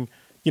saying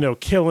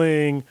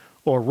killing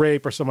or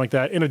rape or something like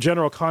that in a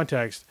general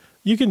context,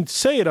 you can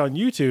say it on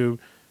YouTube.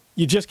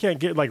 You just can't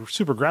get like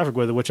super graphic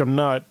with it, which I'm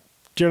not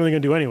generally gonna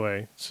do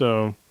anyway.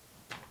 So.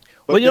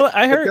 Well, you know what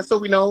I heard. Just so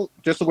we know,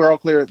 just so we're all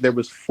clear, there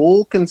was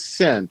full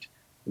consent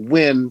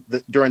when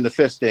during the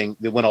fisting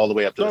that went all the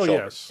way up to the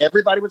shoulder. Yes.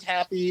 Everybody was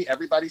happy.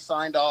 Everybody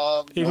signed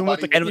off. Even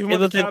Nobody, with the, And even it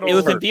with was the in- it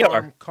was in cattle VR.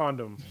 arm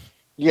condom.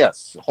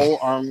 yes, whole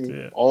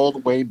arm all the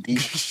way deep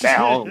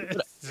down.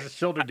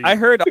 Shoulder deep. I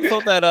heard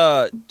also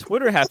that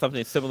Twitter has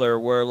something similar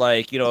where,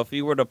 like, if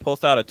you were to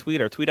post out a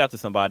tweet or tweet out to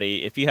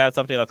somebody, if you had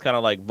something that's kind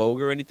of like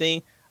vulgar or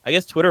anything, I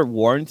guess Twitter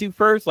warns you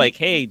first, like,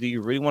 hey, do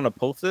you really want to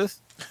post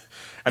this? I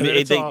And mean,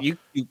 then it's all, you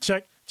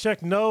check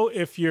Check no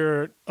if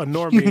you're a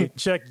normie.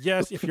 Check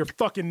yes if you're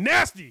fucking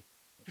nasty.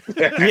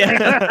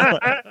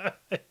 Yeah.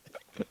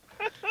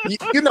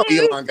 You know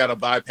Elon got a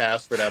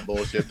bypass for that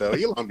bullshit though.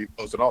 Elon be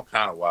posting all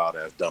kind of wild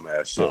ass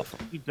dumbass shit.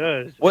 He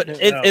does. What? No,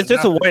 It's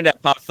just a not- warning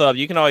that pops up.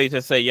 You can always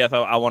just say yes,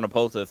 I want to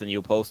post this, and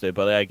you post it.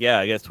 But like, yeah,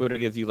 I guess Twitter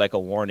gives you like a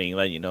warning,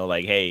 letting you know,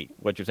 like, hey,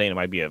 what you're saying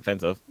might be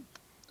offensive.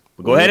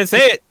 But go ahead and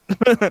say it.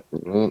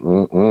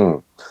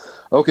 Mm-mm-mm.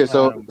 Okay,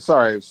 so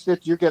sorry,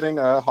 shit, you're getting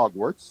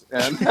Hogwarts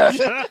and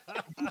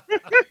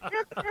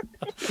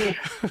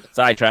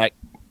Sidetrack.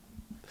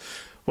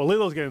 Well,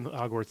 Lilo's getting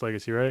Hogwarts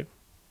Legacy, right?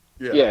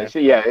 Yeah.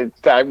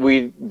 It's,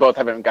 we both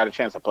haven't got a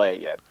chance to play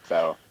it yet,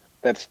 so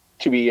that's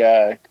to be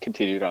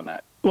continued on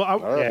that. Well,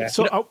 right.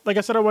 like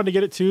I said, I wanted to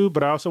get it too,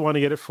 but I also want to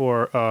get it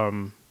for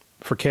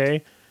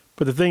Kay.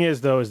 But the thing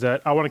is, though, is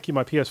that I want to keep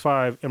my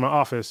PS5 in my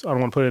office. I don't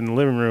want to put it in the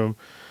living room.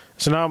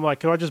 So now I'm like,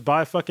 can I just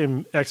buy a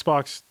fucking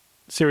Xbox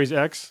Series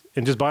X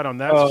and just buy it on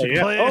that? Oh, so she yeah.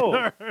 can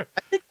play it?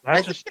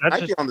 I think it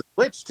might be on the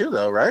Switch too,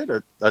 though, right?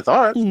 Or I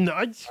thought. No,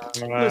 I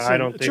listen,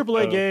 don't think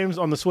AAA so. games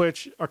on the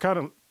Switch are kind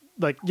of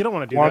like you don't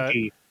want to do that.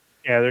 wonky.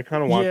 Yeah, they're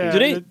kind of wonky.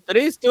 Yeah. Do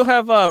they still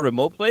have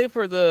remote play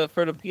for the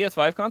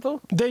PS5 console?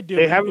 They do.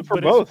 They have it for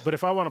but both. But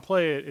if I want to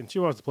play it and she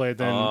wants to play it,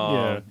 then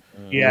Oh.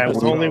 Yeah, That's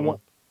it's the only problem. one.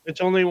 It's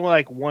only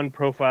like one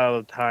profile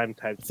at a time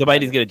type. Somebody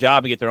needs to get a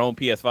job and get their own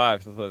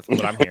PS5. That's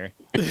what I'm hearing.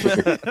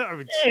 I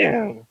mean,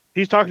 Damn.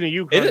 He's talking to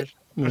you, Is it?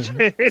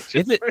 Chris.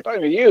 Is it? I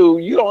mean,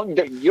 you don't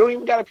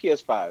even got a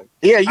PS5.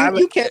 Yeah, I have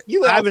you can't.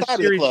 You I have a outside of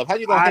the series- club. How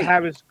you gonna? I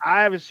hate?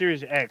 have a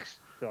Series X,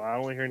 so I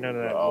don't hear none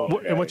of that. Oh,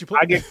 bullshit. and what you play?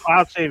 I get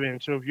cloud saving.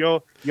 So if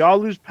y'all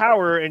lose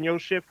power and your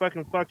shit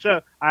fucking fucks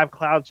up, I have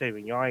cloud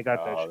saving. Y'all ain't got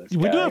Oh, that this shit.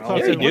 We do guy. have cloud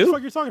Yeah, saving. you What the do.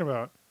 fuck are you talking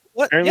about?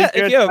 What? Apparently, Yeah,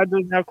 if you have PS5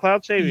 doesn't have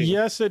cloud saving.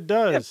 Yes, it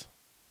does.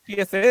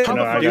 PSN. How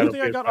No, the I fuck do got you a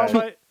think I got all PS5.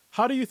 my?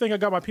 How do you think I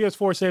got my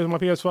PS4 saved on my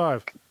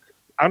PS5?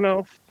 I don't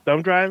know.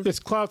 Thumb drive. It's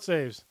cloud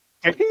saves.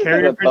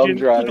 Carrier A thumb pigeon.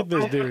 drive. Look at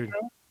this dude.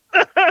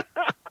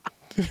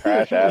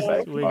 Trash ass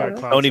We got Xbox.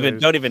 cloud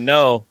saves. Don't even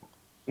know.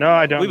 No,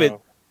 I don't We've been-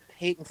 know.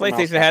 Hating from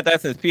PlayStation outside. had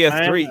that since I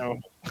PS3.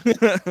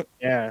 know.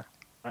 Yeah,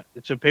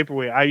 it's a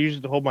paperweight. I use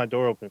it to hold my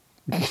door open.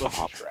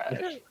 Oh, trash.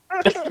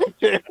 Look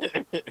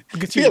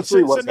at you PS3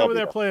 sitting was over heavy,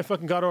 there though. playing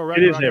fucking God of War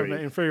It is Ragnarok on heavy.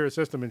 the inferior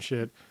system and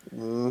shit.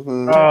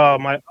 Mhm.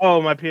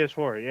 My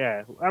PS4.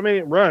 Yeah, I mean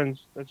it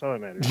runs. That's all that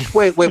matters.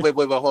 Wait,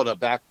 hold up.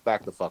 Back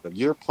the fuck up.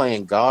 You're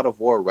playing God of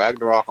War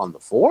Ragnarok on the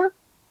 4?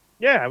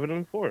 Yeah, I have it on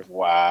the 4.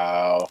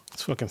 Wow,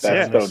 It's fucking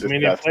That's sadness. so I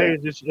mean,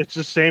 disgusting. it's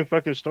the same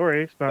fucking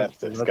story. It's not.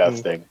 that's nothing-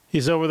 disgusting.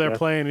 He's over there Yeah.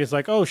 playing. And he's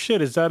like, "Oh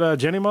shit, is that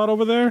Jenny Mod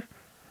over there?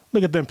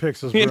 Look at them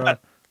pixels, bro. Yeah.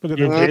 Look at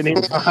Yeah, them Jenny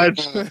pixels."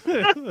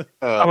 Mods.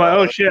 I'm like,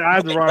 oh shit, I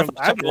have the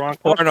wrong.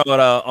 Porno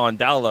on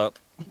dial-up.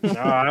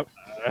 No,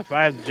 if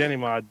I have the Jenny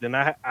mod, then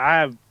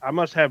I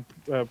must have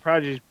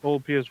Prodigy's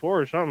old PS4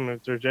 or something.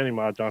 If there's Jenny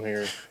mods on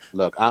here,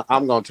 Look,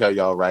 I'm gonna tell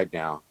y'all right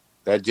now.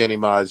 That Jenny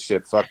Mod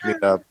shit fucked me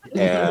up,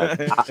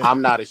 and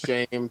I'm not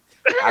ashamed.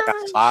 I got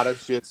a lot of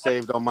shit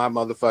saved on my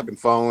motherfucking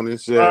phone and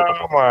shit.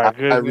 oh my I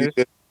goodness,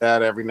 revisit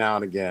that every now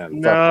and again.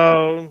 Fuck,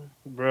 no,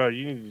 bro,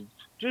 you need to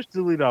just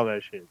delete all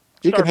that shit.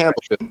 you can Start handle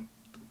fresh. it.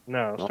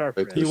 No, Oh, start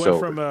thank fresh. He you. went So-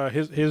 from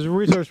his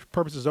research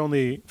purposes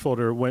only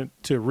folder went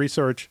to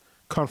research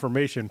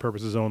confirmation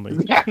purposes only.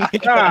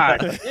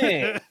 God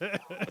damn.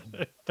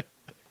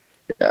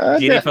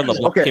 Jenny from the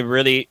block Okay. can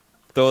really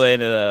throw that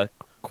into the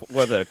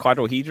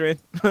quadrohedron.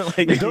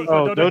 Like,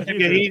 Oh, don't you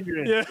get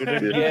Adrian.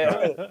 Adrian?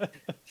 Yeah.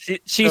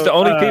 she's So, the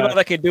only female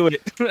that can do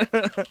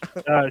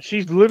it.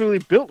 She's literally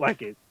built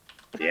like it.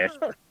 Yes.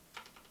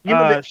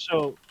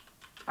 So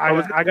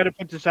I got to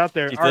put this out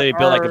there. She's literally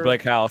built like a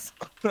brick house.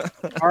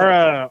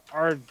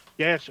 Our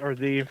guest or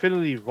the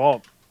Infinity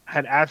Vault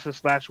had asked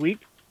us last week.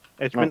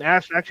 It's been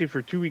asked actually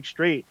for 2 weeks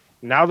straight.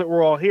 Now that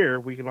we're all here,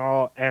 we can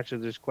all answer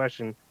this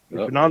question.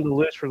 It's been on the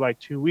list for like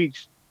 2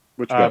 weeks.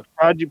 Which one?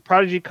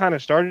 Prodigy kind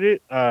of started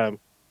it.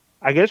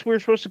 I guess we were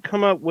supposed to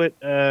come up with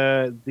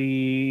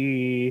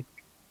the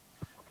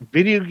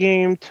video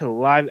game to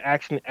live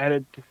action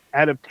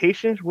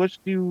adaptations. What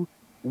do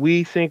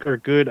we think are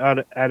good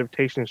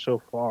adaptations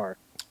so far?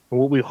 And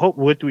what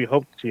do we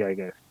hope to see? I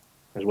guess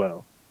as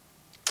well.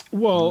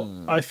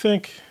 Well, I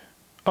think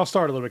I'll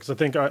start a little bit because I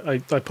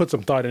think I put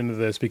some thought into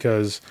this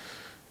because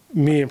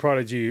me and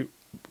Prodigy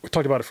we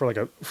talked about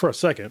it for a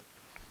second,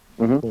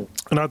 and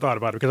I thought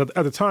about it because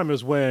at the time it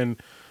was when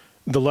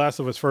The Last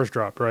of Us first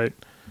dropped, right?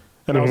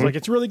 And I was like,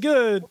 it's really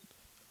good,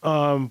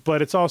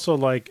 but it's also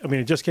like, I mean,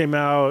 it just came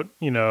out.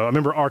 You know, I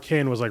remember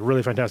Arcane was like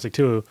really fantastic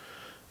too,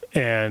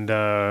 and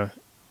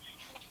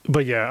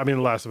but yeah, I mean,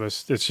 The Last of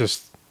Us, it's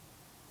just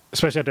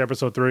especially after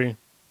episode 3,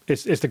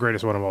 it's the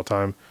greatest one of all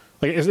time.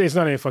 Like it's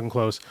not even fucking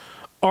close.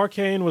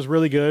 Arcane was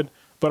really good,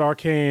 but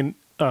Arcane,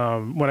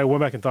 when I went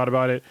back and thought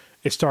about it,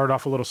 it started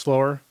off a little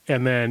slower,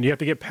 and then you have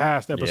to get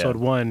past episode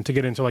 1 to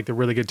get into like the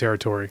really good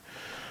territory.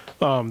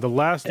 The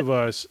Last of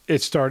Us,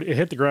 it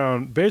hit the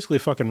ground basically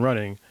fucking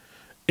running.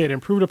 It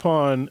improved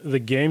upon the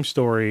game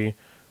story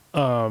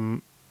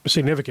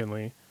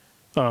significantly,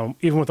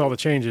 even with all the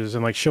changes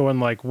and like showing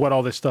like what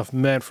all this stuff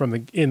meant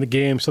in the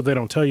game, so they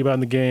don't tell you about in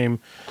the game.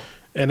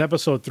 And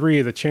episode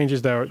 3, the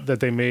changes that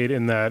they made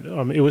in that,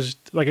 it was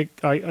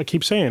like I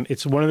keep saying,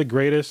 it's one of the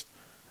greatest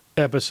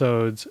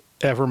episodes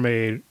ever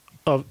made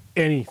of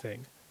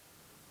anything,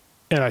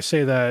 and I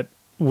say that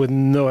with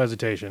no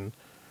hesitation.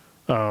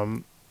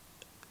 I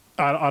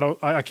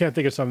can't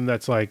think of something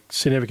that's like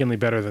significantly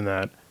better than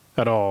that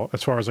at all,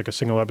 as far as like a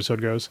single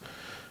episode goes.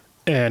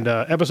 And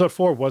episode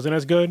 4 wasn't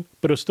as good,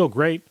 but it was still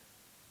great.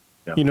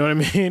 Yeah. You know what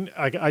I mean?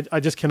 I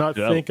just cannot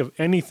think of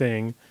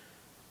anything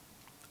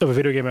of a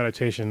video game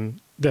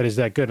adaptation that is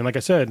that good. And like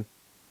I said,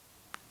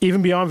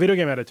 even beyond video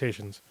game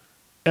adaptations,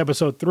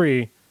 episode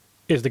 3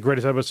 is the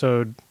greatest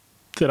episode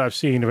that I've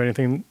seen of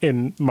anything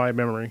in my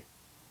memory.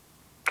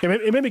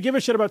 It made me give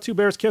a shit about two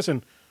bears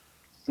kissing.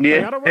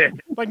 Yeah.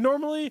 Like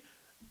normally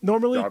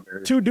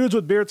two dudes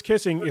with beards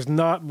kissing is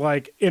not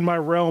like in my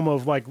realm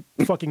of like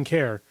fucking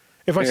care.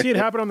 If I see it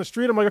happen on the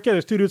street, I'm like, okay,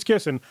 there's two dudes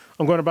kissing.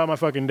 I'm going about my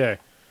fucking day.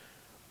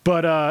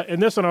 But in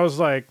this one, I was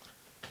like,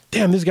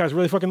 damn, these guys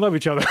really fucking love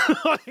each other.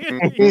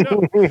 You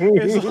know?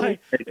 It's like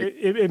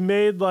it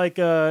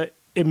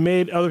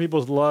made other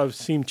people's love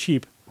seem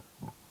cheap.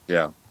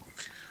 Yeah.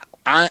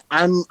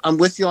 I'm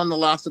with you on The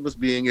Last of Us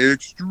being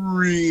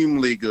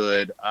extremely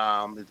good.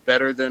 It's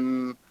better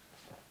than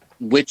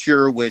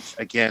Witcher, which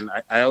again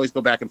I always go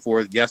back and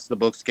forth. Yes, the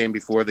books came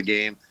before the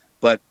game,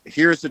 but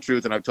here's the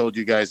truth, and I've told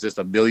you guys this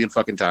a million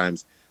fucking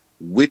times.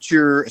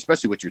 Witcher,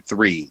 especially Witcher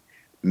 3,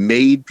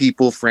 made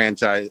people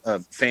fans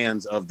of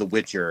The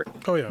Witcher.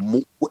 Oh yeah,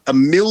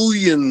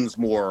 millions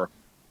more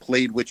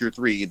played Witcher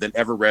 3 than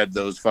ever read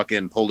those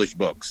fucking Polish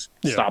books.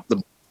 Yeah. Stop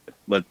them.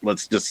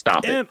 Let's just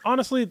stop it. And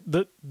honestly,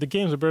 the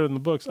games are better than the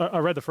books. I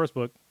read the first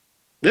book.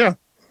 Yeah.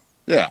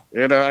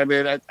 You know, I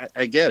mean,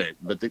 I get it,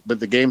 but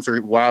the games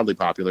are wildly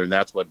popular, and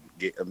that's what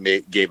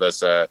gave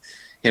us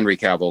Henry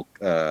Cavill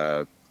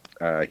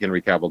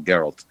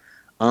Geralt.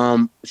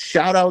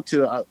 Shout out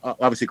to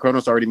obviously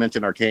Kronos already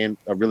mentioned Arcane,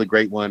 a really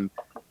great one.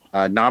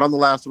 Not on the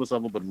Last of Us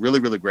level, but really,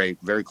 really great,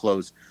 very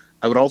close.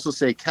 I would also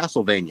say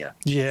Castlevania.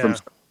 Yeah. From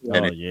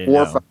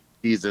 4 or 5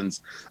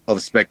 seasons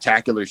of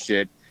spectacular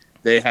shit.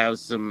 They have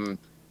some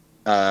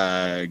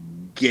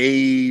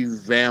gay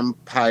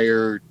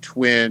vampire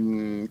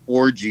twin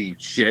orgy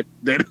shit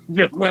that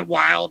just went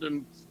wild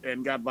and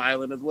got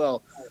violent as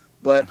well.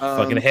 But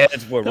fucking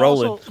heads were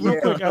rolling. Also, real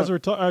quick,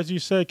 as you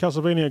said,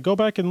 Castlevania, go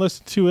back and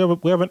listen to.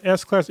 We have an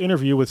S-Class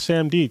interview with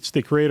Sam Dietz,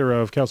 the creator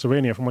of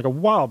Castlevania, from like a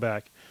while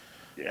back.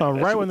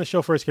 Right when the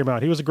show first came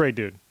out, he was a great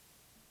dude.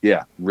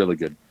 Yeah, really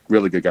good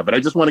guy. But I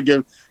just want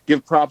to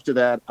give props to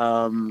that.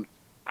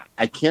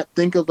 I can't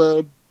think of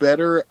a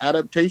better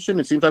adaptation.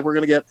 It seems like we're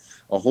going to get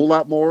a whole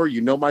lot more.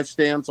 You know my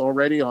stance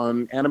already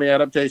on anime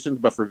adaptations,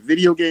 but for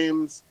video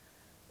games,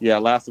 yeah,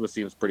 Last of Us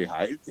seems pretty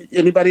high.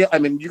 Anybody? I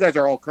mean, you guys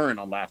are all current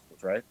on Last of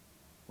Us, right?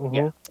 Mm-hmm.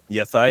 Yeah.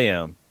 Yes, I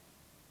am.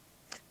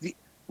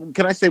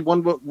 Can I say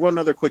one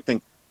other quick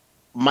thing?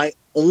 My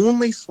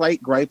only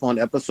slight gripe on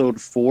episode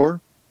 4,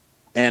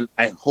 and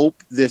I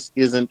hope this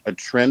isn't a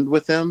trend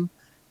with them,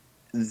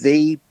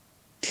 they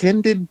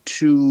tended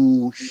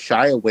to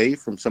shy away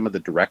from some of the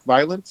direct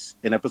violence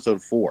in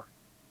episode 4.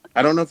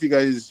 I don't know if you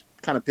guys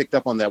kind of picked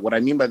up on that. What I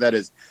mean by that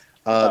is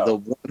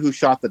the one who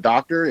shot the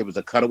doctor, it was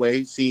a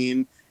cutaway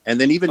scene. And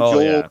then even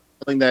Joel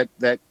killing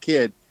that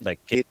kid,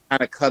 it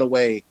kind of cut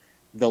away.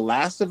 The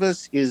Last of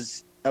Us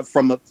is,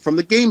 from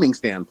the gaming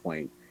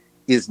standpoint,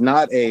 is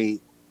not a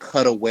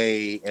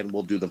cutaway and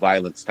we'll do the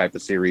violence type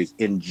of series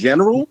in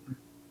general.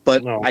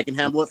 But no. I can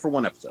handle it for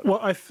one episode. Well,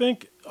 I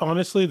think,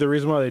 honestly, the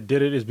reason why they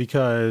did it is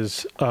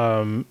because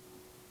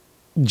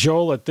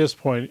Joel, at this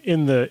point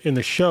in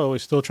the show,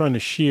 is still trying to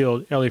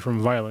shield Ellie from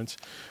violence.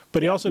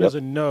 But he also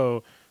doesn't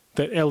know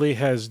that Ellie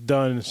has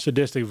done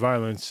sadistic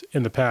violence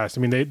in the past.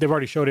 I mean, they've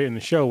already showed it in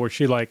the show where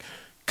she, like,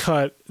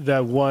 cut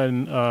that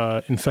one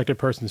infected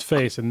person's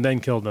face and then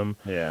killed them.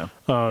 Yeah.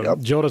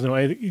 Joel doesn't know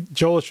anything.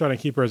 Joel is trying to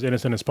keep her as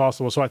innocent as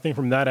possible. So I think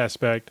from that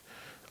aspect,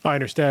 I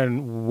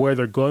understand where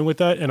they're going with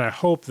that. And I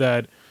hope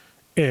that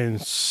in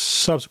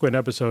subsequent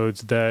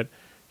episodes that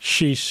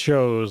she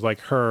shows like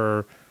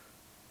her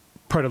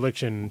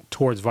predilection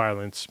towards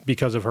violence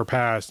because of her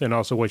past and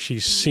also what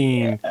she's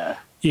seen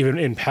even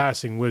in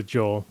passing with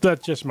Joel.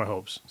 That's just my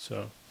hopes.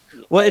 So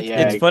well,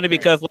 it's funny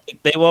because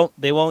like,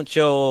 they won't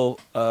show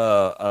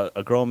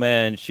a grown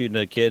man shooting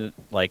a kid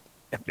like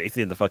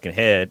basically in the fucking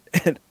head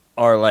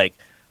or like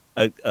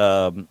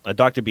a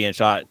doctor being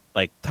shot,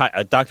 like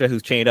a doctor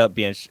who's chained up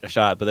being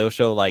shot, but they'll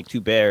show like two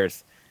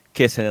bears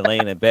kissing and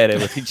laying in bed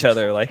with each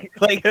other, like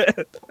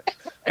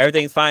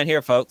everything's fine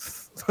here,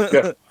 folks.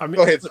 Yeah. I mean,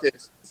 go ahead.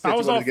 I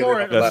was all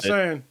for it. I'm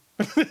saying.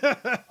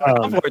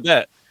 I'm for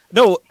that.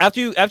 No, after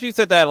you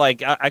said that,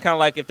 like I kind of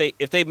like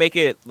if they make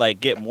it like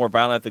get more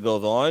violent as it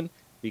goes on,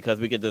 because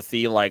we get to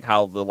see like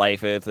how the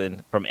life is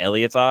and from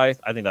Elliot's eyes.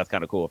 I think that's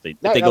kind of cool if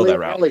they go that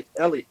route.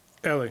 Ellie.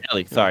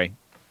 Sorry.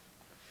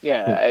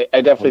 Yeah,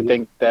 I definitely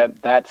think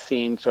that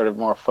scene sort of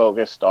more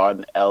focused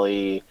on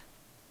Ellie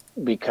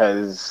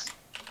because.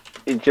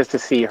 Just to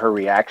see her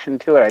reaction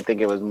to it, I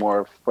think it was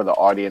more for the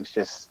audience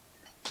just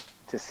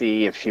to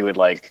see if she would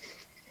like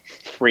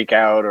freak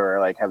out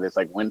or like have this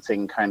like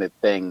wincing kind of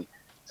thing.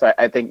 So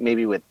I think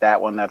maybe with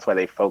that one, that's why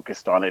they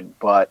focused on it.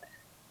 But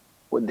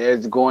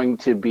there's going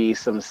to be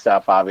some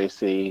stuff.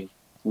 Obviously,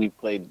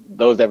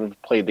 those that have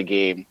played the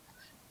game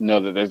know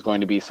that there's going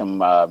to be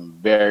some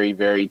very,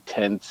 very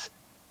tense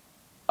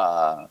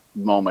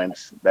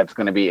moments. That's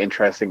going to be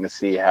interesting to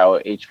see how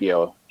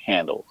HBO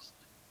handles.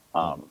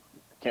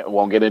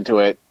 Won't get into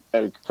it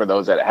for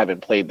those that haven't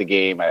played the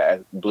game.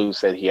 Blue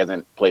said he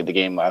hasn't played the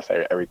game last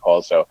I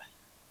recall, so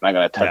I'm not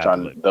going to touch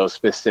on those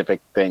specific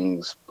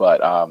things.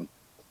 But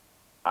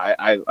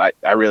I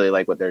really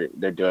like what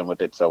they're doing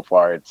with it so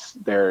far.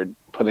 They're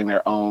putting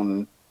their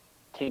own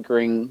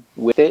tinkering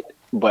with it,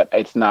 but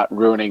it's not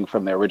ruining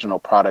from the original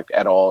product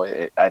at all.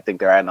 I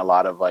think they're adding a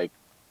lot of like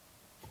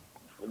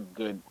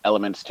good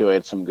elements to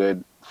it, some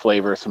good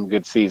flavor, some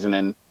good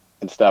seasoning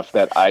and stuff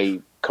that I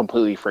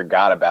completely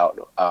forgot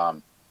about.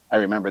 I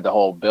remember the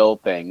whole Bill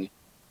thing,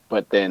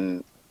 but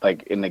then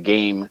like in the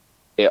game,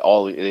 it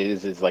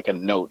is like a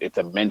note. It's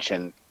a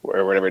mention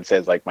or whatever it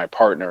says, like my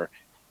partner.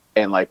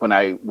 And like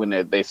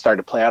when they started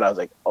to play out, I was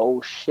like, oh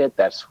shit,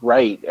 that's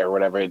right, or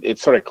whatever. It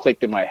sort of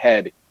clicked in my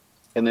head.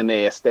 And then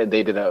they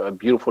did a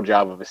beautiful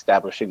job of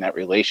establishing that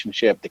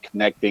relationship, the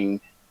connecting,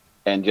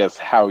 and just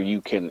how you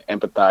can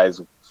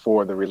empathize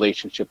for the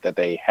relationship that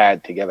they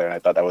had together. And I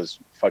thought that was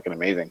fucking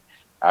amazing.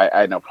 I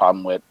had no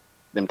problem with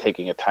them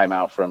taking a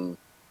timeout from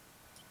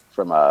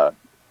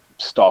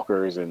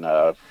stalkers and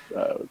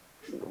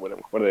what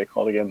are they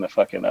called again? The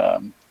fucking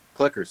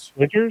Clickers.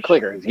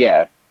 Clickers,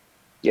 yeah.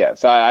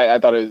 So I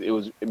thought it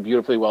was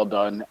beautifully well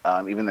done.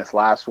 Even this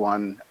last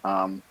one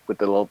with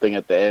the little thing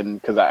at the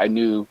end, because I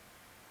knew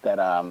that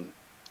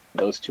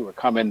those two are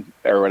coming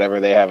or whatever.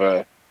 They have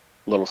a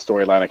little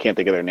storyline. I can't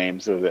think of their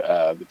names. So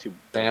the two,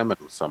 Sam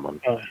and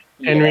someone.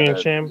 Henry and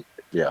Sam.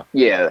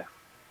 Yeah.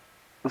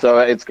 So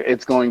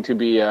it's going to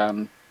be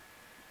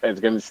it's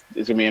gonna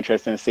be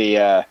interesting to see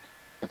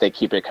if they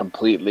keep it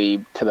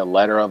completely to the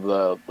letter of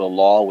the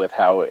law with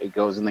how it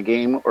goes in the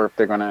game, or if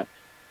they're gonna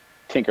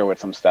tinker with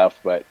some stuff.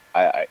 But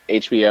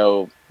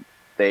HBO,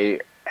 they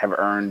have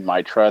earned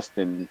my trust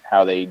in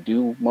how they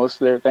do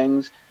most of their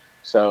things.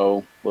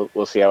 So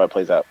we'll see how it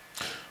plays out.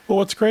 Well,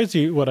 what's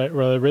crazy, what I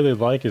really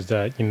like is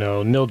that,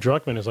 Neil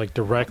Druckmann is like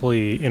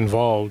directly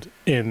involved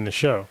in the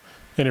show,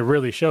 and it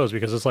really shows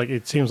because it's like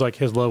it seems like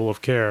his level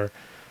of care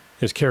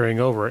is carrying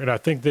over, and I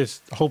think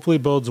this hopefully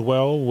bodes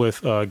well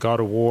with God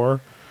of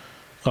War,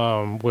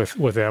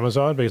 with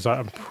Amazon, because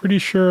I'm pretty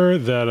sure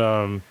that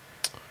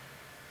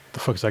the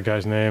fuck's that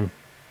guy's name?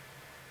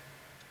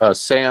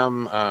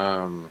 Sam.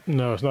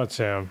 No, it's not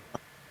Sam.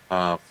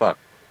 Fuck.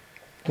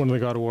 One of the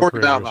God of War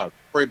creators.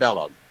 Cory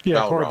Barlog.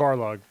 Yeah, Cory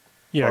Barlog.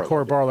 Yeah,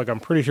 Cory Barlog, I'm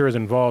pretty sure is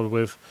involved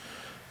with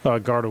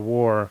God of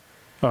War,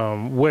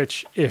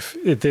 which if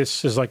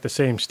this is like the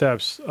same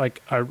steps,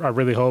 like I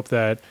really hope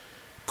that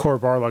Cory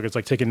Barlog is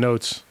like taking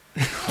notes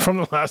from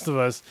The Last of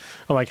Us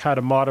on like how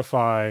to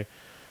modify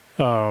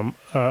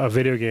a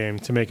video game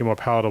to make it more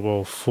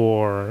palatable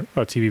for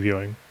a TV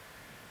viewing.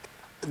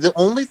 The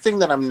only thing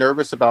that I'm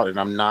nervous about, and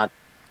I'm not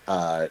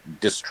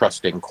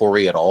distrusting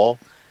Cory at all,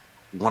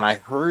 when I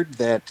heard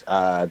that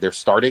they're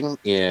starting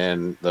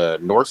in the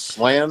Norse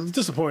land, it's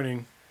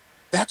disappointing.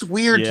 That's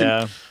weird.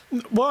 Yeah.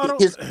 Well,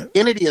 his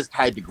identity is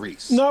tied to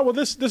Greece. No, well,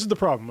 this is the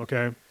problem.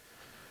 Okay,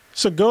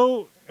 so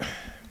go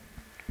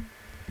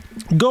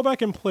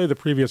back and play the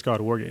previous God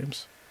of War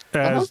games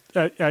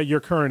at your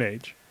current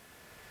age,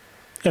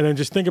 and then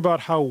just think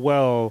about how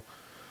well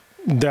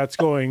that's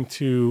going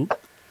to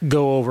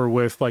go over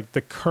with like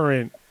the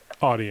current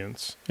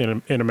audience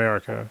in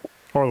America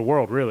or the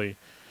world, really.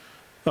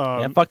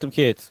 Yeah, fuck them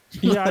kids.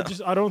 Yeah,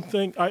 I don't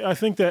think I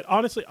think that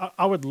honestly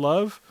I would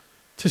love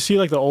to see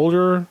like the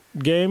older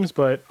games,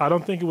 but I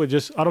don't think it would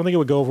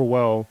go over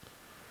well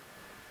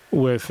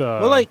with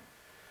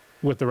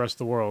with the rest of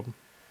the world.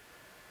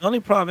 The only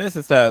problem is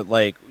that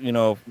like,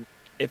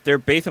 if they're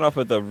basing off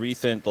of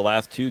the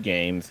last two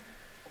games,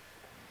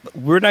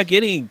 we're not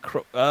getting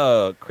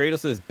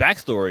Kratos'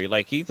 backstory.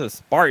 Like, he's a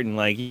Spartan,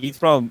 like he's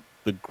from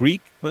the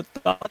Greek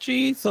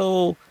mythology,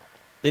 so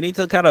they need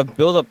to kind of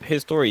build up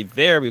his story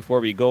there before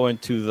we go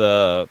into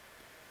the.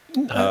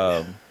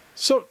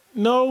 So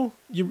no,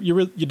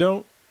 you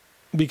don't,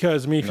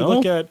 because I mean, if you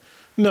look at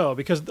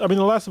because I mean,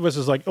 The Last of Us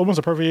is like almost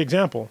a perfect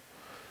example.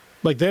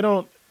 Like they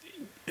don't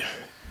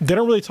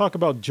really talk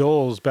about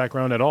Joel's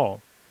background at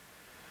all.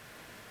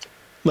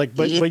 Like,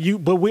 but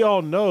we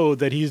all know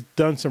that he's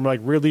done some like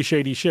really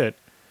shady shit.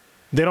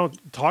 They don't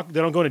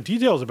go into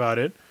details about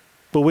it,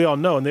 but we all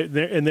know,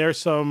 and there's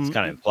some. It's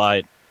kind of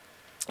implied.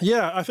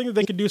 Yeah, I think that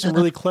they could do some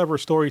really clever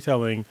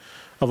storytelling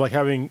of like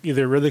having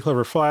either really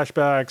clever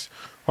flashbacks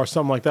or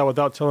something like that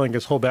without telling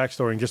his whole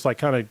backstory and just like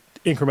kind of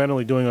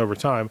incrementally doing it over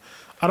time.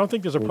 I don't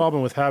think there's a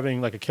problem with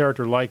having like a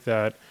character like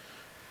that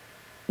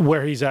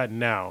where he's at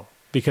now,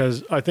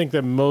 because I think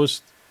that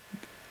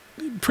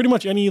pretty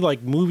much any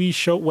like movie,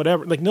 show,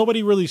 whatever, like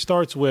nobody really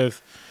starts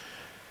with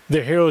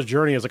their hero's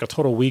journey as like a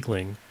total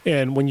weakling.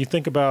 And when you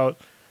think about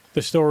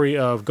the story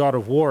of God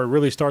of War, it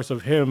really starts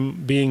with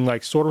him being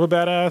like sort of a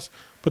badass,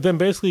 but then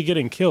basically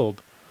getting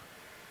killed.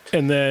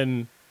 And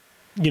then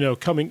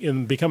coming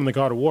and becoming the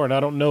God of War, and I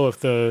don't know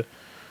if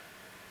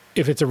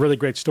it's a really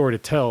great story to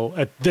tell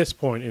at this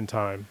point in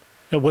time,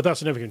 and without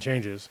significant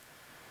changes.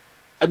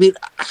 I mean,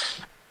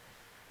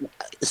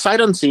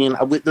 sight unseen.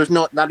 There's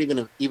not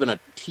even a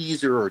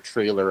teaser or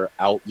trailer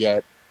out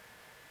yet.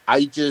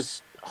 I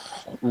just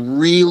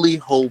really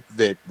hope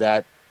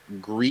that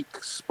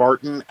Greek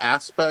Spartan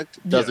aspect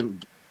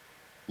doesn't get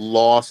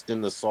lost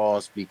in the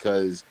sauce,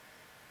 because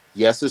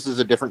yes, this is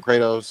a different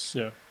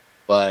Kratos,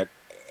 but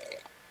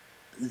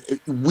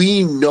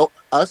we know,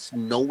 us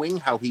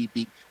knowing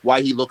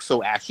why he looks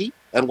so ashy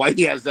and why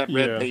he has that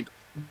red paint.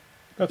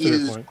 That's a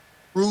good point.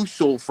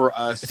 Crucial for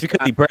us. It's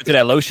because he burned to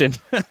that lotion.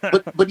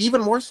 but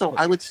even more so,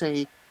 I would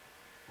say,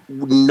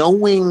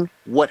 knowing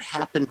what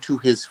happened to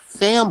his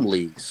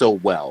family so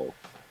well,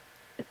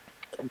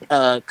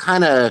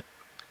 kind of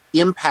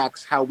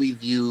impacts how we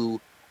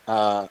view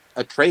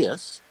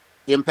Atreus,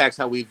 impacts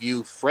how we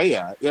view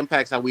Freya,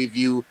 impacts how we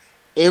view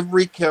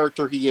every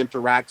character he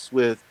interacts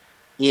with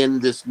in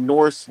this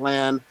Norse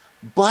land.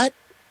 But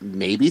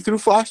maybe through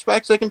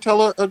flashbacks they can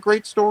tell a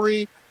great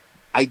story.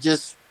 At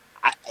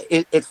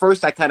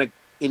first I kind of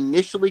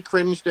initially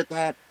cringed at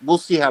that. We'll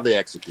see how they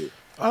execute.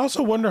 I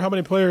also wonder how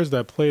many players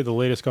that played the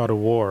latest God of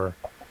War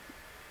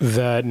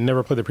that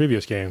never played the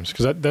previous games,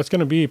 because that's going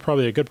to be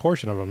probably a good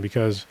portion of them,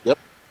 because I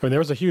mean, there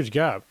was a huge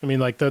gap. I mean,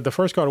 like the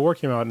first God of War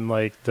came out in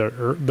like the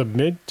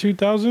mid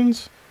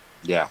 2000s.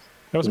 Yeah,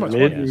 that was my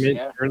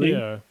early,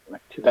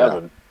 like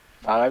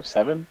 2005,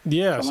 7.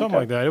 Yeah, something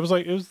like that. It was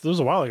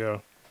a while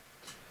ago.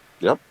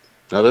 Yep.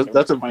 No,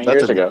 that's a good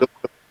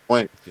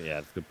point.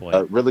 Yeah, that's a good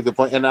point. Really good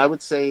point. And I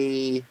would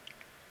say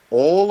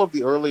all of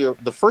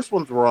the first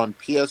ones were on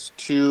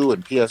PS2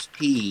 and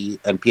PSP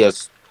and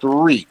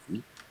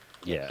PS3.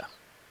 Yeah.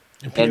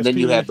 And then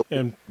you had the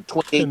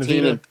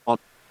 2018 and on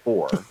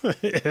 4.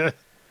 Yeah.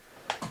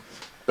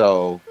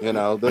 So,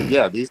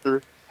 these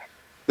are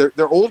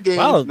they're old games.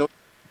 Wow.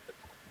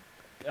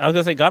 I was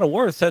gonna say God of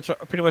War is set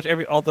pretty much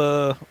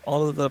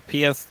all of the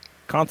PS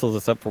consoles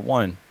except for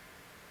one.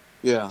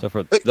 Yeah. Except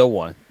for the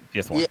one.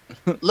 PS1.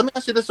 Yeah. Let me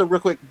ask you this real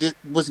quick.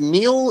 Was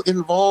Neil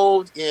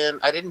involved in,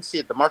 I didn't see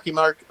it, the Marky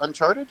Mark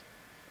Uncharted?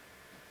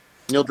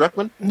 Neil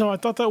Druckmann? No, I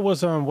thought that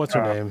was what's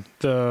her name?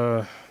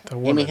 The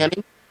woman. Amy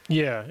Hennig?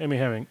 Yeah, Amy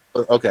Hennig.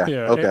 Okay.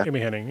 Yeah, okay. Amy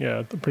Hennig. Yeah,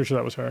 I'm pretty sure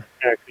that was her.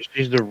 Yeah, 'cause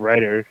she's the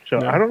writer. So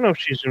I don't know if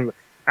she's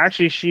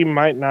actually, she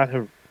might not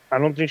have. I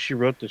don't think she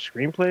wrote the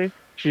screenplay.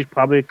 She's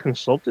probably a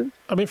consultant.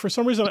 I mean, for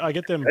some reason, I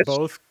get them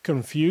both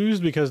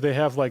confused because they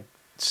have like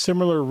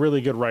similar,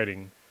 really good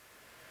writing.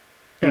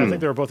 Yeah, I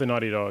think they were both in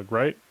Naughty Dog,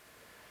 right?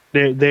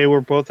 They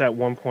were both at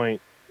one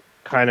point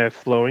kind of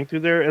flowing through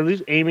there. At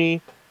least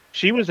Amy,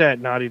 she was at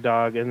Naughty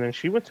Dog, and then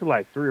she went to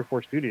like 3 or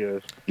 4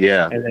 studios.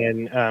 Yeah. And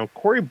then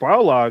Corey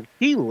Barlog,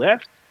 he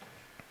left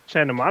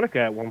Santa Monica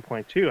at one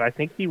point too. I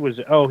think he went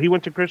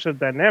to Crystal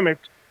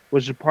Dynamics,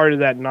 was a part of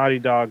that Naughty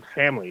Dog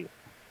family.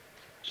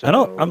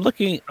 So, I'm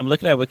looking at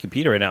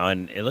Wikipedia right now,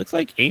 and it looks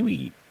like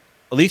Amy,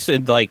 at least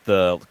in like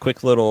the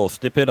quick little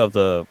snippet of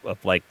the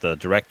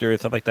director and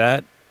stuff like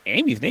that,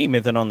 Amy's name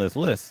isn't on this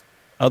list,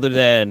 other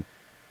than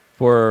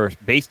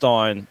based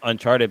on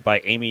Uncharted by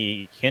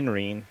Amy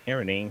Hennig.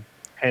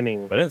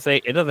 But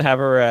it doesn't have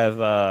her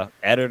as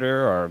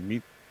editor or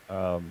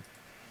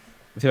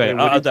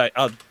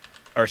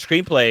or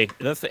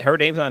screenplay. Her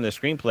name's not on the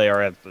screenplay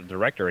or as the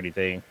director or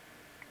anything.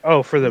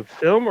 Oh, for the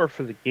film or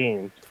for the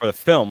game? For the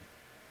film.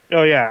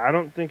 Oh yeah, I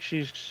don't think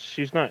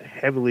she's not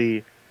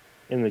heavily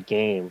in the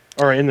game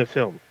or in the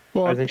film.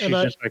 Well, I think she's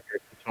just like a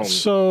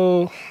consultant.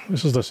 So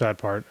this is the sad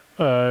part.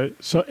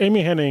 So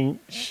Amy Hennig,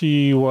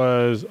 she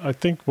was, I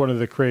think, one of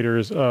the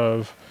creators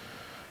of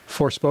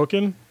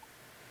Forspoken,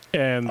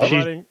 and the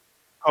writing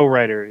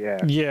co-writer. Yeah.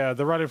 Yeah,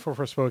 the writing for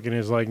Forspoken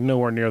is like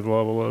nowhere near the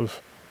level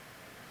of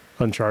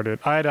Uncharted.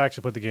 I had to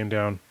actually put the game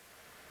down.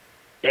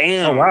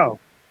 Damn! Oh wow.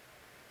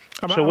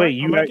 So wait,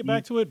 you might get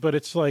back to it, but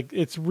it's like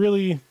it's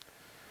really,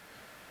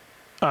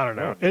 I don't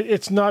know.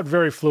 It's not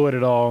very fluid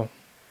at all.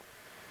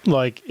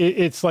 Like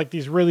it's like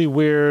these really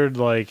weird,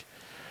 like,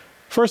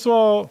 first of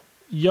all,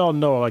 y'all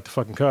know I like to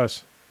fucking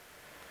cuss,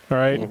 all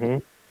right? Mm-hmm.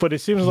 But it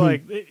seems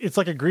like it's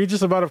like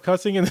egregious amount of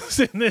cussing in this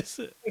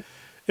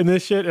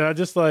shit, and I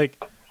just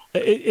like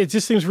it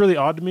just seems really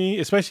odd to me,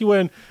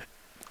 especially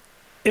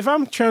if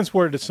I'm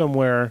transported to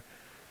somewhere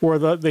where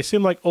they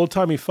seem like old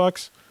timey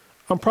fucks,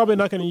 I'm probably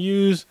not going to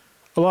use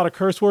a lot of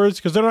curse words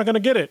because they're not going to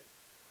get it,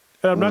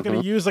 and I'm not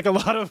going to use like a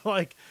lot of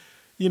like,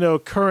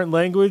 current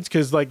language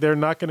because like they're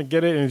not going to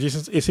get it, and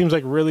it seems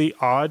like really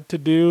odd to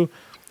do.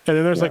 And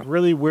then there's like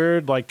really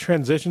weird like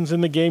transitions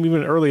in the game,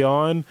 even early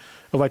on,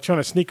 of like trying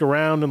to sneak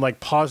around and like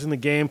pausing the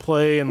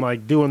gameplay and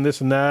like doing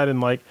this and that, and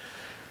like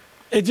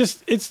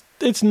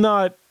it's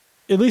not,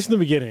 at least in the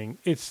beginning,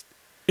 it's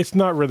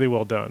not really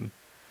well done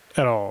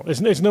at all.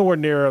 It's nowhere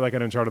near like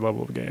an Uncharted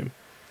level of a game.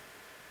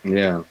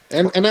 Yeah,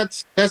 and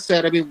that's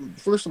sad. I mean,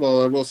 first of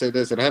all, I will say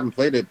this, and I haven't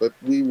played it, but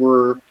we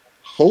were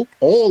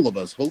all of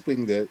us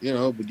hoping that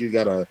you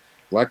got a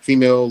black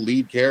female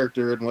lead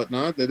character and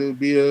whatnot, that it would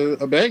be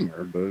a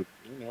banger, but.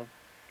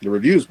 The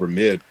reviews were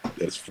mid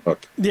as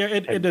fuck. Yeah,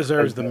 it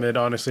deserves the mid.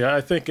 Honestly, I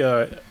think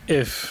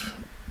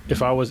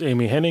if I was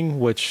Amy Henning,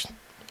 which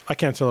I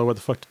can't tell her what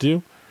the fuck to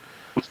do,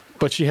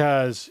 but she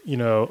has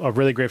a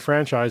really great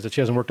franchise that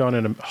she hasn't worked on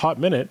in a hot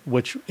minute,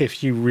 which if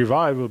she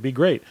revived would be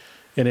great,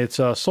 and it's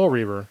Soul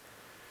Reaver.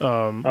 Which,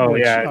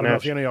 I don't know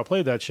if any of y'all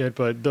played that shit,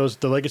 but the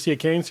Legacy of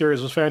Kain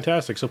series was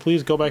fantastic. So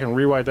please go back and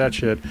rewrite that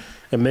shit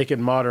and make it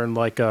modern,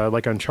 like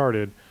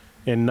Uncharted,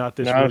 and not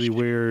this really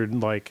weird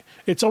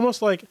it's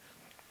almost like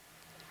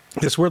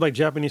this weird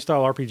Japanese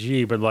style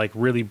RPG, but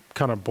really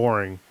kind of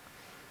boring.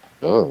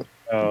 Oh,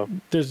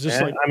 there's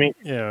just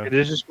it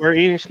is a Square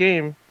Enix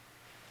game.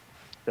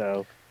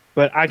 So,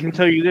 but I can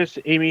tell you this: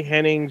 Amy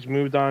Henning's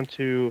moved on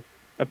to.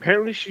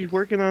 Apparently, she's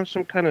working on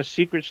some kind of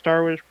secret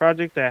Star Wars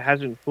project that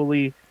hasn't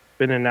fully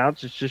been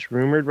announced. It's just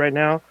rumored right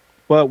now.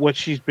 But what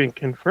she's been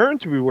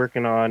confirmed to be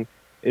working on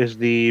is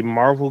the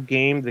Marvel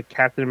game, the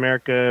Captain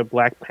America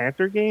Black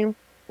Panther game,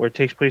 where it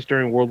takes place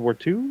during World War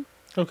II.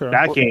 Okay.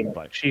 That game,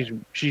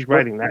 she's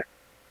writing that.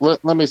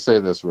 Let me say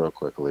this real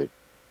quickly.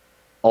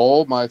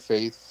 All my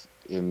faith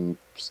in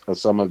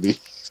some of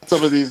these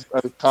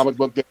comic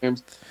book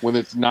games, when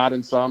it's not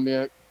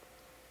Insomniac,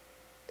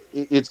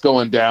 it's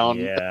going down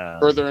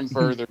further and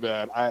further,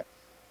 man.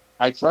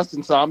 I trust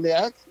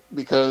Insomniac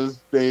because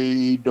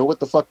they know what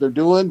the fuck they're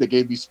doing. They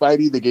gave me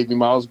Spidey. They gave me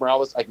Miles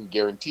Morales. I can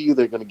guarantee you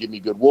they're going to give me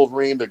good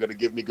Wolverine. They're going to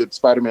give me good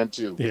Spider-Man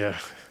too. Yeah.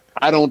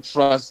 I don't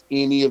trust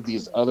any of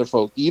these other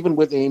folks. Even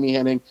with Amy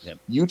Henning,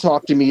 you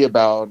talk to me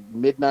about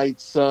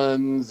Midnight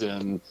Suns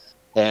and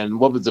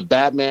what was the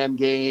Batman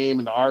game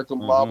and the Arkham,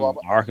 blah, blah,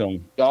 blah. Arkham.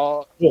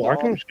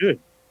 Arkham's good.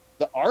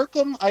 The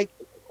Arkham,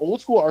 old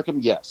school Arkham,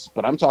 yes.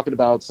 But I'm talking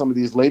about some of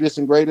these latest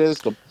and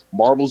greatest, the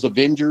Marvel's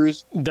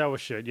Avengers. That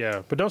was shit,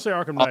 yeah. But don't say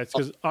Arkham Knights,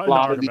 because not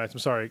Arkham Knights, I'm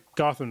sorry.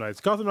 Gotham Knights.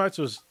 Gotham Knights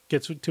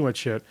gets too much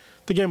shit.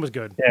 The game was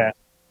good. Yeah.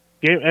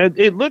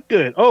 It looked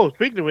good. Oh,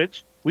 speaking of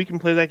which, we can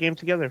play that game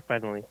together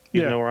finally.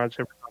 Even though we're on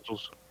separate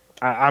consoles.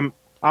 I'm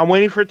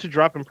waiting for it to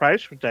drop in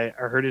price, which I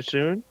heard it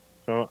soon.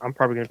 So I'm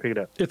probably gonna pick it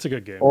up. It's a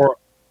good game. Or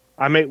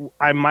I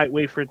might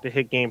wait for it to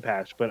hit Game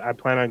Pass, but I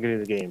plan on getting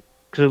the game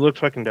because it looks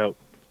fucking dope.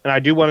 And I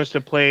do want us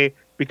to play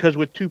because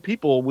with two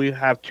people we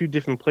have two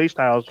different play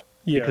styles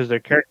because they're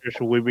characters,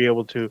 so we'll be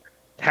able to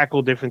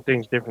tackle different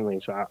things differently.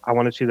 So I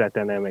want to see that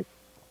dynamic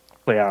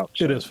play out.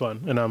 So. It is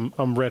fun, and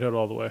I'm Red Hood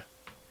all the way.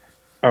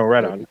 Oh,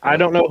 right on. I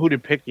don't know who to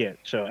pick yet,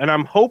 and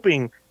I'm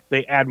hoping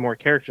they add more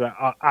characters.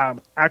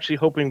 I'm actually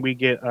hoping we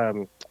get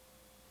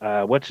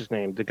what's his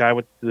name? The guy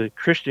with the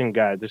Christian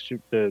guy.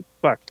 The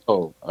fuck.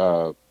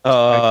 Oh,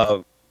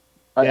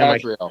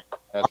 Azrael.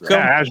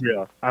 Yeah,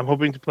 Azrael. I'm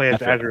hoping to play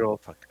as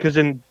Azrael because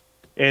in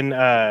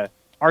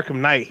Arkham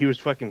Knight he was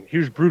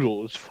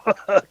brutal as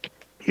fuck.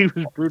 He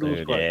was brutal as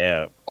fuck.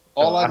 Yeah.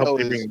 All I know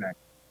is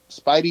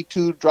Spidey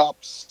 2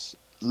 drops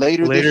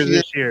later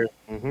this year.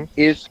 Mm-hmm.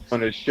 It's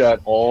going to shut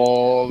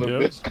all of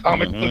this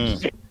comic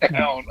book shit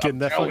down. Getting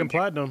that fucking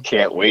platinum.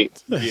 Can't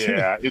wait.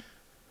 Yeah.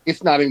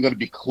 It's not even going to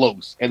be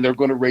close, and they're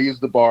going to raise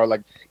the bar.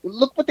 Like,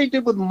 look what they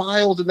did with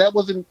Miles, and that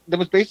was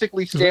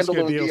basically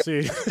standalone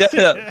DLC.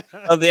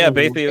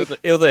 Basically,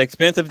 it was an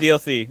expensive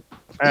DLC.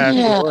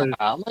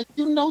 Like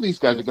these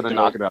guys are going to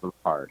knock it out of the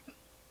park.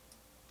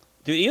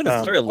 Dude, even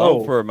the story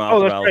alone for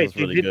Miles Morales was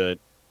really good.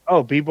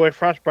 Oh, B-Boy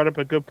Frost brought up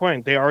a good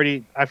point.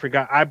 I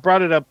forgot. I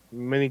brought it up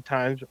many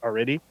times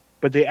already,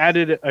 but they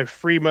added a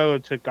free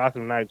mode to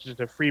Gotham Knights, just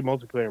a free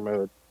multiplayer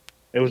mode.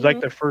 It was like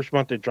the first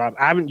month it dropped.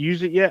 I haven't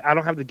used it yet. I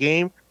don't have the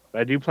game,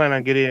 but I do plan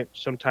on getting it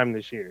sometime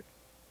this year.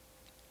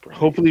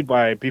 Hopefully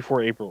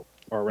before April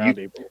or around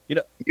April.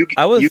 You get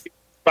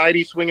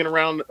Spidey swinging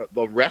around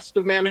the rest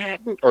of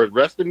Manhattan or the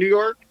rest of New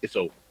York. It's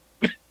over.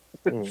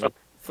 So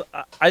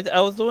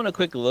I was doing a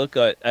quick look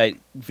at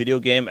video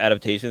game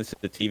adaptations to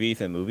the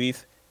TVs and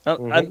movies.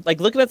 I'm like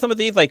looking at some of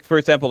these, like for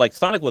example, like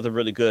Sonic was a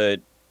really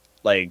good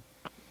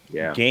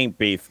game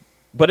based,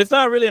 but it's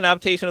not really an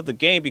adaptation of the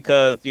game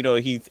because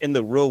he's in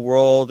the real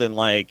world and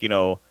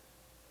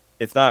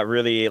it's not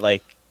really I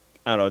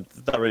don't know,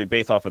 it's not really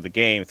based off of the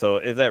game. So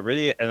is that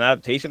really an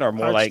adaptation or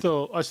more I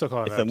still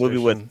call it it's a movie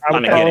with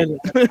Sonic in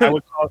it? I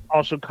would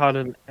also call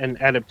it an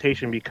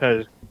adaptation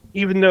because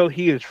even though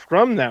he is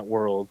from that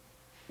world,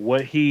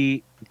 what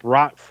he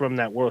brought from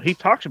that world, he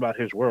talks about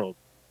his world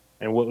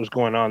and what was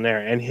going on there,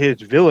 and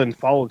his villain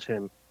follows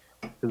him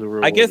to the real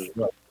world. I guess.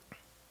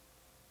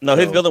 No,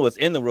 his villain was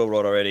in the real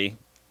world already.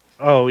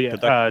 Oh yeah,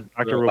 Dr.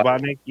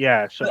 Robotnik.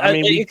 Yeah, so I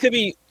mean,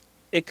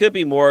 it could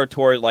be more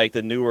toward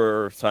the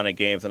newer Sonic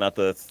games and not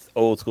the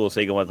old school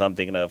Sega ones I'm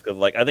thinking of.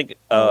 Because I think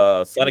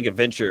Sonic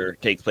Adventure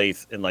takes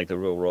place in the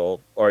real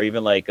world, or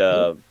even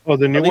the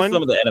new one.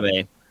 Some of the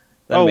anime.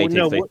 Takes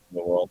place in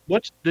the world.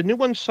 What's the new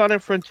one?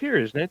 Sonic Frontier,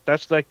 isn't it?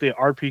 That's the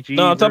RPG.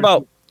 No, I'm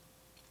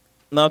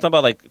talking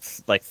about like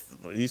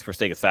these for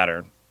Sega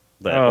Saturn.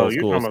 The old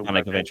school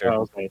Sonic Adventure.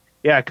 Oh, okay.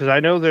 Yeah, because I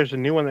know there's a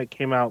new one that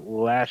came out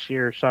last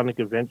year, Sonic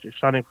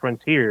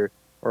Frontier,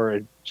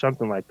 or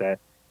something like that.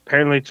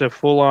 Apparently, it's a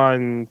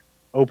full-on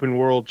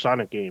open-world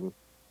Sonic game.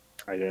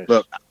 I guess.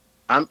 Look,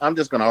 I'm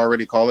just going to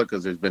already call it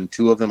because there's been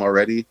two of them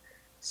already.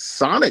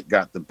 Sonic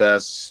got the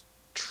best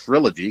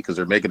trilogy because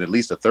they're making at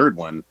least a third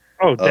one.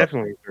 Oh,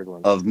 definitely a third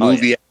one of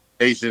movie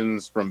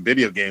adaptations from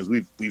video games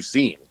we've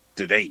seen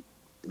to date.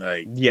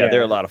 Like,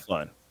 they're a lot of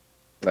fun.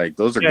 Like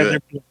those are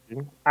good.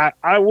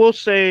 I will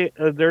say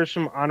there's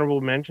some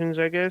honorable mentions,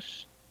 I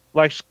guess.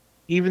 Like,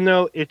 even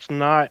though it's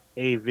not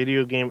a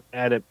video game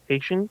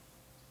adaptation,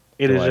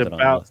 it is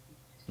about.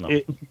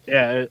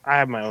 Yeah, I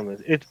have my own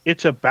list.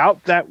 It's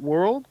about that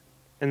world,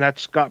 and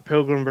that's Scott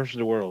Pilgrim versus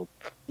the World.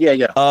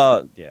 Yeah.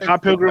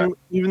 Scott Pilgrim,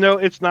 even though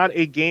it's not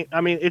a game,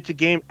 I mean, it's a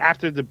game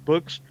after the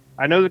books.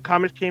 I know the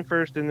comics came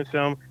first in the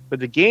film, but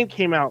the game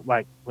came out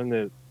like when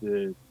the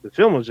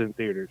film was in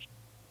theaters.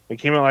 It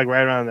came out like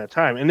right around that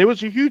time, and it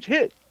was a huge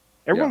hit.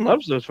 Everyone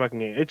loves those fucking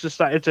games.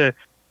 It's a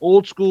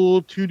old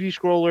school 2D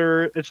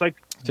scroller. It's like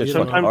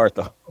sometimes art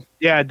though.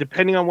 Yeah,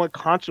 depending on what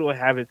console I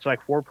have, it's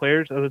like 4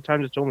 players. Other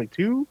times it's only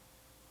 2.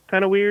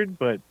 Kind of weird,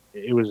 but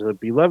it was a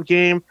beloved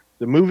game.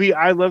 The movie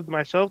I loved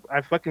myself.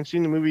 I've fucking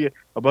seen the movie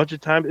a bunch of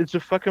times. It's a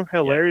fucking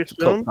hilarious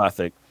film.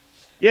 Classic.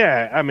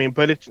 Yeah, I mean,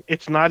 but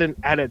it's not an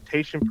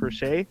adaptation per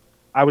se.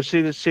 I would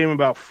say the same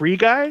about Free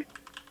Guy.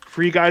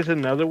 Free Guy's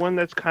another one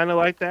that's kind of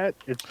like that.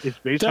 It's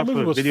based off of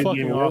a video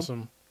game.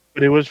 Awesome.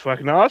 But it was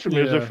fucking awesome.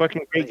 It was a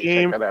fucking great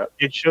game.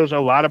 It shows a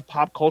lot of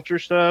pop culture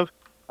stuff.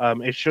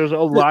 It shows a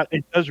lot.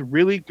 It does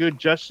really good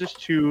justice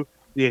to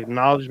the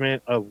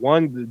acknowledgement of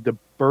the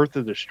birth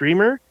of the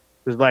streamer.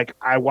 Because like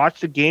I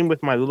watched the game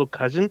with my little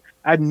cousin.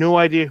 I had no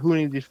idea who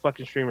any of these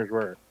fucking streamers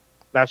were.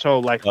 That's how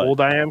like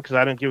old I am because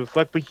I don't give a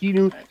fuck. But he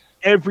knew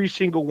every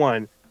single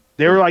one.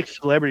 They were like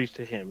celebrities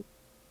to him.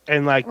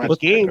 And like the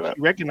games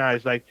he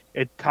recognized, like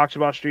it talks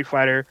about Street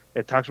Fighter,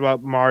 it talks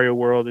about Mario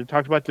World, it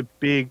talks about the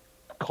big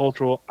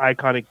cultural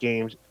iconic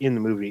games in the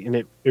movie, and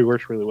it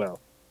works really well.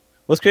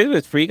 What's crazy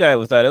with Free Guy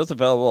was that it was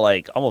available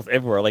like almost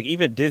everywhere. Like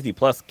even Disney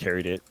Plus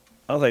carried it.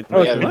 I was like,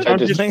 I'm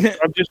Disney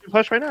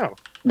Plus right now.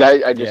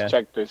 I just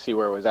checked to see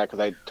where it was at because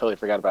I totally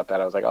forgot about that.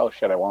 I was like, oh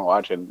shit, I want to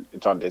watch it.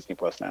 It's on Disney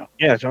Plus now.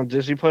 Yeah, it's on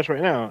Disney Plus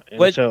right now.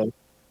 And so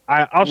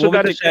I also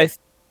got to say,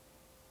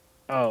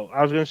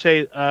 I was going to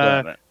say,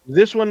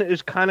 this one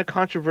is kind of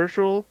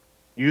controversial.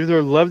 You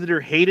either loved it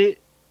or hate it,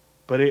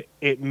 but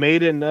it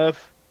made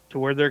enough to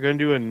where they're going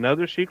to do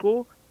another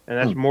sequel, and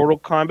that's Mortal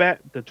Kombat,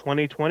 the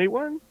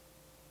 2021.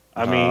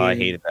 I mean, I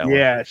hated that one.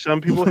 Yeah, some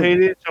people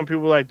hate it. Some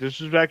people are like,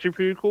 this is actually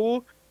pretty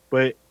cool,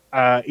 but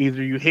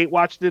either you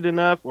watched it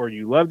enough or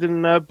you loved it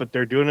enough, but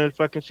they're doing a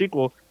fucking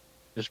sequel,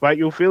 despite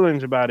your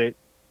feelings about it.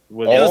 It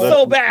was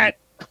so bad.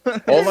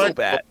 So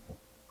bad.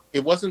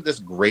 It wasn't this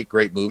great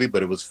movie,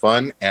 but it was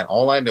fun. And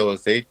all I know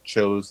is they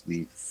chose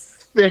the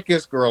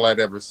thickest girl I'd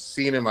ever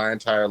seen in my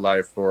entire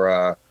life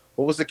for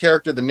what was the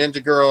character, the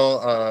ninja girl?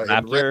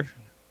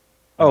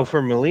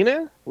 For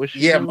Melina?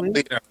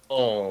 Melina.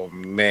 Oh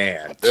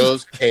man,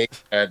 those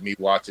cakes had me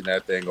watching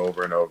that thing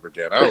over and over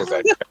again. I was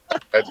like,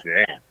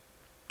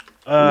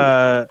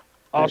 damn.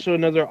 Also,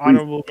 another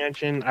honorable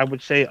mention, I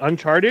would say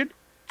Uncharted.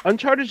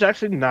 Uncharted is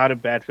actually not a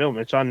bad film.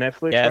 It's on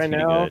Netflix right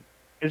now. Good.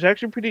 It's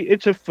actually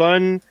it's a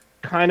fun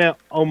kind of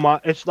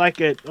homage. It's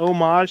like an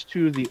homage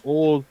to the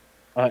old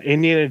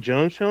Indiana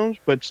Jones films,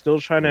 but still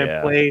trying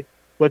to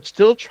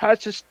still tries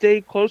to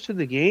stay close to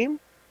the game.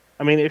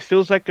 I mean, it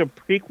feels like a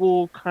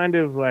prequel, kind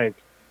of like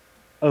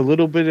a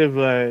little bit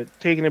of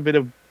taking a bit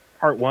of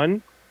part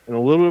 1 and a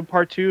little bit of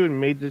part 2 and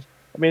made this.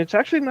 I mean, it's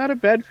actually not a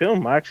bad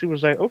film. I actually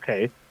was like,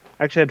 okay,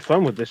 I actually had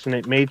fun with this, and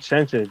it made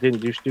sense, and it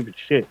didn't do stupid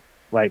shit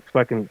like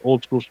fucking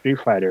old school Street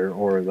Fighter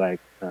or like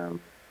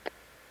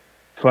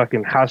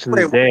fucking House of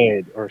the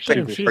Dead or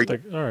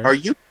something. Are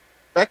you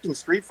expecting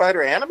Street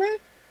Fighter anime?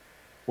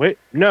 Wait,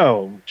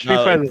 no. Street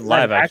Fighter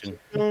live action.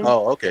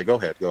 Oh, okay. Go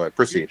ahead.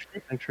 Proceed.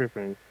 I'm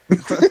tripping.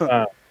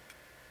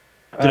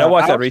 Did I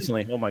watch that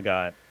recently? Oh my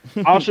god.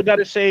 I also got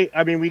to say,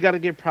 I mean, we got to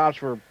give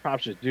props where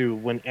props is due.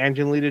 When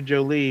Angelina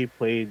Jolie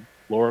played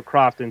Lara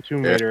Croft in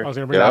Tomb Raider, I was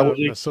going to bring that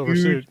in a silver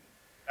suit.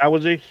 That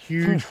was a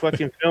huge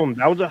fucking film.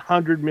 That was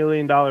 $100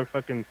 million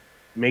fucking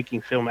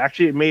making film.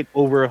 Actually, it made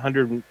over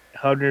 100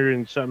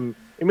 and something.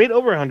 It made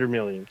over 100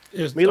 million.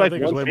 It made like way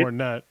more than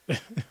that.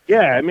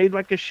 Yeah, it made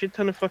like a shit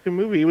ton of fucking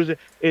movie.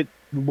 It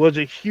was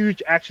a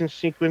huge action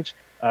sequence.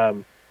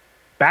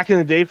 Back in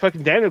the day,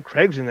 fucking Daniel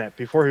Craig's in that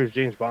before he was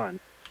James Bond.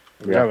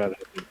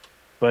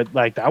 But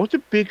like that was a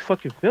big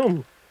fucking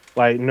film.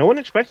 Like no one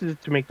expected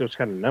it to make those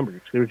kind of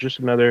numbers. It was just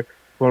another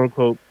quote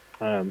unquote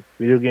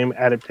video game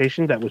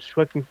adaptation that was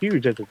fucking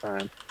huge at the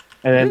time.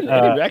 And then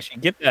you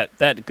actually get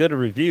that good of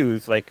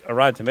reviews. Like a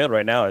Rotten Tomato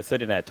right now is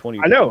sitting at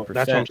 20%. I know,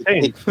 that's what I'm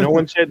saying.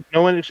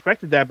 No one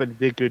expected that, but it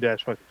did good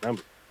ass fucking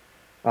numbers.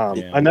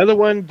 Another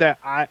one that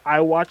I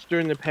watched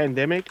during the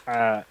pandemic,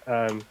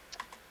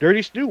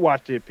 Dirty Stu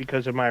watched it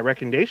because of my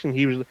recommendation.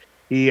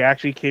 He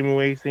actually came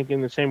away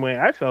thinking the same way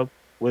I felt,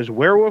 was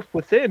Werewolf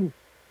Within.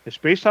 It's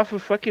based off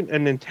of fucking a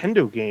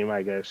Nintendo game,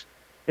 I guess.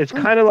 It's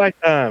kind of like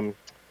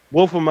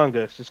Wolf Among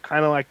Us. It's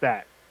kind of like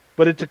that.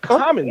 But it's a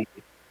comedy.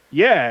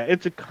 Yeah,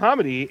 it's a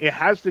comedy. It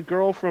has the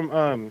girl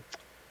from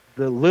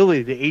the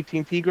Lily, the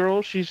AT&T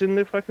girl. She's in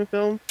the fucking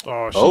film.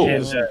 Oh, she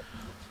is.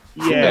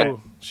 Yeah.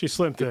 She's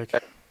slim thick.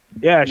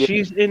 Yeah, Yeah.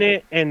 she's in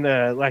it, and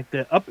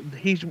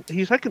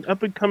he's like an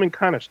up and coming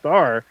kind of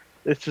star.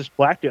 It's this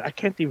black dude. I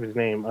can't think of his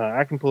name.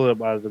 I can pull it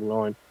up as I'm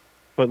going,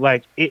 but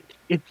like it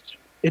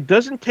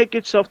doesn't take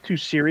itself too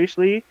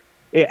seriously.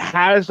 It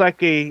has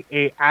like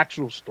a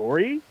actual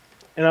story,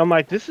 and I'm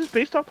like, this is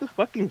based off the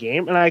fucking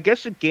game, and I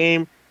guess the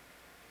game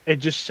it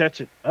just sets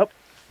it up,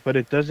 but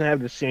it doesn't have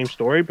the same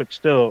story. But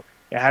still,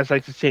 it has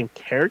like the same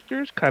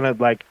characters, kind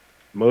of like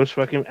most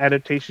fucking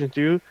adaptations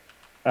do.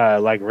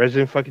 Like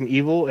Resident fucking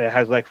Evil, it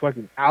has like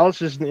fucking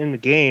Alice isn't in the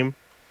game,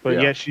 but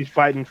Yeah. yet she's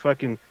fighting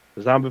fucking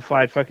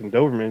zombified fucking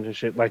Dobermans and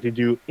shit like they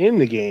do in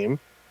the game.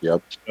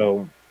 Yep.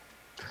 So,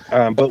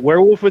 but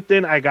Werewolf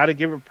Within, I gotta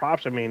give it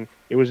props. I mean,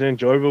 it was an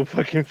enjoyable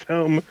fucking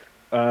film.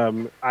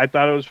 I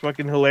thought it was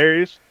fucking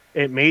hilarious.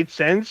 It made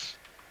sense.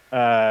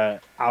 I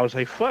was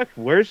like, "Fuck,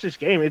 where's this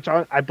game?" It's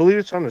on. I believe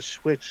it's on the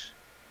Switch.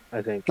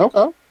 I think,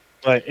 Okay.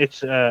 but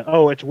it's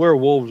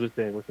Werewolves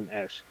Within with an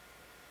S.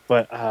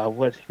 But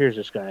here's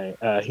this guy.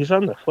 He's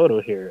on the photo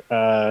here.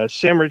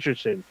 Sam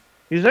Richardson.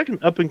 He's like an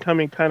up and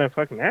coming kind of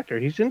fucking actor.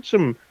 He's in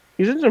some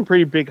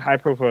pretty big high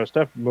profile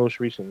stuff most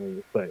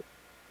recently. But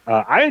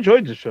I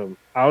enjoyed this film.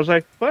 I was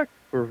like, fuck,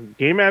 for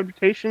game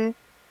adaptation,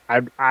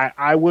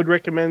 I would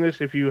recommend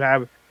this if you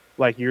have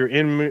like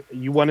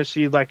you want to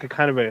see like a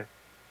kind of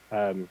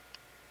a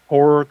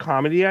horror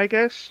comedy, I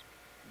guess.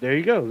 There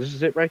you go. This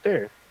is it right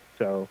there.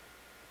 So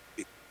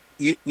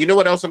You know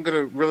what else I'm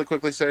gonna really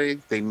quickly say?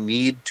 They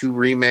need to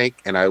remake,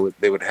 and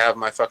they would have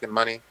my fucking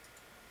money.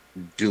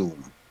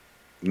 Doom.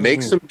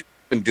 Make some Doom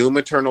and Doom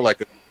Eternal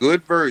like a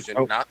good version,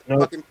 not the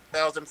fucking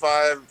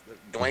 2005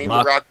 Dwayne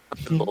The Rock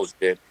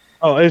bullshit.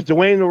 Oh, it's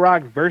Dwayne The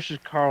Rock versus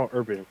Carl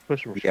Urban. Put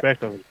some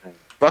respect on his name.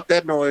 Fuck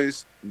that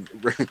noise.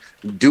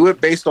 Do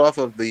it based off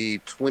of the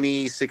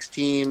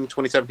 2016,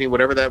 2017,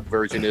 whatever that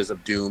version is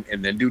of Doom,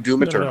 and then do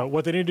Doom Eternal. No.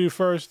 What they need to do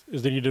first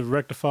is they need to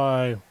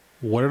rectify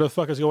whatever the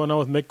fuck is going on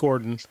with Mick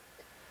Gordon,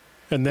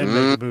 and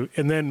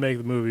then make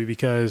the movie.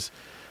 Because,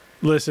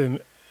 listen,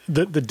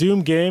 the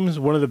Doom games,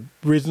 one of the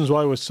reasons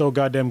why it was so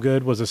goddamn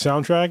good was the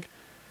soundtrack.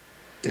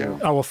 Yeah.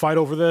 I will fight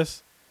over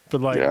this, but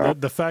like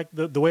the fact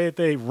that the way that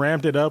they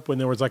ramped it up when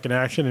there was like an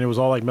action and it was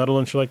all like metal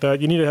and shit like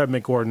that, you need to have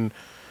Mick Gordon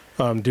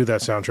do that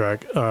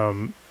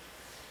soundtrack,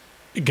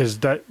 because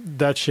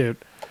that shit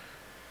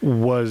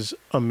was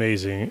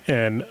amazing.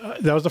 And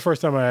that was the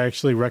first time I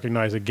actually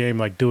recognized a game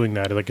like doing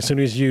that. Like as soon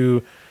as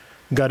you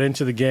got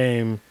into the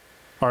game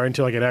or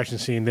into like an action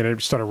scene, then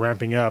it started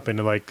ramping up,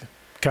 and like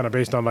kind of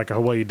based on like how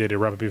well you did it,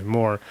 ramp up even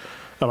more.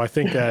 I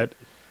think that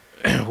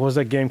what was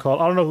that game called?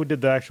 I don't know who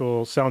did the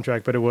actual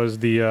soundtrack, but it was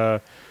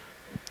the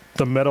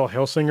Metal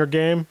Hellsinger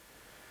game.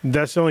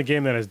 That's the only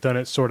game that has done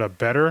it sort of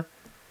better,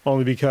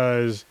 only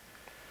because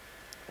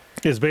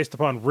it's based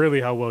upon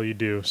really how well you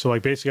do. So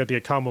like basically you have to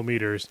get combo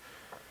meters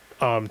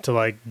to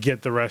like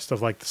get the rest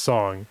of like the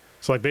song.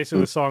 So like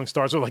basically the song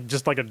starts with like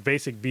just like a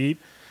basic beat,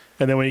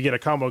 and then when you get a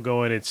combo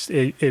going,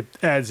 it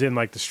adds in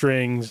like the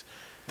strings.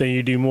 Then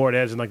you do more, it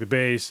adds in like the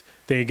bass.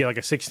 Then you get like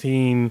a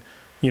 16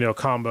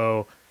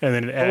 combo, and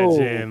then it adds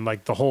in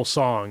like the whole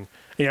song.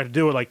 And you have to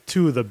do it like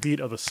to the beat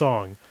of the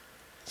song.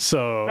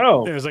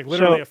 So there's like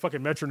literally a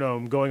fucking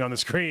metronome going on the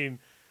screen.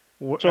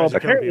 So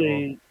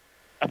apparently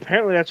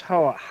that's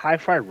how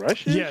Hi-Fi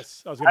Rush is.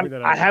 Yes, I was gonna bring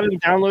that up. I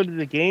haven't downloaded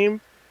the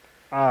game.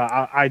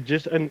 I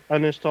just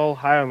uninstalled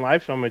High on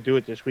Life, so I'm gonna do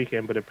it this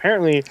weekend. But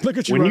apparently, look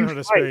at you running out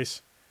of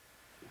space.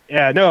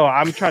 Yeah, no,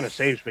 I'm trying to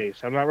save space.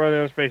 I'm not running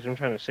out of space. I'm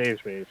trying to save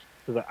space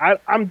because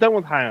I'm done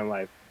with High on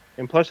Life,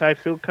 and plus I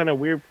feel kind of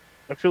weird.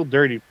 I feel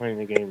dirty playing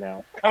the game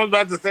now. I was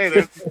about to say,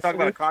 they're talking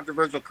about a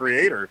controversial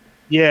creator.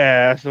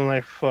 Yeah, so I'm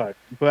like, fuck.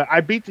 But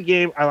I beat the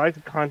game. I like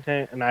the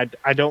content, and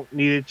I don't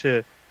need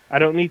to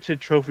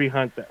trophy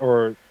hunt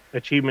or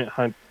achievement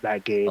hunt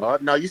that game.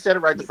 No, you said it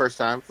right the first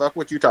time. Fuck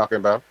what you talking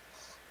about.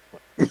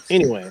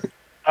 Anyway,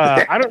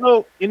 I don't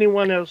know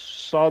anyone else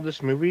saw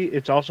this movie.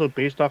 It's also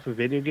based off a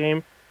video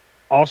game.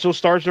 Also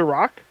stars The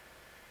Rock.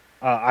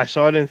 I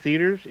saw it in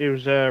theaters. It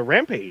was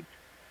Rampage.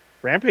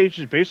 Rampage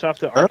is based off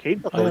the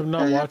arcade. I have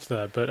not watched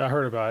that, but I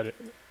heard about it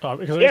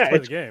because I used to play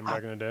the game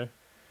back in the day.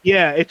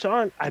 Yeah, it's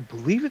on. I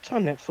believe it's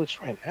on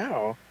Netflix right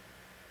now.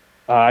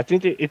 I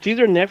think it's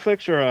either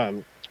Netflix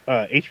or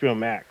HBO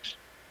Max,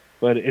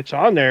 but it's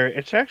on there.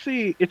 It's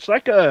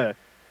like a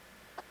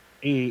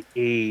B-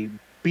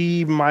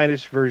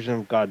 version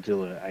of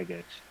Godzilla, I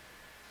guess.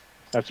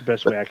 That's the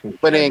best way I can.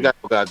 But it ain't got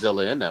no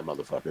Godzilla in that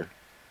motherfucker.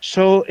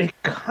 So it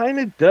kind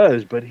of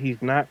does, but he's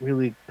not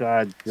really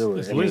Godzilla.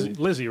 It's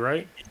Lizzie,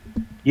 right?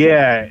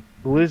 Yeah,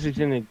 Lizzie's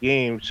in the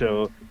game,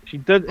 so she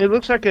does. It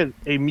looks like a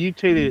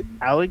mutated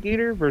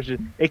alligator versus.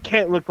 It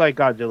can't look like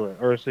Godzilla,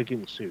 or else they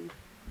get sued.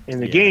 In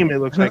the game, it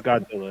looks like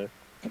Godzilla.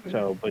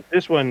 So, but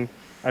this one,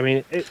 I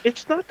mean,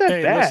 it's not that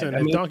bad. Listen, I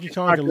mean, if Donkey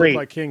Kong can look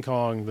like King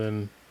Kong,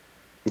 then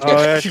oh,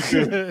 that's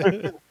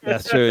true.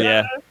 That's true.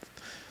 Yeah.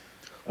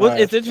 Well,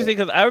 it's interesting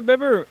because I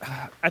remember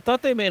I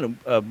thought they made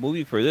a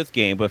movie for this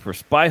game, but for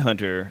Spy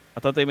Hunter, I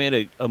thought they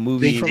made a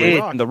movie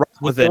and The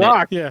Rock was in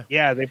it.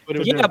 Yeah, they put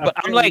it. Yeah, but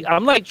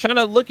I'm like trying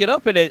to look it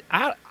up, and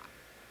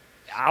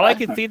I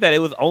can see that it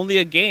was only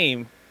a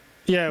game,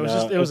 Yeah, it was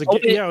No, just it was a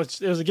only- yeah,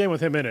 it was a game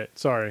with him in it.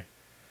 Sorry.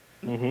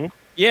 Mm-hmm.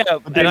 Yeah,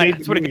 But they and made I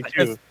the swear to movie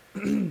God,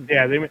 too.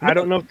 Yeah, I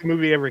don't know if the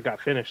movie ever got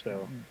finished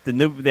though. the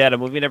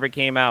movie never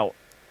came out.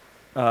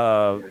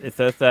 It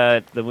says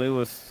that the movie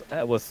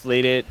was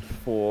slated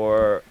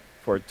for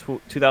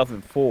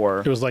 2004.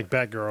 It was like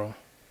Batgirl.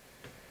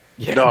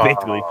 Yeah, No.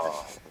 basically.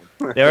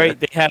 They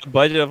had a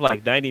budget of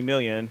like 90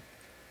 million.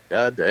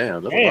 God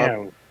damn. That's a lot.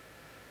 Damn.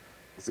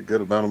 That's a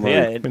good amount of money.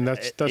 Yeah, I mean,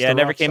 that's yeah, the it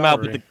never Rock's came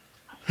out. salary.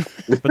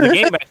 But the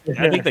game,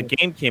 I think the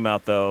game came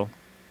out though.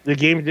 The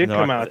game did No,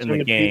 come out. It's in on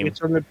the game.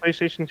 It's on the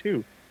PlayStation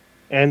 2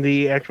 and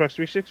the Xbox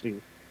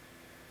 360.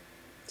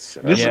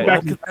 Shit, This Yeah, is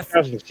back in that's-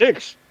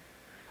 2006.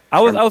 I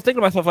was thinking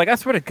to myself like, I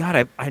swear to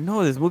God, I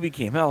know this movie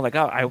came out. Like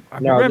I No,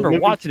 the remember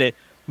movie- watching it,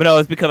 but no,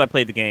 it's because I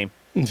played the game.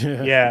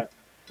 Yeah. Yeah,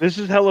 this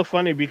is hella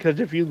funny because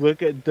if you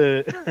look at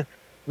the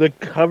the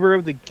cover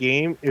of the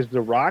game is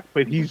The Rock,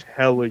 but he's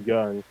hella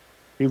young.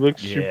 He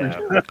looks super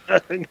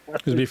young.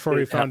 Because before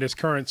he found his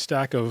current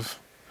stack of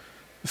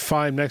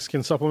fine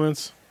Mexican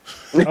supplements.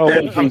 Oh,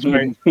 I'm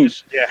sorry.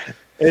 Yeah,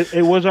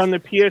 it was on the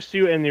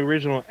PS2 and the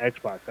original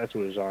Xbox. That's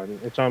what it was on.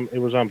 It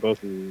was on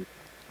both of these.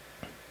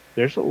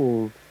 There's a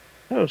little.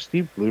 Oh,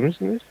 Steve Bloom's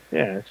in this.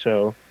 Yeah.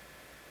 So.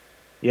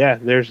 Yeah,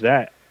 there's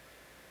that.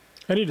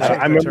 I need to I change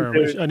that remember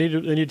term. there- I need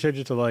to change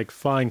it to like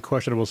fine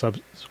questionable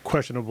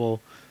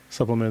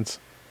supplements.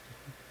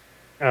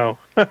 Oh.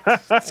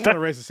 It's kind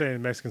of racist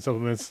saying Mexican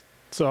supplements.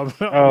 So I'm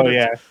Oh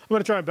yeah. I'm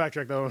gonna try and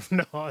backtrack that one from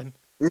now on.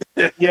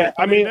 Yeah.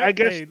 I mean, I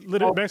guess. hey,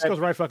 literally, Mexico's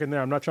right fucking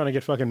there. I'm not trying to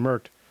get fucking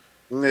murked.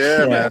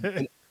 Yeah,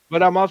 man.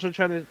 But I'm also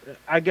trying to.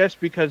 I guess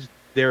because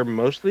they're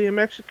mostly in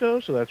Mexico,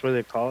 so that's why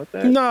they call it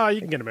that. No, you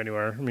can get them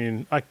anywhere. I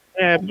mean,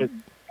 Yeah, but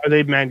are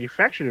they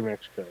manufactured in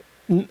Mexico?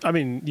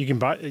 you can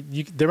buy.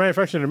 They're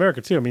manufactured in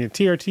America too. I mean,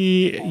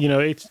 TRT,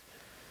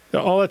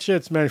 all that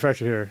shit's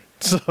manufactured here.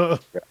 So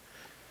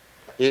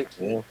It,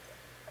 Yeah.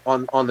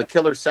 on the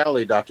Killer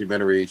Sally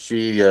documentary,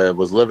 she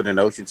was living in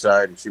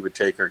Oceanside, and she would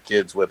take her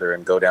kids with her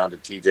and go down to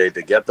TJ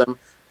to get them.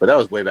 But that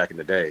was way back in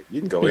the day.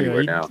 You can go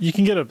anywhere now. you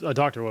can get a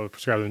doctor will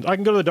prescribe them. I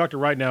can go to the doctor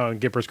right now and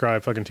get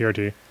prescribed fucking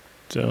TRT.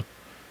 So,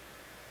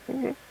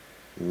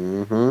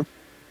 Mm-hmm.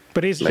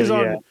 but he's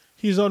Yeah.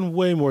 he's on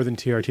way more than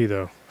TRT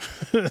though.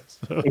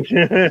 So, He's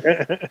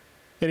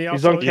and he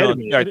also on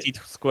ketamine. RT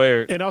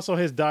squared. and also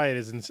his diet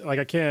is like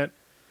I can't.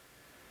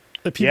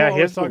 The people Yeah, he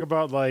always has talk the-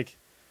 about like.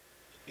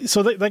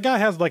 So that guy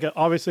has like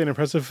obviously an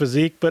impressive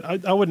physique, but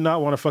I would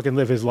not want to fucking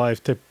live his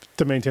life to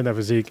maintain that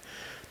physique.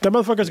 That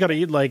motherfucker's got to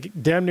eat like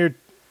damn near.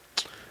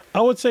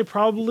 I would say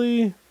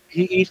probably.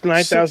 He eats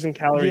 9,000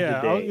 calories Yeah,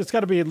 a day. it's got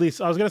to be at least.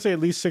 I was gonna say at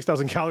least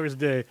 6,000 calories a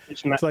day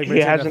It's not, to like he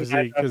maintain that hasn't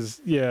physique.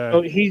 Because yeah,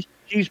 Oh,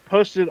 he's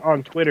posted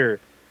on Twitter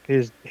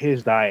his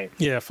diet.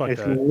 yeah, fuck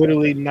It's that.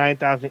 literally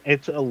 9,000.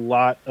 It's a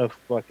lot of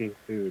fucking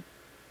food.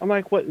 I'm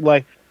like, what?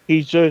 Like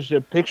he shows a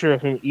picture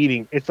of him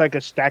eating. It's like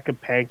a stack of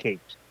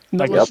pancakes. No,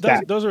 like those, a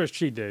stack. those are his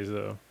cheat days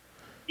though.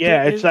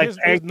 Yeah, His- it's like his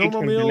pancakes normal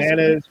and meals-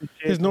 bananas. And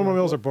shit. His normal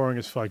meals are boring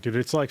as fuck, dude.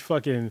 It's like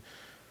fucking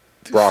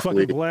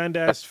Broccoli. bland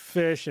ass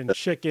fish and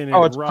chicken and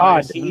Oh, it's cod.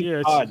 rice. He and- eats yeah,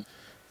 it's- cod.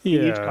 He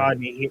yeah. eats cod,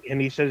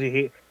 and he says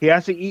he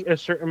has to eat a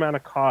certain amount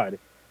of cod,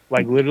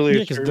 like literally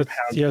Yeah, a certain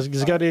pound.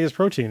 he's got to eat his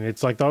protein.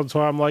 It's like that's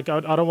why I'm like I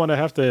don't want to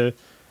have to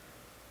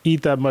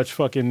eat that much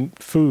fucking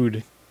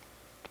food.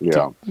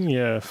 Yeah.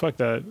 Yeah, fuck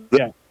that.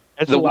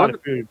 That's The a lot one-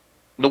 of food.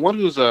 The one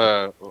who's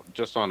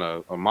just on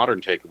a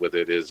modern take with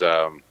it is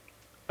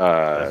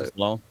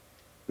Long.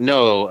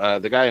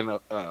 the guy in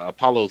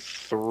Apollo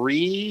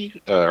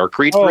 3 or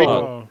Creed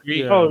Oh. 3.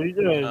 Yeah. Oh, he's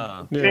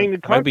Yeah. Shane the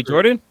Might be Conqueror.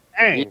 Jordan.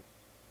 Dang.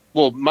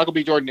 Well, Michael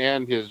B. Jordan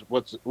and his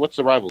what's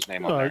the rival's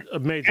name on there?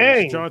 Majors,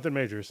 Dang. Jonathan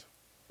Majors.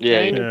 Yeah,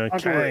 Shane yeah, the Yeah,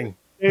 Conqueror. Kang.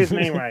 Say his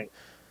name right.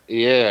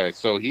 yeah.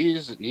 So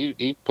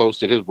he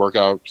posted his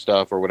workout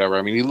stuff or whatever.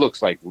 I mean, he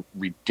looks like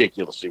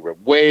ridiculously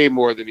ripped, way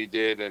more than he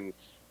did, and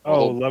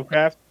Oh,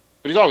 Lovecraft.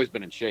 but he's always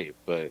been in shape.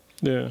 But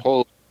Yeah.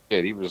 holy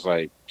shit, he was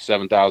like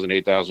 7,000,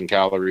 8,000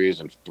 calories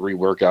and 3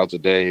 workouts a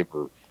day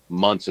for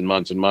months and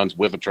months and months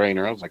with a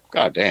trainer. I was like,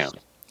 God damn.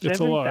 It's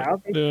a lot.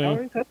 7,000 Yeah.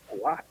 calories? That's a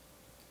lot.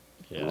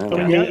 Yeah.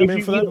 Yeah, I if mean,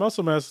 you for that eat-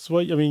 muscle mass, it's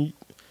what I mean.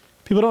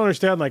 People don't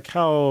understand like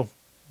how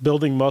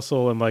building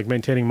muscle and like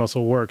maintaining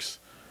muscle works.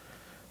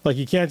 Like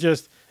you can't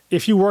just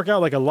if you work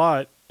out like a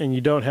lot and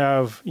you don't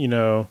have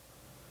the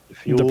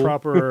Fuel.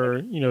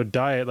 proper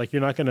diet, like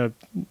you're not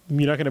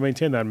gonna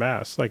maintain that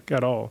mass like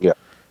at all. Yeah.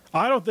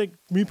 I don't think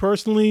me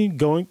personally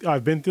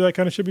I've been through that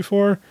kind of shit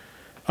before.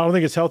 I don't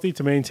think it's healthy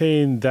to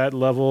maintain that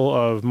level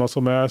of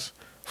muscle mass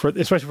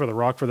especially for The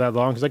Rock for that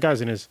long because that guy's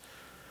in his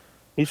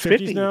He's 50s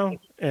 50 now,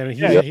 and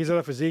Yeah. he's at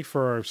that physique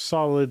for a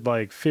solid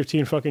like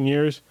 15 fucking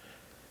years.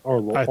 I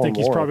or think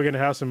he's more. probably going to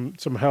have some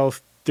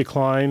health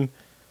decline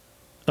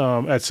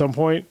at some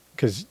point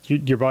because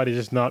your body's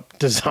just not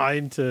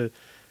designed to,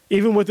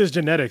 even with his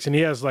genetics, and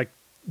he has like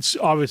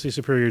obviously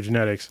superior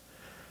genetics,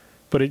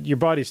 but your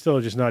body's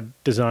still just not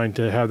designed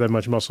to have that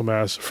much muscle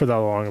mass for that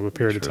long of a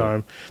period of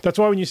time. That's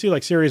why when you see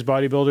like serious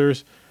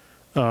bodybuilders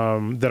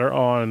that are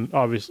on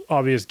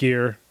obvious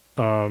gear,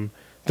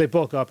 they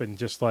bulk up and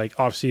just like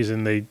off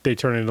season they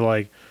turn into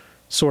like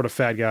sort of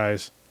fat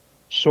guys.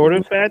 Sort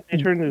of fat. They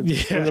turned them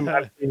Yeah.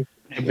 out to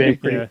be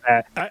pretty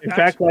fat. In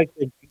fact, like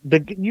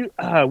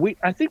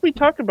I think we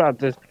talked about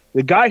this.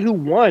 The guy who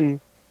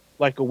won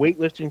like a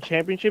weightlifting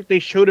championship, they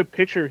showed a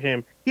picture of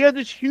him. He had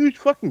this huge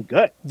fucking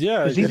gut.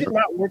 Yeah, Because he did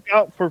not work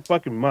out for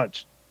fucking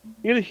months.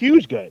 He had a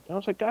huge gut. I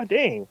was like, God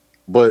dang.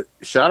 But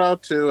shout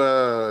out to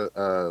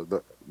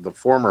the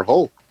former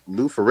Hulk,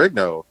 Lou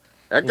Ferrigno.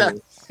 That guy,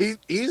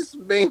 he's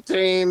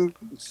maintained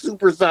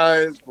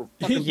supersized. For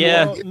fucking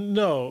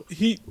No,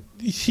 he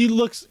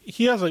has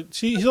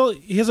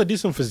a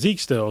decent physique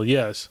still,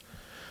 yes,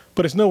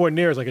 but it's nowhere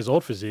near as like his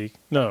old physique.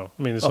 No,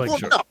 I mean it's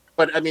no,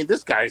 but I mean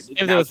this guy's.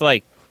 If it was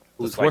like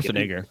who's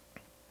Schwarzenegger,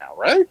 now,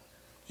 right?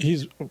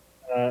 he's.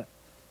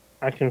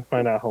 I can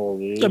find out how old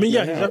he is. I mean,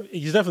 yeah,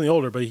 he's definitely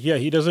older, but yeah,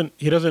 he doesn't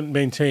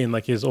maintain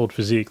like his old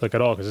physique like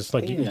at all because it's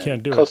like you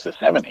can't do close it. to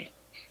 70.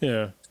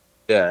 Yeah.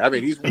 Yeah, I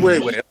mean he's way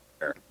up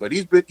there, but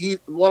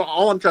well,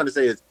 all I'm trying to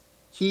say is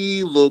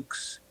he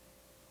looks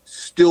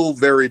still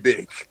very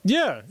big.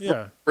 Yeah.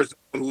 For someone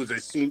who was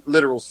a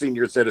literal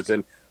senior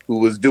citizen who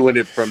was doing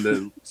it from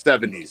the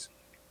 70s.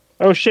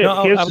 Oh shit!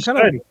 No, he has I'm a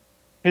kinda- son.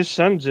 His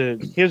son's a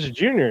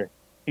junior.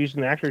 He's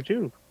an actor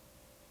too.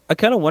 I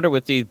kind of wonder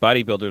with these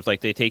bodybuilders,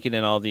 like they taking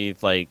in all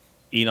these, like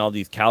eating all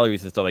these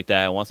calories and stuff like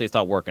that. And once they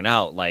stop working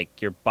out,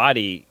 like your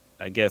body,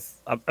 I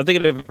guess I'm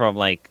thinking of it from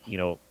like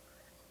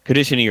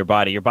conditioning your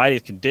body. Your body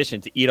is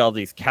conditioned to eat all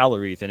these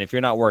calories, and if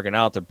you're not working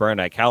out to burn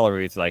that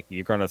calories, like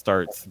you're gonna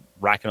start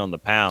racking on the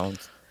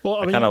pounds. Well,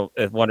 I kind of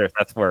wonder if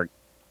that's where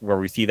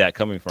we see that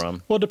coming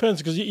from. Well, it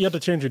depends because you have to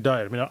change your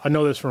diet. I mean, I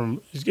know this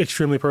from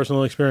extremely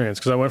personal experience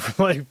because I went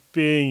from like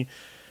being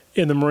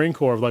in the Marine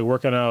Corps of like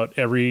working out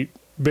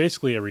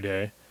basically every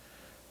day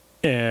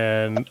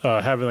and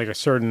having like a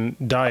certain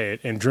diet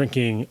and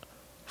drinking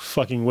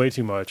fucking way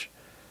too much.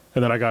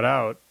 And then I got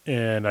out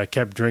and I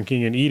kept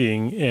drinking and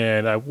eating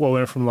and I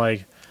went from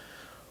like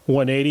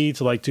 180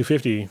 to like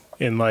 250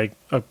 in like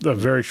a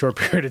very short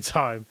period of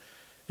time.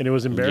 And it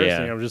was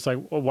embarrassing. Yeah. I was just like,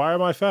 well, why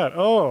am I fat?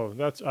 Oh,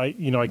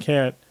 I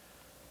can't,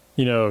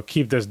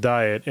 keep this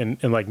diet and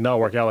like not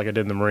work out like I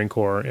did in the Marine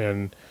Corps.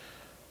 And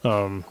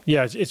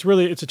it's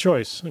really a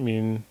choice. I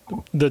mean,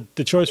 the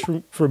choice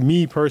for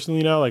me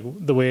personally now, like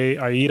the way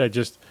I eat, I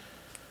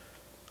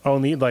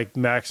only eat like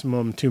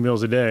maximum 2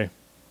 meals a day,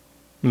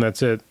 and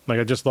that's it. Like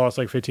I just lost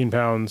like 15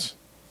 pounds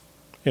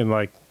in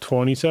like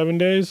 27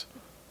 days.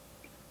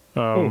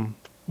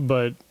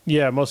 But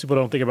yeah, most people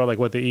don't think about like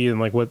what they eat and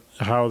like what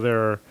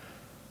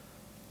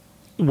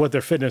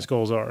their fitness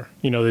goals are.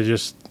 They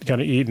just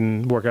kind of eat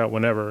and work out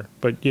whenever.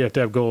 But you have to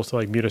have goals to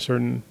like meet a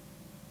certain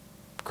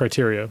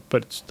criteria,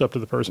 but it's up to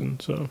the person.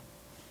 So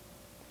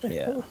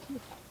Yeah.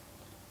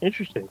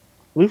 Interesting.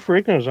 Lou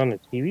Ferrigno's on a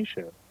TV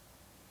show.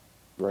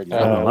 Right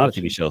On a lot of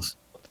TV shows.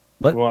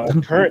 What? Well,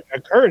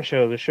 a current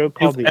show, the show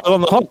called He's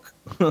on the Hulk.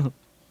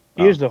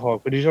 He is the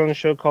Hulk, but he's on a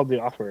show called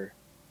The Offer.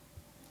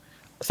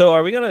 So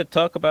are we gonna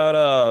talk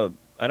about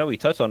I know we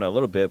touched on it a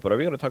little bit, but are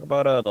we gonna talk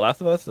about The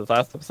Last of Us, the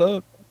last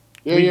episode?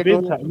 We've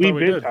been did. talking.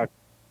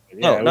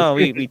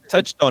 We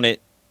touched on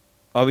it.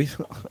 All we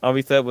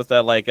said was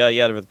that like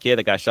there was a kid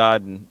that got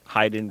shot and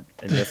hiding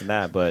and this and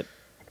that, but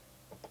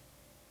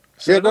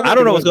I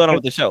don't know what's going on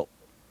with the show.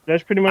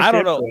 That's pretty much. I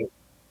don't know.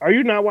 Are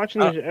you not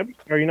watching this episode?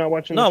 Are you not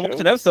watching? No, the I'm show?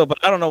 watching the episode, but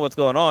I don't know what's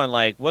going on.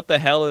 Like, what the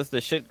hell is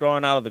the shit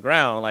growing out of the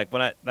ground? Like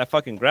when that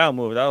fucking ground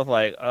moved, I was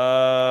like,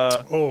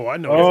 Oh, I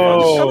know.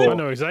 Oh, I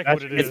know exactly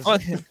what it it's is.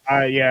 fucking.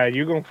 Yeah,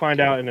 you're gonna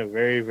find out in a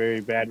very, very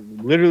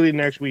bad. Literally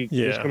next week.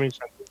 Yeah. This coming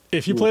Sunday.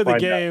 If you You play will the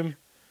find game,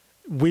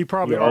 we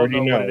probably You all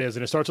already know what know. it is,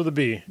 and it starts with a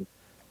B.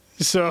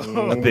 So, A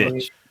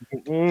bitch.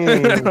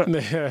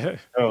 Mm.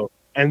 Oh,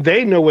 and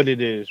they know what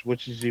it is,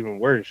 which is even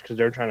worse because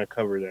they're trying to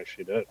cover that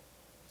shit up.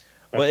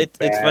 Well, That's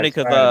a it's bad funny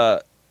because sign.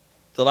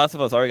 The Last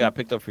of Us already got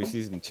picked up for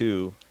season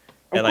 2,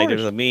 Of and like course.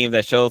 there's a meme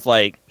that shows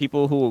like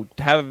people who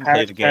haven't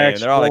played the game, Hashtag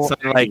they're all like scroll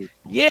something like, happy.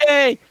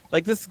 "Yay!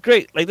 Like this is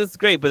great! Like this is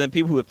great!" But then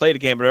people who have played the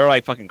game, they're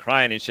like fucking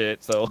crying and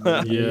shit. So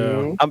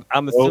yeah.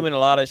 I'm assuming a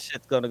lot of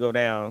shit's gonna go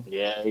down.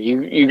 Yeah,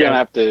 you're gonna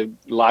have to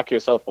lock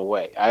yourself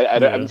away.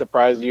 I'm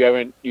surprised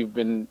you've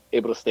been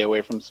able to stay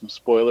away from some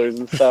spoilers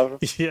and stuff.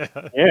 Yeah.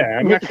 Yeah,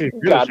 I'm actually.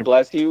 Really God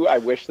bless you. I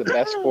wish the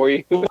best for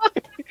you.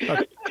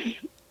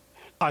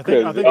 I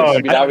think I the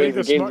mean, the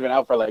game's smart, been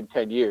out for like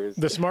 10 years.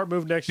 the smart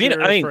move next Being-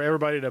 year I is mean- for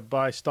everybody to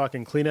buy stock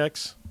in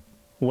Kleenex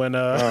when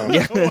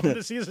Yeah. when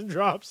the season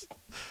drops.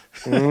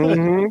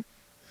 Mhm.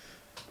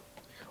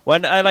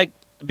 When I like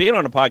being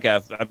on a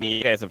podcast, I mean,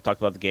 you guys have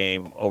talked about the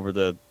game over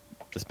the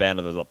span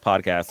of the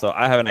podcast, so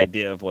I have an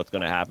idea of what's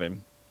gonna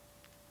happen.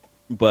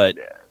 But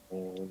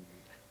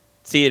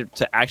see it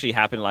to actually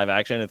happen in live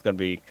action, it's gonna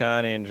be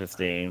kind of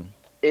interesting.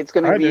 It's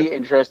going to I be do.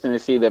 interesting to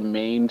see the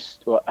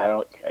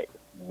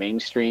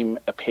mainstream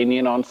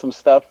opinion on some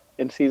stuff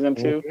in season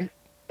 2. Mhm.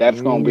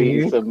 That's going to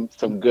be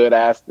some good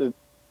ass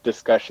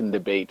discussion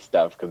debate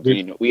stuff because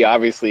we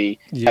obviously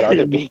had our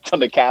debates on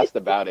the cast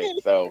about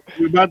it. So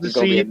We're about to it's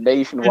going to be a see.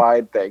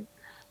 nationwide thing.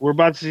 We're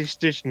about to see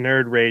Stitch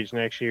Nerd Rage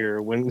next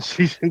year when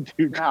season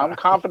 2. No, I'm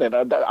confident.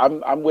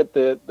 I'm with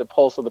the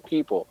pulse of the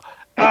people.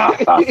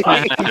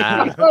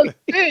 Oh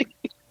shit!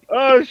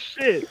 Oh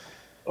shit!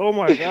 Oh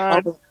my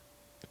god!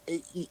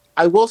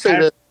 I will say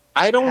that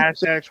I don't.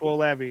 Hashtag Swole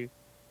Labby.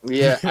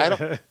 Yeah, I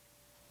don't.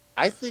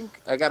 I think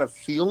I got a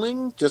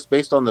feeling just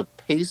based on the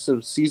pace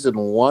of season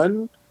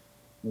one,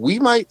 we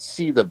might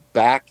see the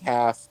back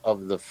half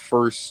of the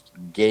first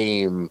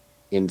game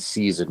in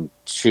season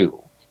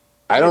two.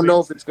 I don't know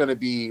if it's going to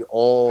be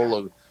all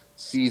of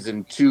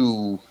season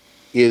two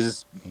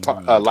is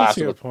Last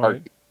of Us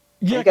Part.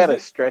 Yeah, you got to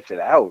stretch it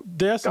out.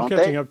 They have some don't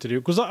catching they? up to do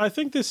because I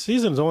think this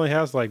season only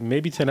has like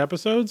maybe 10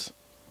 episodes.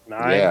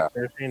 9. Yeah.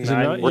 Is it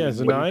 9? Yeah,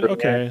 is it 9?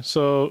 Okay,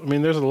 so I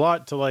mean, there's a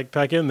lot to like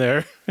pack in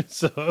there.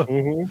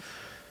 So,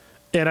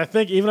 and I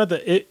think even at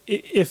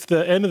if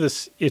the end of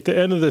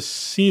this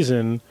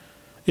season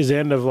is the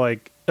end of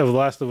of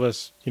Last of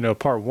Us,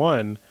 Part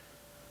 1,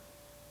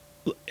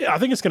 I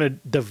think it's going to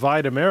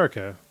divide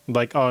America,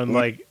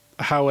 on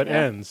how it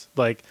ends.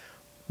 Like,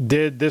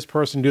 did this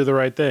person do the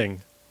right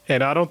thing?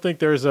 And I don't think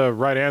there's a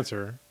right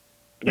answer.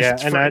 Yeah,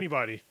 for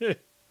anybody.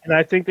 And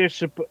I think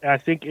I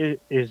think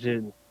it is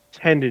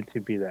intended to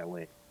be that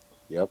way.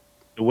 Yep.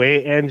 The way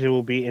it ends, it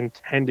will be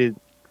intended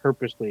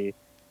purposely,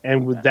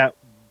 and with that,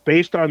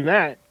 based on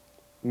that,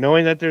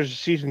 knowing that there's a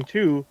season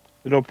 2,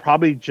 it'll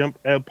probably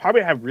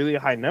have really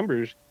high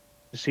numbers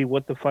to see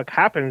what the fuck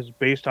happens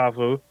based off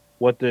of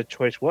what the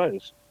choice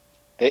was.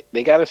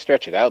 They got to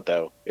stretch it out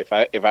though. If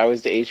I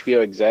was the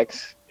HBO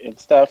execs and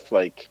stuff,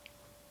 like,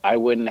 I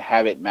wouldn't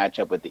have it match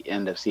up with the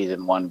end of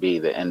season 1 be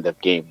the end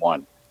of game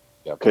 1,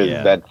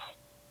 because that's,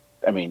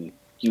 I mean,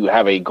 you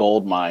have a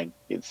gold mine.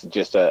 It's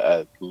just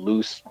a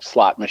loose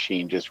slot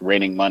machine, just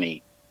raining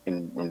money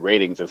in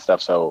ratings and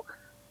stuff. So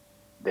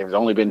there's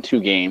only been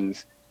 2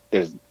 games.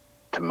 There's,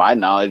 to my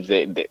knowledge,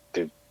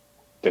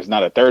 there's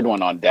not a third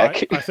one on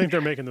deck. I think they're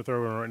making the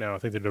third one right now. I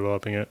think they're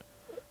developing it.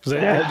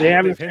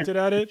 They've hinted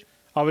at it.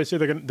 Obviously,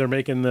 they're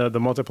making the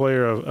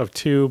multiplayer of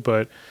 2,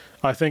 but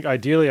I think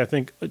ideally,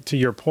 to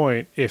your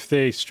point, if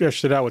they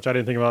stretched it out, which I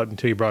didn't think about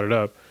until you brought it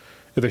up,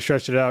 if they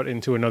stretched it out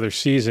into another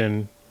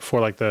season for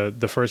like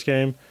the first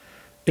game,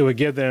 it would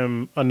give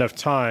them enough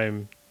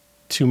time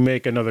to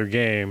make another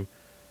game.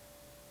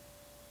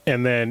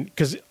 And then,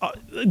 because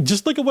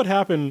just look at what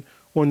happened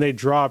when they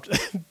dropped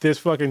this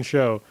fucking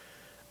show.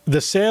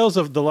 The sales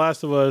of The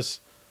Last of Us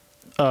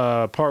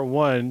Part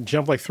 1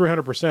 jumped like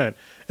 300%.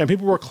 And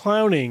people were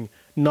clowning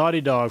Naughty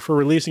Dog for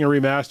releasing a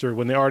remaster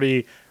when they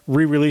already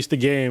re-released the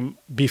game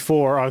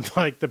before on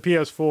like the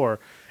PS4.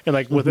 And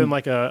like within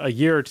like a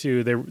year or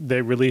two,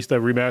 they released a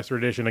remastered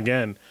edition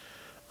again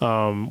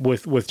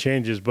with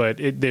changes. But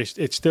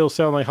it's still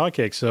selling like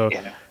hotcakes. So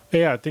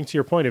yeah, I think to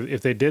your point,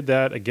 if they did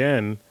that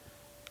again,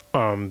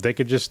 they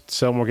could just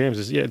sell more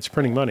games. It's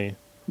printing money.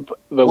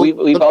 But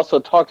we've also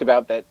talked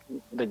about that.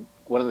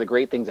 One of the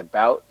great things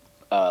about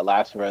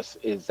Last of Us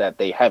is that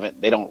they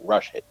don't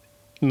rush it.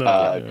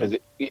 No, because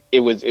it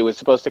was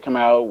supposed to come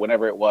out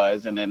whenever it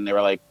was, and then they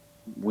were like,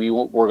 we're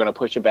going to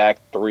push it back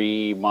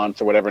 3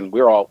 months or whatever, and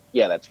we're all,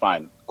 yeah, that's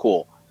fine,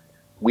 cool.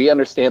 We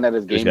understand that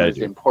as gamers,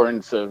 the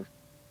importance of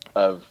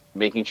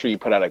making sure you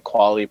put out a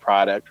quality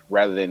product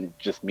rather than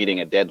just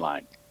meeting a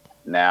deadline.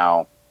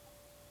 Now,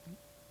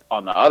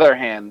 on the other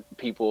hand,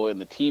 people in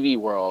the TV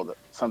world,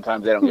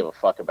 sometimes they don't give a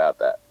fuck about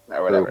that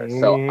or whatever.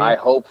 So I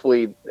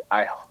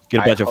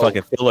get a bunch of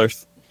fucking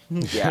fillers.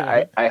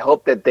 Yeah, I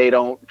hope that they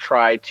don't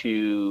try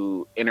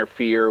to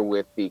interfere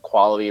with the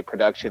quality of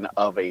production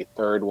of a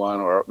third one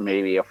or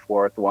maybe a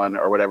fourth one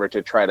or whatever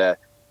to try to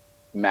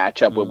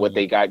match up with what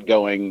they got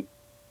going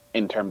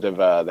in terms of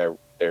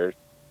their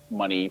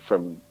money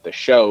from the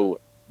show.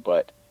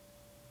 But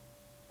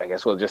I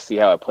guess we'll just see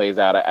how it plays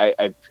out.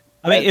 I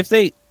mean, if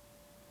they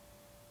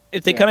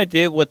kind of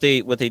did what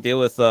they did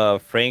with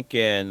Frank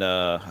and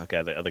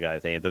the other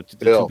guy's name, the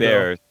 2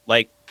 bears,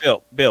 like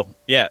Bill,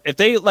 yeah. If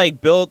they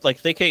build,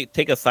 they can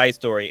take a side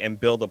story and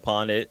build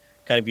upon it,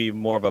 kind of be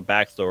more of a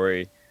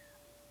backstory.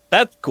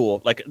 That's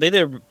cool. Like, they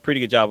did a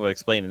pretty good job of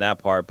explaining that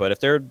part. But if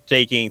they're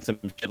taking some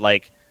shit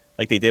like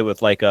they did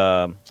with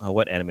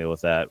what anime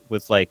was that?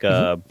 With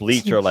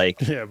Bleach or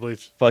yeah,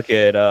 Bleach.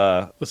 Fucking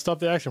let's stop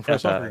the action for a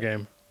soccer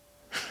game.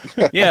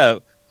 Yeah,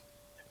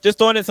 just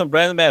throwing in some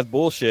random ass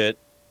bullshit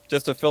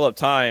just to fill up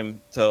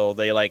time till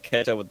they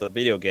catch up with the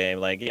video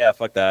game. Yeah,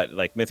 fuck that.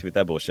 Miss me with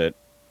that bullshit.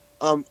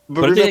 But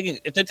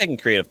if they're taking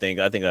creative things,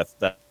 I think that's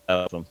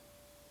awesome.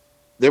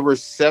 There were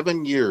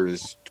 7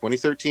 years,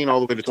 2013 all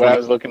the way to 20. I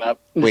was looking up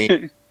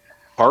between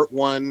part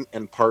 1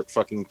 and part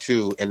fucking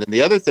 2. And then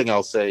the other thing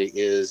I'll say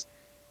is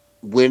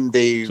when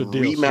they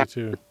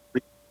remastered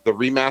the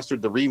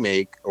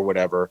remake or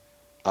whatever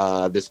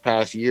this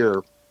past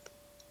year,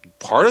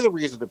 part of the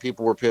reason that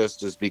people were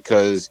pissed is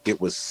because it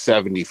was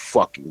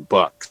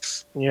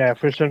 $70. Yeah,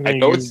 for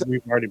something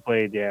we've already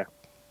played. Yeah.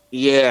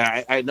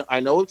 Yeah,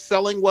 I know it's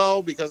selling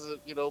well because of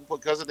the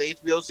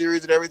HBO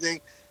series and everything,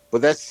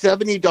 but that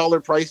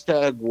 $70 price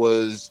tag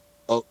was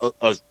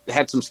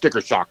had some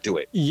sticker shock to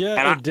it. Yeah,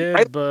 and it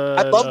did. But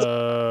I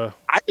love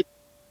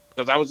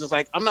because I was just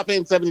like, I'm not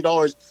paying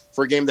 $70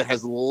 for a game that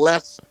has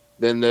less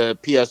than the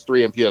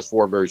PS3 and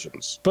PS4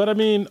 versions. But I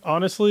mean,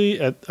 honestly,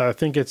 I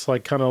think it's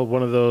like kind of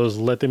one of those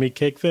let them eat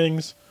cake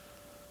things,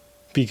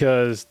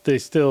 because they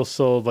still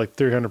sold like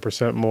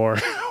 300% more.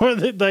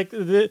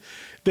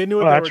 They knew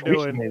what they were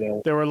doing.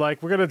 Recently, They were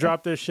like, we're gonna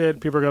drop this shit.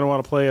 People are gonna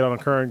want to play it on a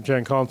current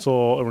gen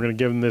console, and we're gonna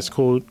give them this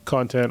cool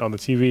content on the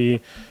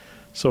TV.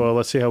 So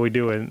let's see how we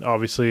do it. And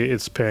obviously,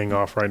 it's paying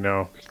off right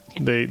now.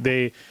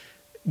 They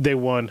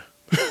won.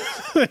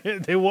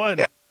 They won.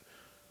 Yeah.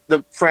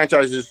 The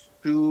franchise is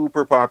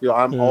super popular.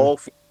 I'm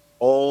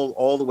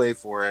all the way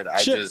for it.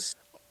 Shit.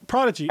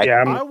 Prodigy.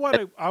 Yeah,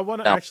 I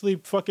want to actually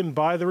fucking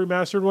buy the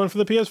remastered one for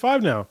the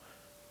PS5 now.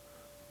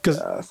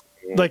 Because,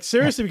 like,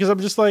 seriously, because I'm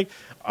just like,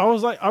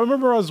 I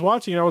remember I was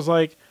watching, and I was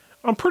like,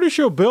 I'm pretty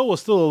sure Bill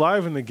was still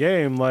alive in the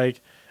game.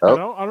 Like, I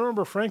don't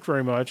remember Frank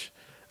very much.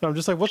 And I'm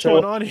just like, what's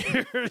going on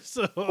here?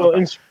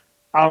 Well,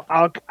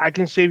 I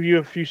can save you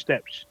a few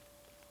steps.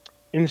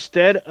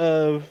 Instead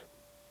of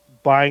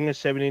buying a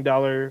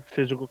 $70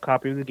 physical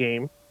copy of the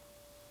game,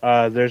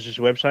 there's this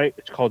website.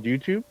 It's called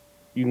YouTube.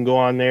 You can go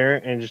on there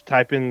and just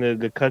type in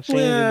the cutscenes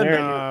in there,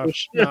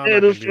 and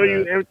it'll show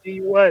you everything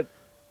you want.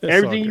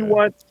 Everything you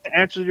want to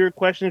answer your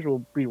questions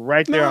will be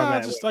right there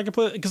on that. I can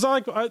play because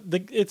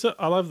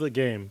I love the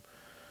game,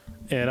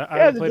 and I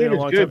haven't played it in a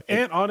long time.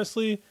 And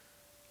honestly,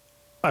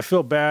 I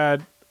feel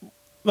bad.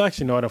 Well,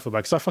 actually, no, I don't feel bad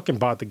because I fucking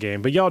bought the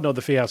game. But y'all know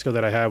the fiasco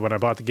that I had when I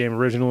bought the game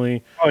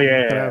originally. Oh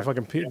yeah, and I had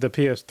fucking the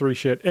PS3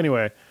 shit.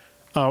 Anyway,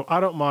 I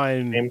don't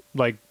mind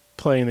like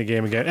playing the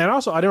game again. And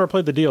also, I never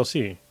played the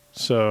DLC,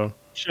 so.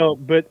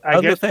 But I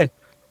guess the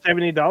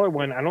 $70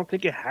 one, I don't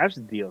think it has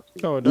the DLC.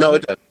 Oh, no,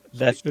 it does.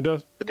 It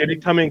does. Did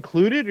it come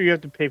included, or you have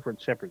to pay for it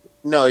separately?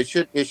 No, it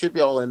should be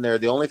all in there.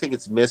 The only thing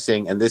it's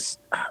missing, and this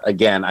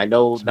again, I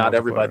know It's not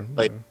everybody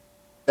played.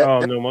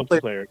 No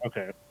multiplayer.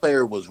 Okay,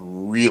 player was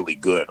really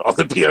good on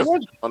the PS.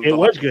 It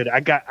was good. I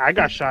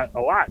got shot a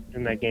lot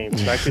in that game.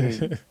 So I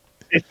couldn't.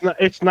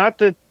 It's not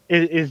that.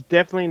 It is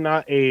definitely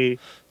not a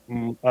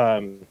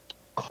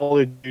Call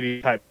of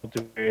Duty type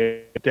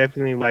multiplayer. It's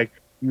definitely like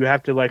you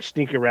have to like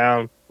sneak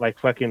around like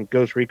fucking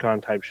Ghost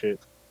Recon type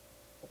shit.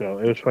 So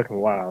it was fucking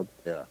wild.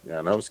 Yeah,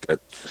 that was good.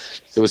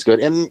 It was good,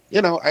 and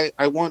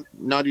I want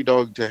Naughty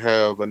Dog to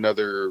have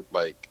another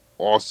like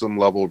awesome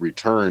level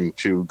return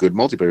to good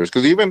multiplayers,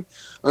 because even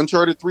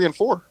Uncharted 3 and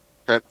 4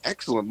 had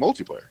excellent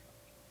multiplayer.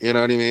 You know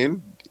what I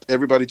mean?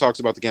 Everybody talks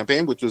about the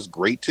campaign, which was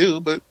great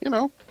too, but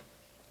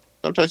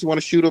sometimes you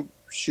want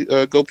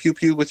to go pew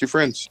pew with your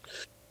friends.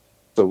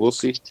 So we'll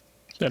see.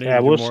 Yeah,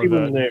 we'll see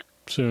when they're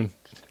soon.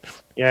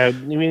 Yeah, I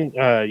mean,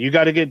 you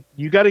got to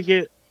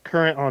get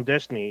current on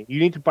Destiny. You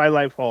need to buy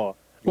Lightfall.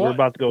 We're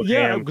about to go.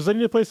 Yeah, because I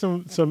need to play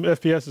some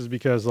FPSs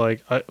because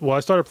like I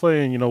started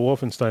playing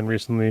Wolfenstein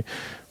recently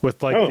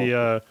with like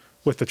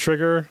the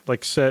trigger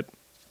like set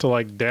to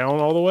like down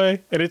all the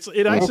way, and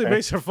it actually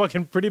makes a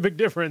fucking pretty big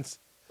difference.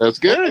 That's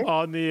good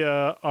on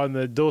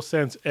the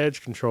DualSense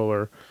Edge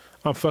controller.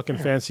 I'm fucking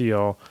fancy,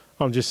 y'all.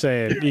 I'm just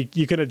saying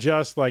you can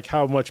adjust like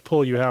how much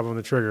pull you have on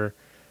the trigger,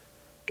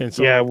 and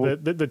so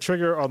the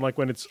trigger on like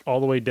when it's all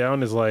the way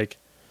down is like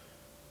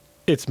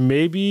it's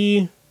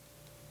maybe.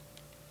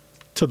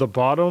 To the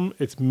bottom,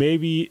 it's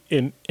maybe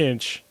an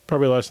inch,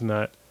 probably less than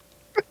that.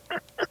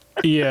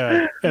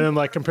 Yeah, and then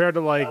like compared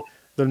to like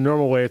the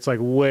normal way, it's like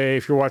way.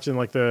 If you're watching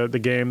like the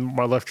game,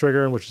 my left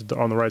trigger, which is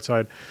on the right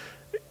side,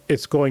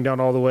 it's going down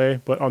all the way.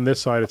 But on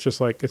this side, it's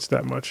just like it's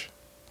that much.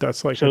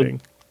 That's like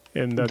hitting.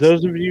 And that's,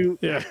 those of you,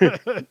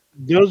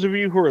 those of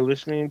you who are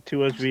listening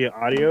to us via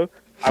audio,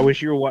 I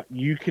wish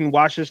you can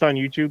watch this on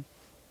YouTube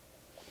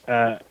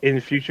in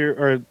the future,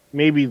 or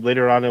maybe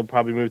later on it'll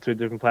probably move to a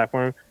different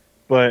platform,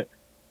 but.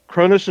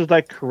 Cronus is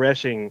like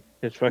caressing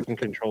his fucking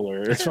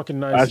controller. It's fucking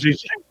nice.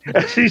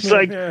 As he's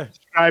like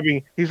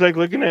describing, he's like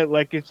looking at it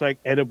like it's like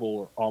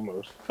edible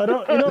almost. I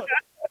don't,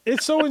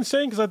 it's so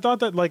insane because I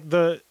thought that like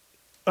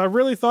I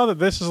really thought that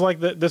this is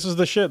like this is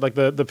the shit, like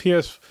the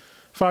PS5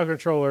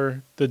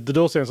 controller, the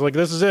DualSense, like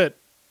this is it,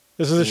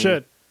 this is the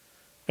shit.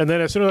 And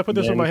then as soon as I put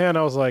this in my hand,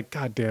 I was like,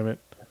 God damn it,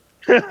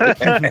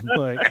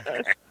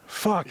 like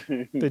fuck,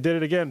 they did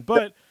it again,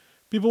 but.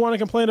 People want to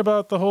complain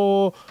about the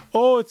whole,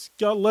 it's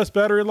got less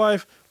battery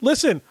life.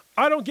 Listen,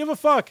 I don't give a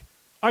fuck.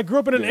 I grew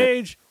up in an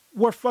age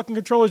where fucking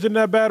controllers didn't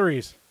have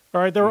batteries. All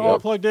right, they were all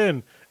plugged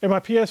in. And my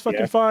PS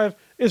fucking 5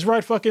 is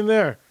right fucking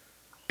there.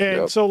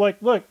 And so,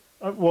 like, look,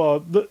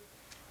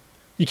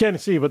 you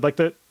can't see, but, like,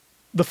 the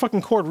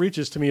fucking cord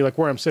reaches to me, like,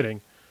 where I'm sitting.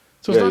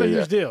 So it's not a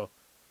huge deal.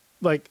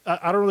 Like,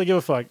 I don't really give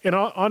a fuck. And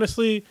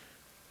honestly,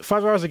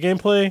 5 hours of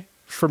gameplay,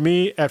 for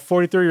me, at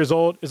 43 years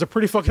old, is a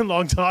pretty fucking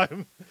long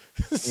time.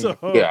 So...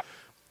 Yeah.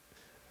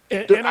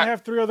 And I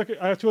have two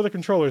other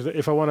controllers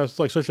if I want to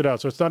like switch it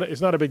out. So it's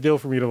not a big deal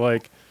for me to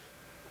like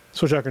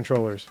switch out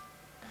controllers.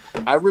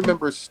 I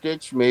remember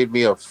Stitch made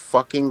me a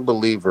fucking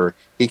believer.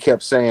 He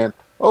kept saying,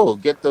 "Oh,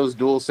 get those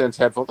DualSense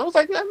headphones." I was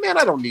like, "Man,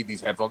 I don't need these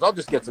headphones. I'll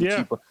just get some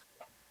cheaper."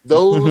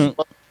 Those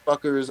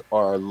motherfuckers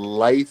are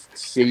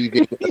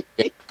life-saving.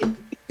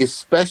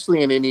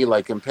 especially in any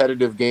like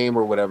competitive game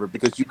or whatever,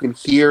 because you can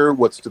hear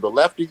what's to the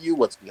left of you,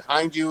 what's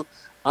behind you.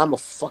 I'm a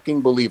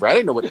fucking believer. I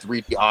didn't know what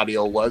 3D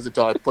audio was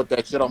until I put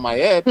that shit on my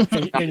head.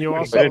 And you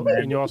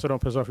also don't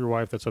piss off your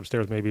wife that's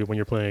upstairs maybe when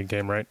you're playing a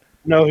game, right?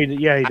 No, he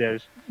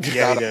does.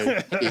 Yeah, he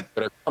does. That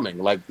are coming.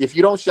 Like if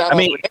you don't shout out,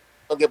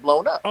 they'll get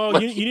blown up. Oh,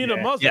 Like, you need a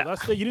muzzle. Yeah.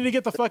 That's you need to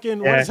get the fucking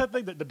what is that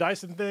thing? The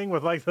Dyson thing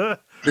with like the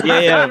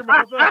Yeah.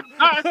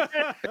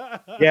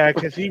 Yeah,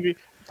 because he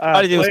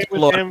How did playing it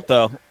blow with him. up,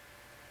 though?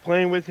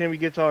 Playing with him, he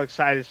gets all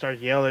excited, starts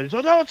yelling.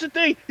 So, no, it's the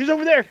thing. He's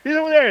over there. He's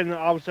over there. And then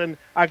all of a sudden,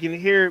 I can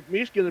hear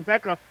Mishka in the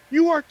background.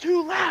 You are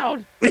too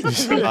loud. I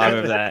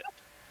remember that.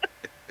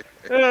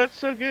 Oh, it's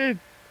so good.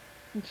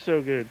 It's so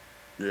good.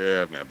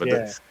 Yeah, man. But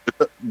Yeah.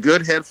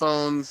 good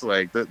headphones,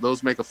 like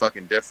those make a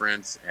fucking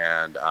difference.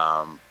 And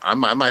I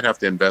might have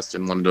to invest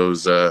in one of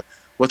those.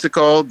 What's it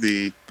called?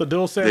 The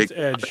DualSense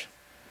Edge.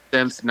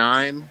 Sense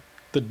 9.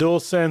 The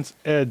DualSense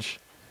Edge.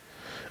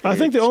 I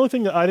think the only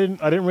thing that I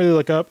didn't really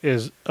look up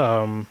is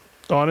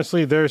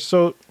honestly there's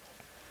a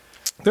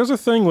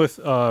thing with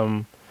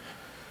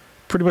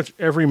pretty much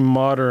every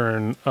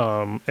modern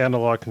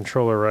analog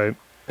controller, right?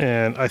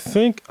 And I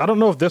don't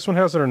know if this one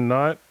has it or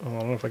not. I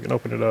don't know if I can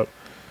open it up.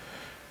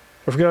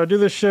 I forgot I do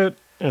this shit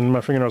and my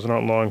fingernails are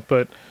not long,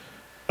 but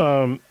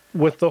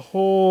with the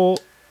whole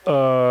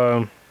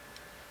what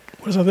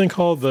is that thing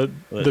called? The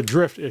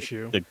drift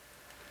issue.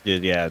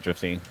 Yeah,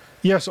 drifting.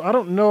 Yeah, so I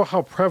don't know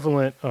how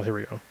prevalent. Oh, here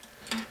we go.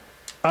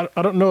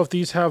 I don't know if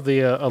these have the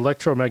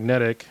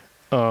electromagnetic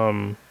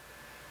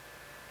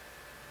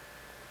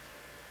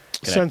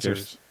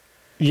sensors.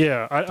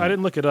 Yeah, I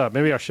didn't look it up.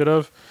 Maybe I should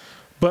have.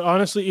 But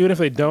honestly, even if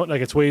they don't, like,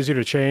 it's way easier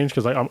to change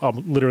because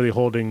I'm literally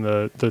holding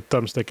the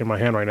thumbstick in my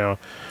hand right now.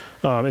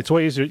 It's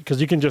way easier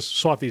because you can just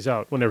swap these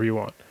out whenever you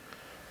want.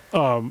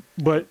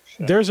 But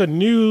there's a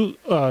new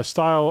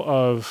style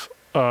of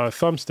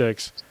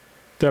thumbsticks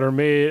that are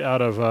made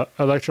out of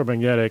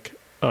electromagnetic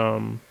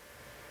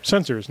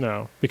sensors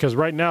now, because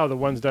right now the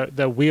ones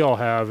that we all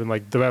have and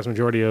like the vast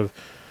majority of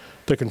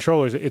the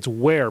controllers, it's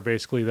where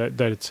basically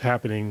that it's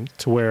happening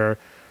to where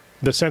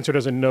the sensor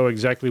doesn't know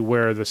exactly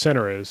where the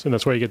center is, and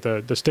that's why you get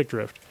the stick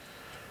drift.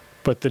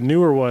 But the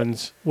newer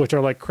ones, which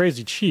are like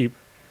crazy cheap,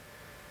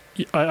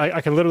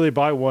 I can literally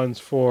buy ones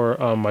for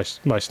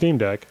my Steam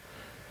Deck.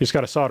 You just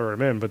got to solder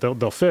them in, but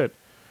they'll fit.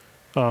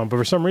 But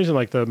for some reason,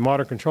 like the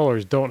modern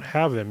controllers don't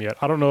have them yet.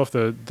 I don't know if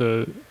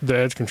the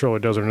Edge controller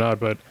does or not,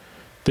 but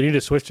they need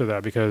to switch to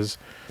that, because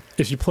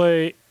if you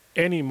play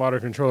any modern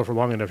controller for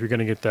long enough, you're going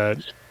to get that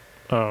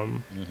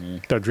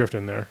that drift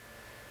in there.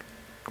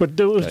 But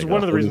it was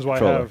one of the reasons why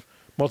I have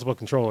multiple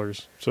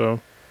controllers. So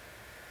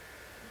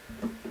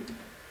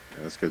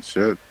that's good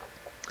shit.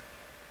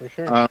 For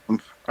sure. All I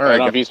don't right.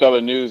 know if you saw the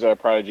news,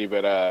 Prodigy,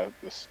 but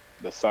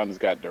the Suns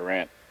got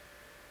Durant.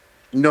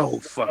 No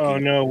fucking. Oh,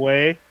 no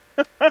way.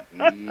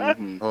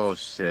 Mhm. Oh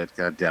shit!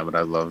 God damn it!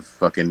 I love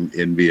fucking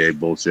NBA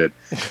bullshit.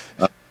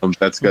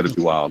 That's got to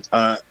be wild.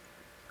 I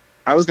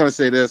was gonna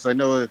say this. I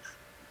know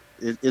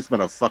it's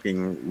been a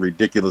fucking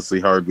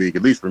ridiculously hard week,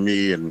 at least for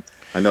me, and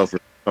I know for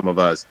some of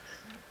us.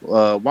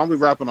 Why don't we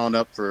wrapping on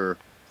up for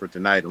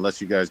tonight?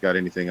 Unless you guys got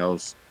anything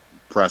else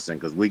pressing,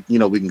 because we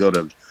can go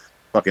to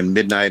fucking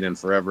midnight and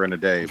forever and a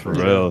day. For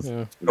real.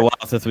 yeah. It's been a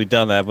while since we've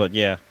done that, but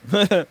yeah.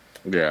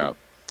 Yeah.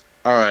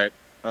 All right.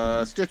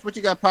 Stitch, what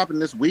you got popping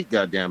this week?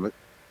 God damn it.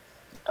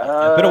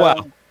 It's been a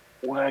while.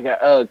 What I got?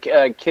 Oh,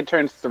 kid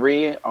turns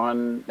 3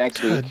 on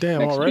next week. God damn,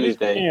 next already?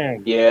 Tuesday.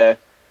 Damn. Yeah,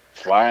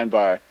 flying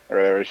by or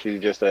whatever. She's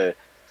just a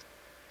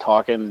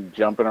talking,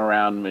 jumping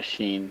around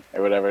machine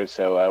or whatever.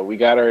 So we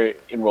got her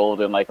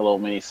enrolled in like a little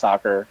mini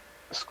soccer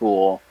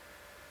school.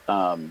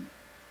 I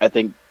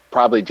think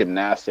probably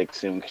gymnastics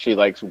soon, because she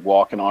likes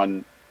walking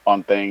on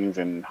things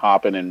and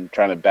hopping and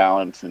trying to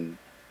balance and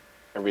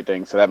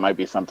everything. So that might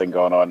be something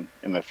going on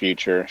in the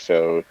future.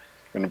 So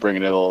going to bring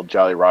in a little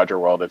Jolly Roger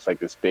World. It's like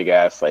this big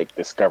ass like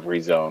discovery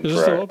zone. Is for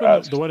it still open?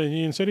 us. The one in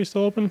Union City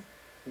still open?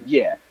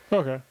 Yeah.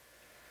 Okay.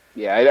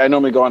 Yeah, I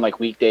normally go on like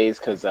weekdays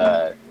because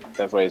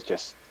that's why it's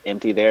just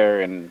empty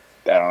there, and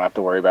I don't have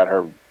to worry about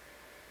her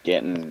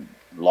getting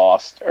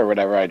lost or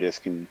whatever. I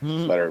just can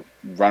let her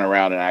run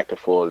around and act a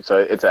fool. So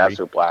it's an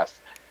absolute blast.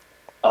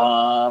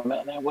 And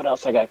then what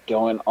else I got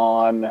going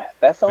on?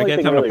 That's the Are we only gonna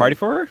thing. have Really. a party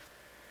for her?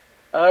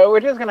 We're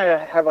just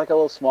gonna have like a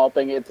little small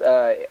thing. It's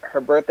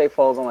her birthday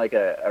falls on like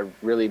a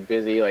really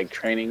busy like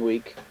training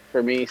week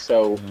for me,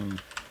 so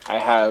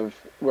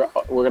we're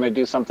gonna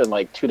do something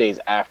like 2 days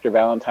after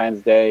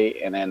Valentine's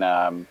Day, and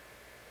then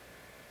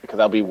because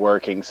I'll be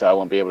working, so I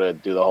won't be able to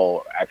do the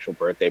whole actual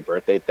birthday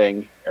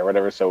thing or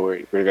whatever. So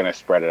we're gonna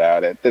spread it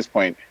out. At this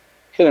point,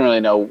 she doesn't really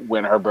know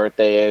when her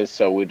birthday is,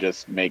 so we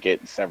just make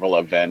it several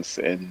events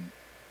and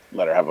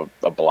let her have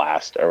a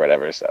blast or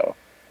whatever. So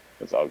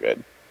it's all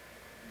good.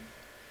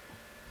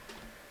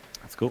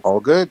 That's cool. All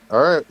good. All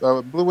right.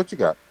 Blue, what you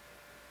got?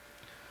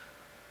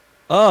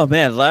 Oh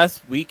man,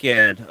 last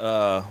weekend,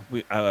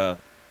 the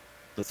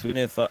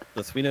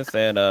the sweetness,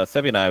 and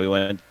Sebi and I, we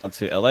went down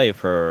to LA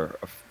for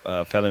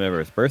a family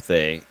member's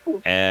birthday,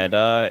 and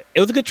it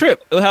was a good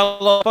trip. It was a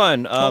lot of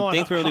fun.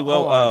 Things were really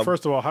well. Hold on.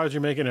 First of all, how did you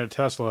make it in a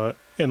Tesla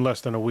in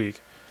less than a week?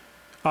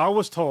 I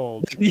was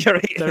told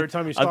that every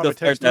time you stop, it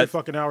takes 3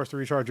 fucking hours to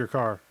recharge your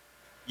car.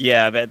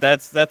 Yeah,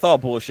 that's all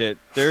bullshit.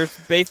 There's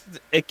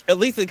at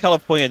least in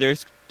California,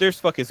 there's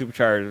fucking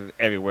superchargers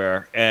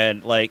everywhere,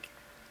 and like,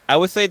 I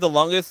would say the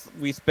longest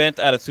we spent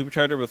at a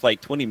supercharger was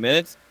like 20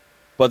 minutes,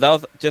 but that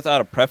was just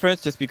out of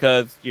preference, just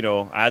because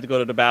I had to go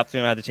to the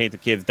bathroom, I had to change the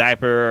kid's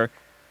diaper.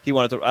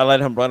 I let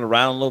him run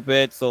around a little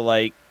bit, so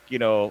like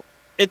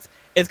it's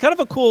kind of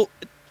a cool.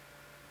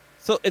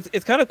 So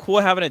it's kind of cool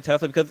having a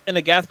Tesla because in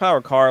a gas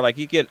powered car, like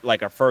you get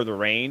like a further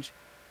range,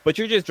 but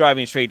you're just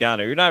driving straight down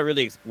there. You're not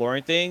really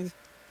exploring things.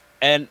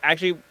 And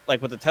actually,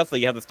 like with the Tesla,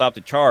 you have to stop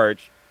to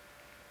charge.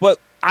 But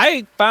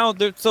I found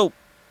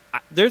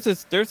there's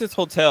this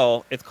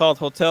hotel. It's called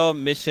Hotel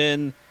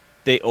Mission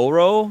de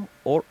Oro.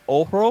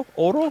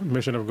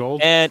 Mission of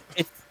Gold. And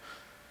it's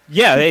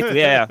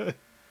yeah.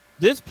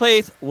 This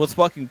place was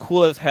fucking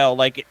cool as hell.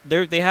 Like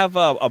they have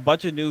a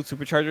bunch of new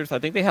superchargers. I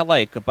think they had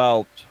like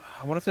about,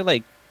 I want to say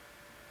like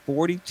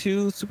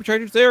 42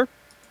 superchargers there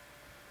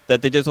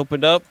that they just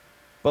opened up.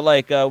 But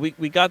like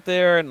we got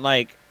there and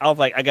like I was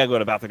like, I gotta go to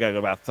the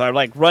bathroom. So I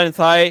like run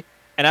inside,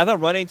 and as I'm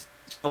running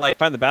to like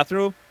find the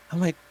bathroom, I'm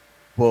like,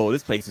 whoa,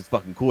 this place is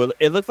fucking cool.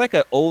 It looks like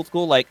an old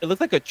school, it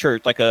looks like a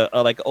church, like a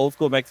old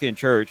school Mexican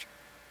church.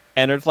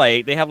 And there's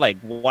like they have like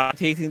wine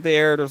tasting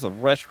there. There's a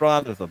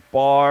restaurant. There's a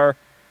bar.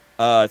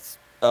 A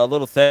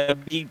little set.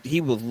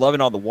 He was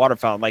loving all the water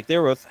fountain. Like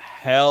there was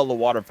hell of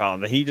water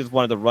fountain. He just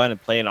wanted to run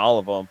and play in all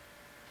of them.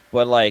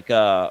 But like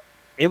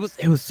it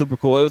was super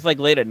cool. It was like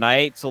late at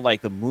night, so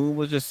like the moon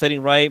was just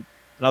sitting right.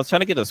 And I was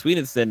trying to get the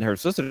sweetness and her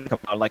sister to come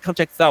out. Like, come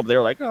check this out. But they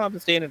were like, oh, I'm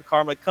just staying in the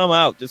car. I'm like, come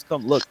out, just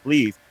come look,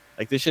 please.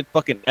 Like this shit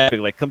fucking epic.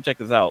 Like, come check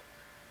this out.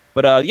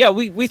 But yeah,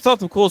 we saw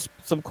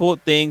some cool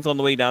things on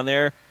the way down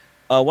there.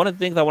 One of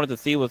the things I wanted to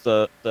see was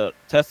the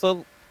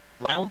Tesla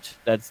lounge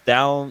that's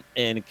down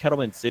in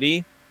Kettleman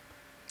City.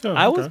 Oh,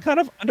 I was kind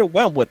of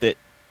underwhelmed with it.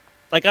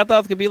 Like I thought it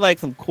was gonna be like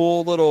some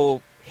cool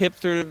little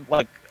hipster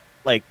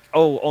like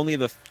only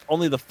the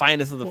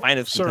finest of the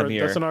finest can come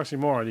here. That's an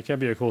oxymoron. You can't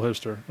be a cool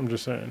hipster. I'm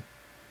just saying.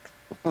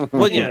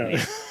 Well,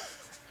 yeah.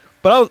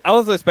 But I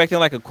was expecting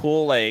like a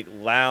cool like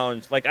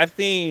lounge. Like I've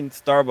seen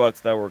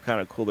Starbucks that were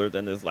kind of cooler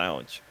than this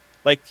lounge.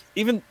 Like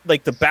even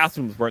like the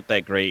bathrooms weren't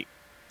that great.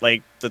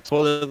 Like the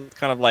toilets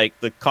kind of like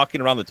the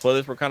caulking around the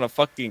toilets were kind of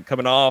fucking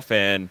coming off,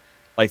 and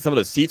like some of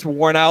the seats were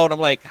worn out. I'm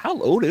like, how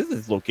old is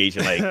this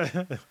location? Like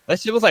that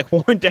shit was like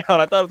worn down.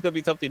 I thought it was gonna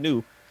be something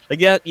new. Like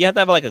yeah, you have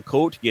to have like a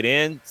code to get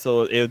in,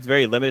 so it was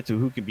very limited to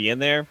who could be in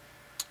there.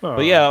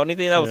 But yeah, only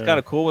thing that was kind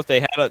of cool was they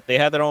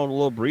had their own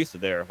little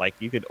barista there. Like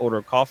you could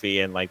order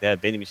coffee and like they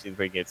had vending machines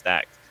where you get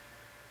snacks.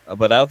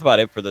 But that was about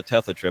it for the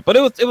Tesla trip. But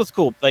it was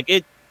cool. Like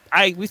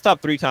we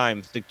stopped 3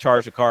 times to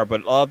charge the car,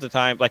 but all of the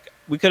time, like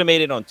we could have made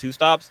it on 2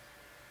 stops,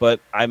 but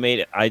I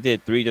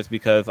did 3 just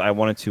because I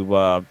wanted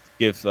to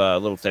give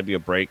little Sebi a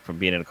break from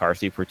being in a car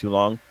seat for too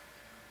long.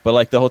 But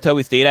like the hotel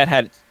we stayed at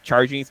had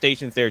charging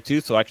stations there too,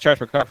 so I could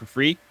charge my car for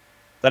free.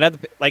 So I had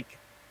to like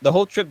the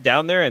whole trip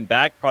down there and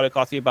back probably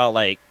cost me about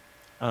like,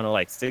 I don't know,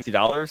 like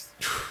 $60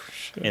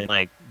 in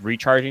like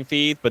recharging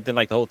fees. But then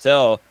like the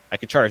hotel, I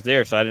could charge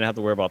there, so I didn't have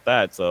to worry about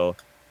that. So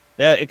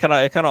yeah, it kind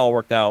of all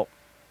worked out.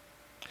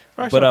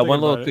 But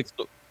one little quick.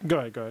 Go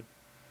ahead.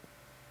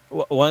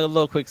 One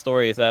little quick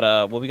story is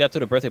that when we got to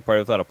the birthday party,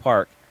 it was at a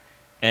park,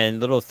 and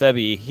little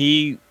Sebi,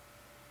 he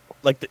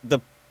like the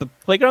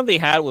playground they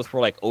had was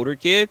for like older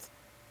kids,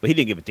 but he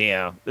didn't give a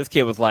damn. This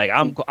kid was like,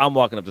 I'm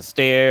walking up the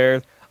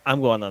stairs, I'm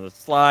going on the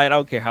slide. I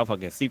don't care how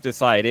fucking steep this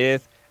slide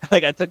is.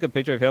 Like I took a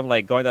picture of him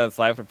like going down the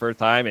slide for the first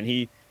time, and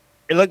you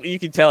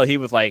can tell he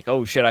was like,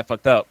 oh shit, I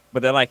fucked up.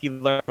 But then like he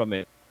learned from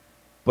it.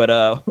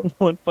 But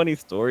one funny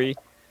story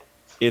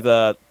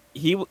is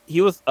he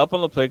was up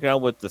on the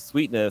playground with the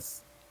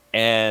sweetness,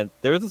 and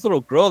there was this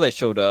little girl that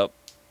showed up,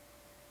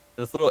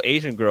 this little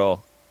Asian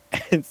girl,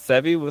 and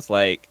Sebi was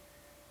like,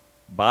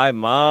 bye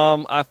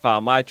mom, I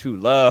found my true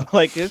love.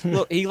 Like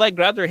he like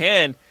grabbed her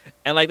hand,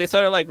 and like they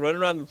started like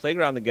running around the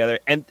playground together,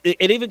 and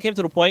it even came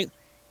to the point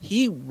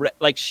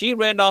she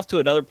ran off to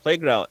another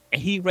playground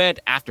and he ran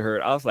after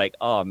her. I was like,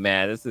 oh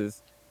man,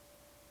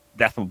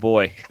 that's my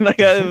boy. Like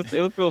it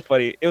was real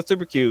funny. It was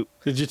super cute.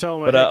 Did you tell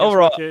him? But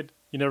overall, kid,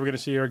 you're never gonna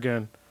see her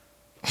again.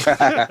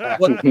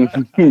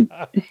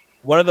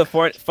 One of the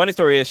funny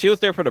story is she was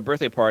there for the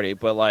birthday party,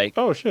 but like,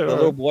 oh shit, the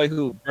little boy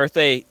who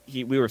birthday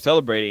we were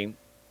celebrating.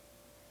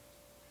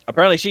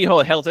 Apparently, she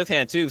held his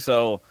hand too.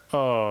 So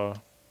oh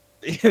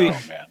man,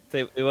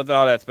 it wasn't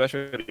all that special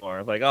anymore. I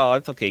was like, oh,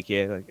 it's okay,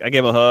 kid. Like, I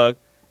gave him a hug.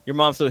 Your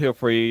mom's still here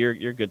for you.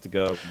 You're good to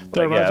go.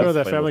 That reminds me of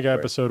that Family Guy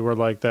episode where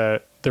like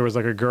that there was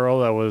like a girl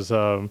that was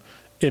in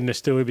the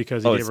Stewie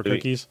because he gave her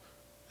cookies.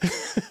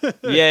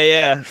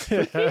 Yeah.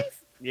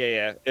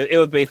 It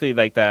was basically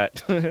like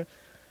that.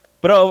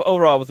 But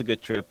overall, it was a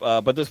good trip.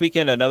 But this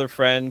weekend, another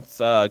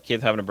friend's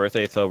kid's having a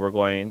birthday, so we're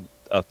going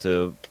up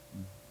to,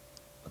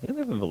 I think they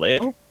live in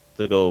Vallejo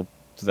to go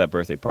to that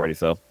birthday party.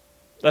 So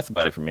that's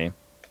about it for me.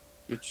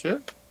 Good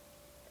shit.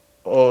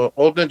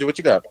 Old Ninja, what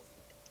you got?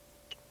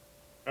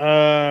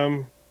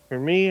 For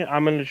me,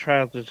 I'm gonna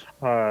try out this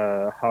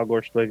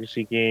Hogwarts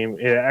Legacy game.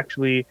 It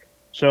actually,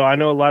 so I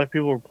know a lot of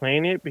people are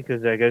playing it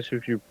because I guess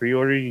if you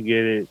pre-order, you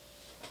get it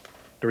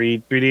three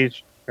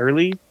days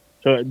early.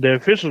 So the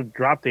official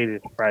drop date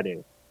is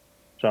Friday.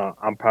 So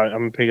I'm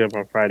gonna pick it up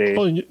on Friday.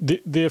 Oh,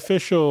 the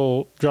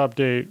official drop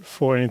date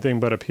for anything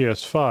but a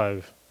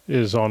PS5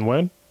 is on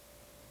when?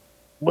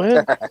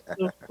 What?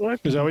 The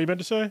fuck? Is that what you meant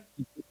to say?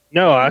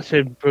 No, I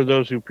said for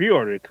those who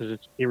pre-order it because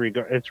it's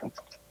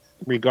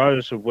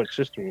regardless of what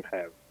system you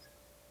have.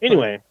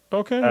 Anyway,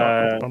 Okay,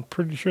 I'm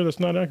pretty sure that's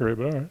not accurate,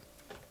 but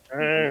all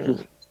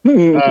right.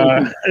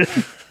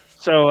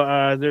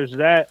 So there's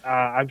that.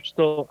 I'm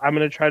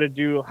gonna try to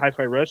do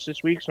Hi-Fi Rush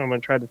this week, so I'm gonna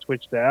try to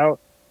switch that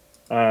out.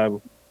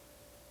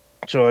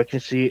 So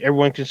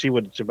everyone can see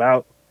what it's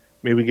about.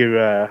 Maybe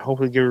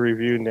hopefully give a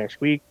review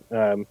next week.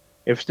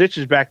 If Stitch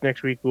is back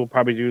next week, we'll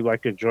probably do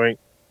like a joint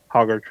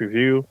Hogwarts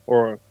review,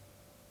 or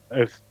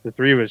if the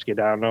three of us get,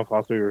 I don't know if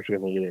all three of us are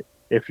gonna get it.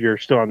 If you're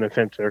still on the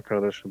fence there,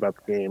 Kodos, about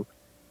the game.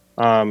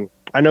 I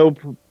know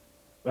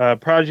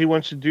Prodigy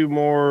wants to do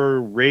more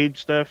raid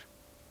stuff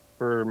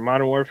for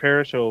Modern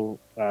Warfare, so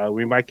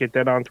we might get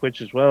that on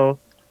Twitch as well.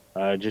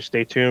 Just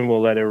stay tuned.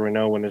 We'll let everyone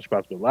know when it's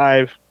about to go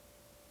live.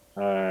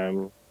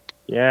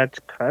 Yeah, it's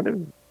kind of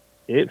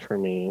it for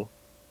me.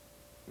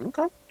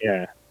 Okay.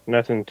 Yeah,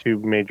 nothing too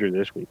major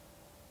this week.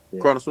 Yeah.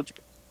 Kronos, what you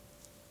got?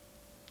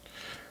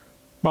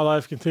 My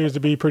life continues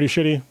to be pretty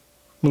shitty.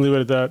 We'll leave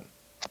it at that.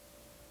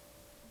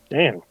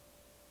 Damn.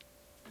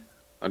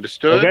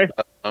 Understood. Okay.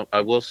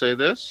 I will say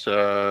this: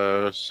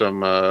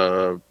 some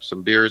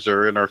beers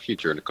are in our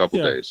future in a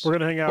couple days. We're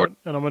gonna hang out,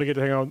 and I'm gonna get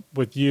to hang out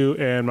with you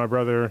and my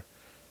brother,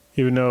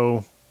 even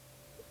though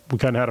we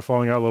kind of had a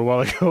falling out a little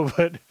while ago.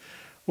 But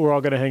we're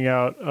all gonna hang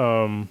out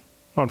on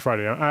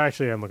Friday. I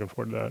actually am looking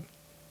forward to that.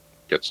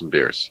 Get some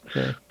beers.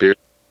 Yeah.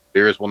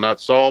 Beers will not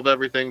solve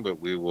everything, but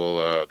we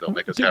will. They'll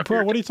make us Dude, happier.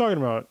 bro, what are you talking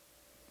about?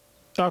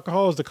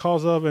 Alcohol is the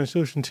cause of and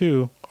solution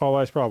to all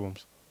life's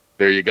problems.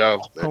 There you go.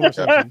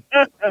 Conversation.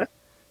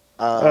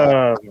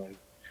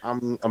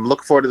 I'm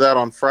looking forward to that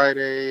on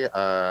Friday.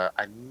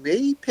 I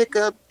may pick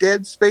up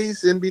Dead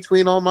Space in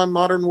between all my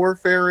Modern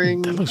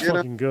Warfaring. That looks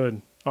fucking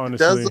good,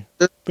 honestly. Does look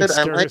good. It's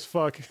scary as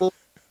fuck.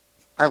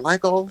 I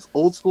like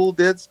old school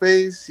Dead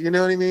Space, you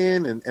know what I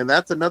mean? And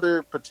that's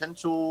another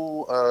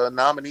potential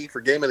nominee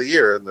for Game of the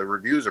Year. And the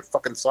reviews are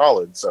fucking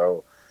solid.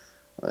 So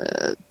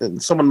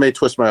and someone may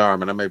twist my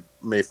arm, and I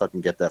may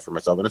fucking get that for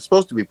myself. And it's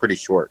supposed to be pretty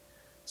short.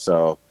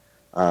 So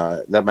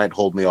that might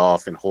hold me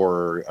off in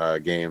horror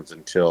games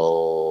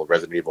until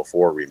Resident Evil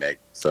 4 remake.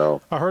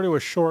 So I heard it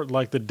was short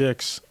like the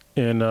dicks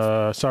in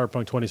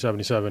Cyberpunk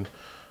 2077.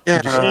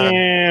 yeah,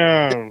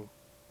 Damn.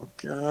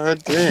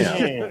 God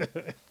damn.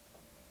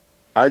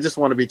 I just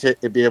want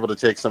to be able to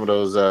take some of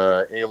those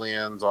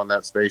aliens on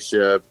that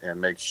spaceship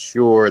and make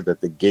sure that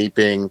the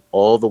gaping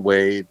all the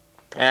way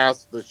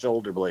past the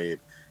shoulder blade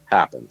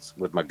happens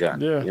with my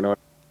gun. Yeah. You know,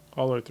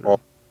 All the way through.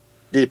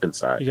 deep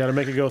inside. You got to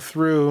make it go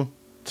through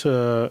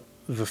to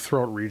the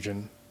throat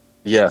region.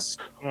 Yes.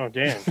 Oh,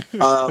 damn.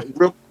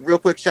 Real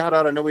quick shout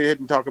out. I know we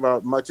didn't talk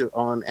about much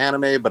on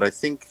anime, but I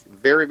think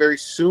very, very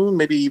soon,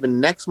 maybe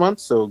even next month.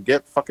 So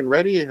get fucking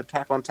ready.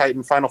 Attack on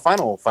Titan Final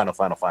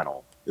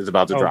is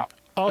about to drop.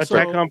 Also,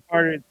 Attack on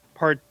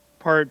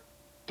part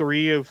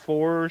 3 of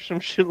 4 or some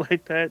shit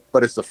like that.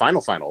 But it's the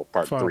final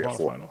part 3 or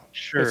 4. Final.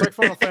 Sure. It's like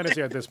Final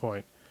Fantasy at this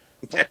point.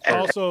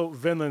 Also,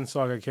 Vinland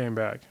Saga came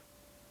back.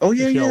 Oh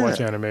yeah, If y'all yeah.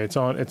 watch anime, it's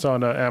on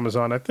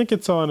Amazon. I think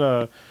it's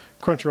on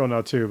Crunchyroll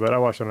now too, but I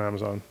watched it on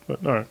Amazon.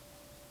 But all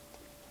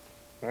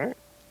right,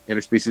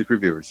 Interspecies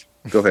reviewers.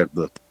 Go ahead,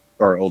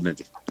 or Old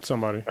Ninja.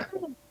 somebody.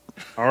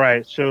 All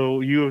right.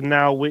 So you have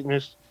now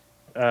witnessed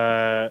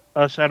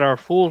us at our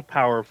full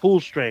power, full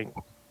strength,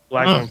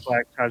 black on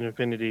black times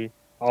infinity,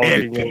 all up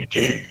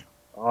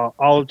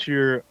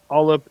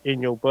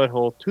in your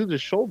butthole to the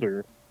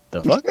shoulder.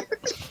 The fuck?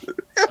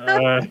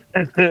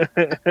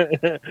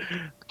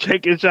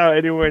 Check us out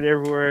anywhere and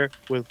everywhere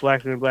with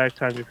Black and Black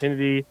times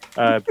infinity.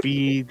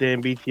 B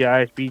then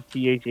BTI,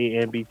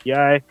 BTHA and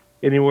BTI.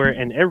 Anywhere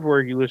and everywhere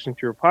you listen to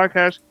your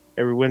podcast.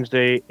 Every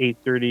Wednesday,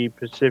 8:30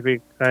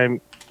 Pacific time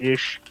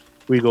ish,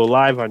 we go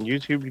live on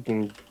YouTube. You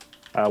can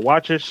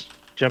watch us,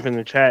 jump in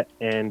the chat,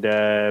 and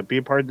be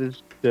a part of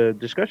the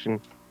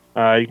discussion.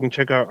 You can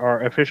check out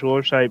our official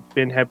website,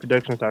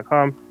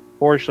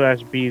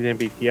 binheadproductions.com/B then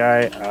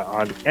BTI.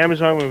 On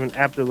Amazon, we have an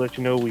app to let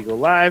you know we go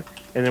live,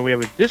 and then we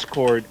have a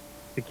Discord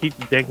to keep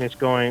the dankness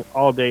going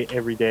all day,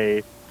 every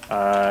day.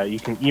 You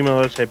can email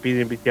us at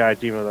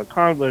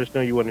bthenbti@gmail.com. Let us know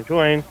you want to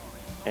join,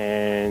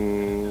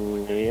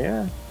 and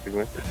yeah, pretty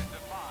much it.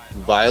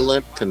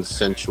 Violent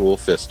consensual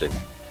fisting.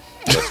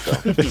 Let's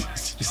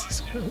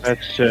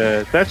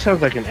go. That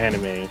sounds like an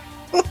anime.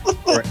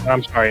 Or,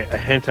 I'm sorry, a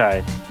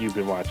hentai you've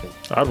been watching.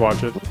 I'd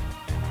watch it.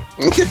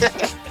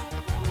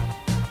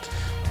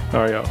 All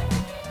right, y'all.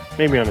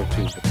 Maybe on a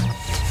Tuesday.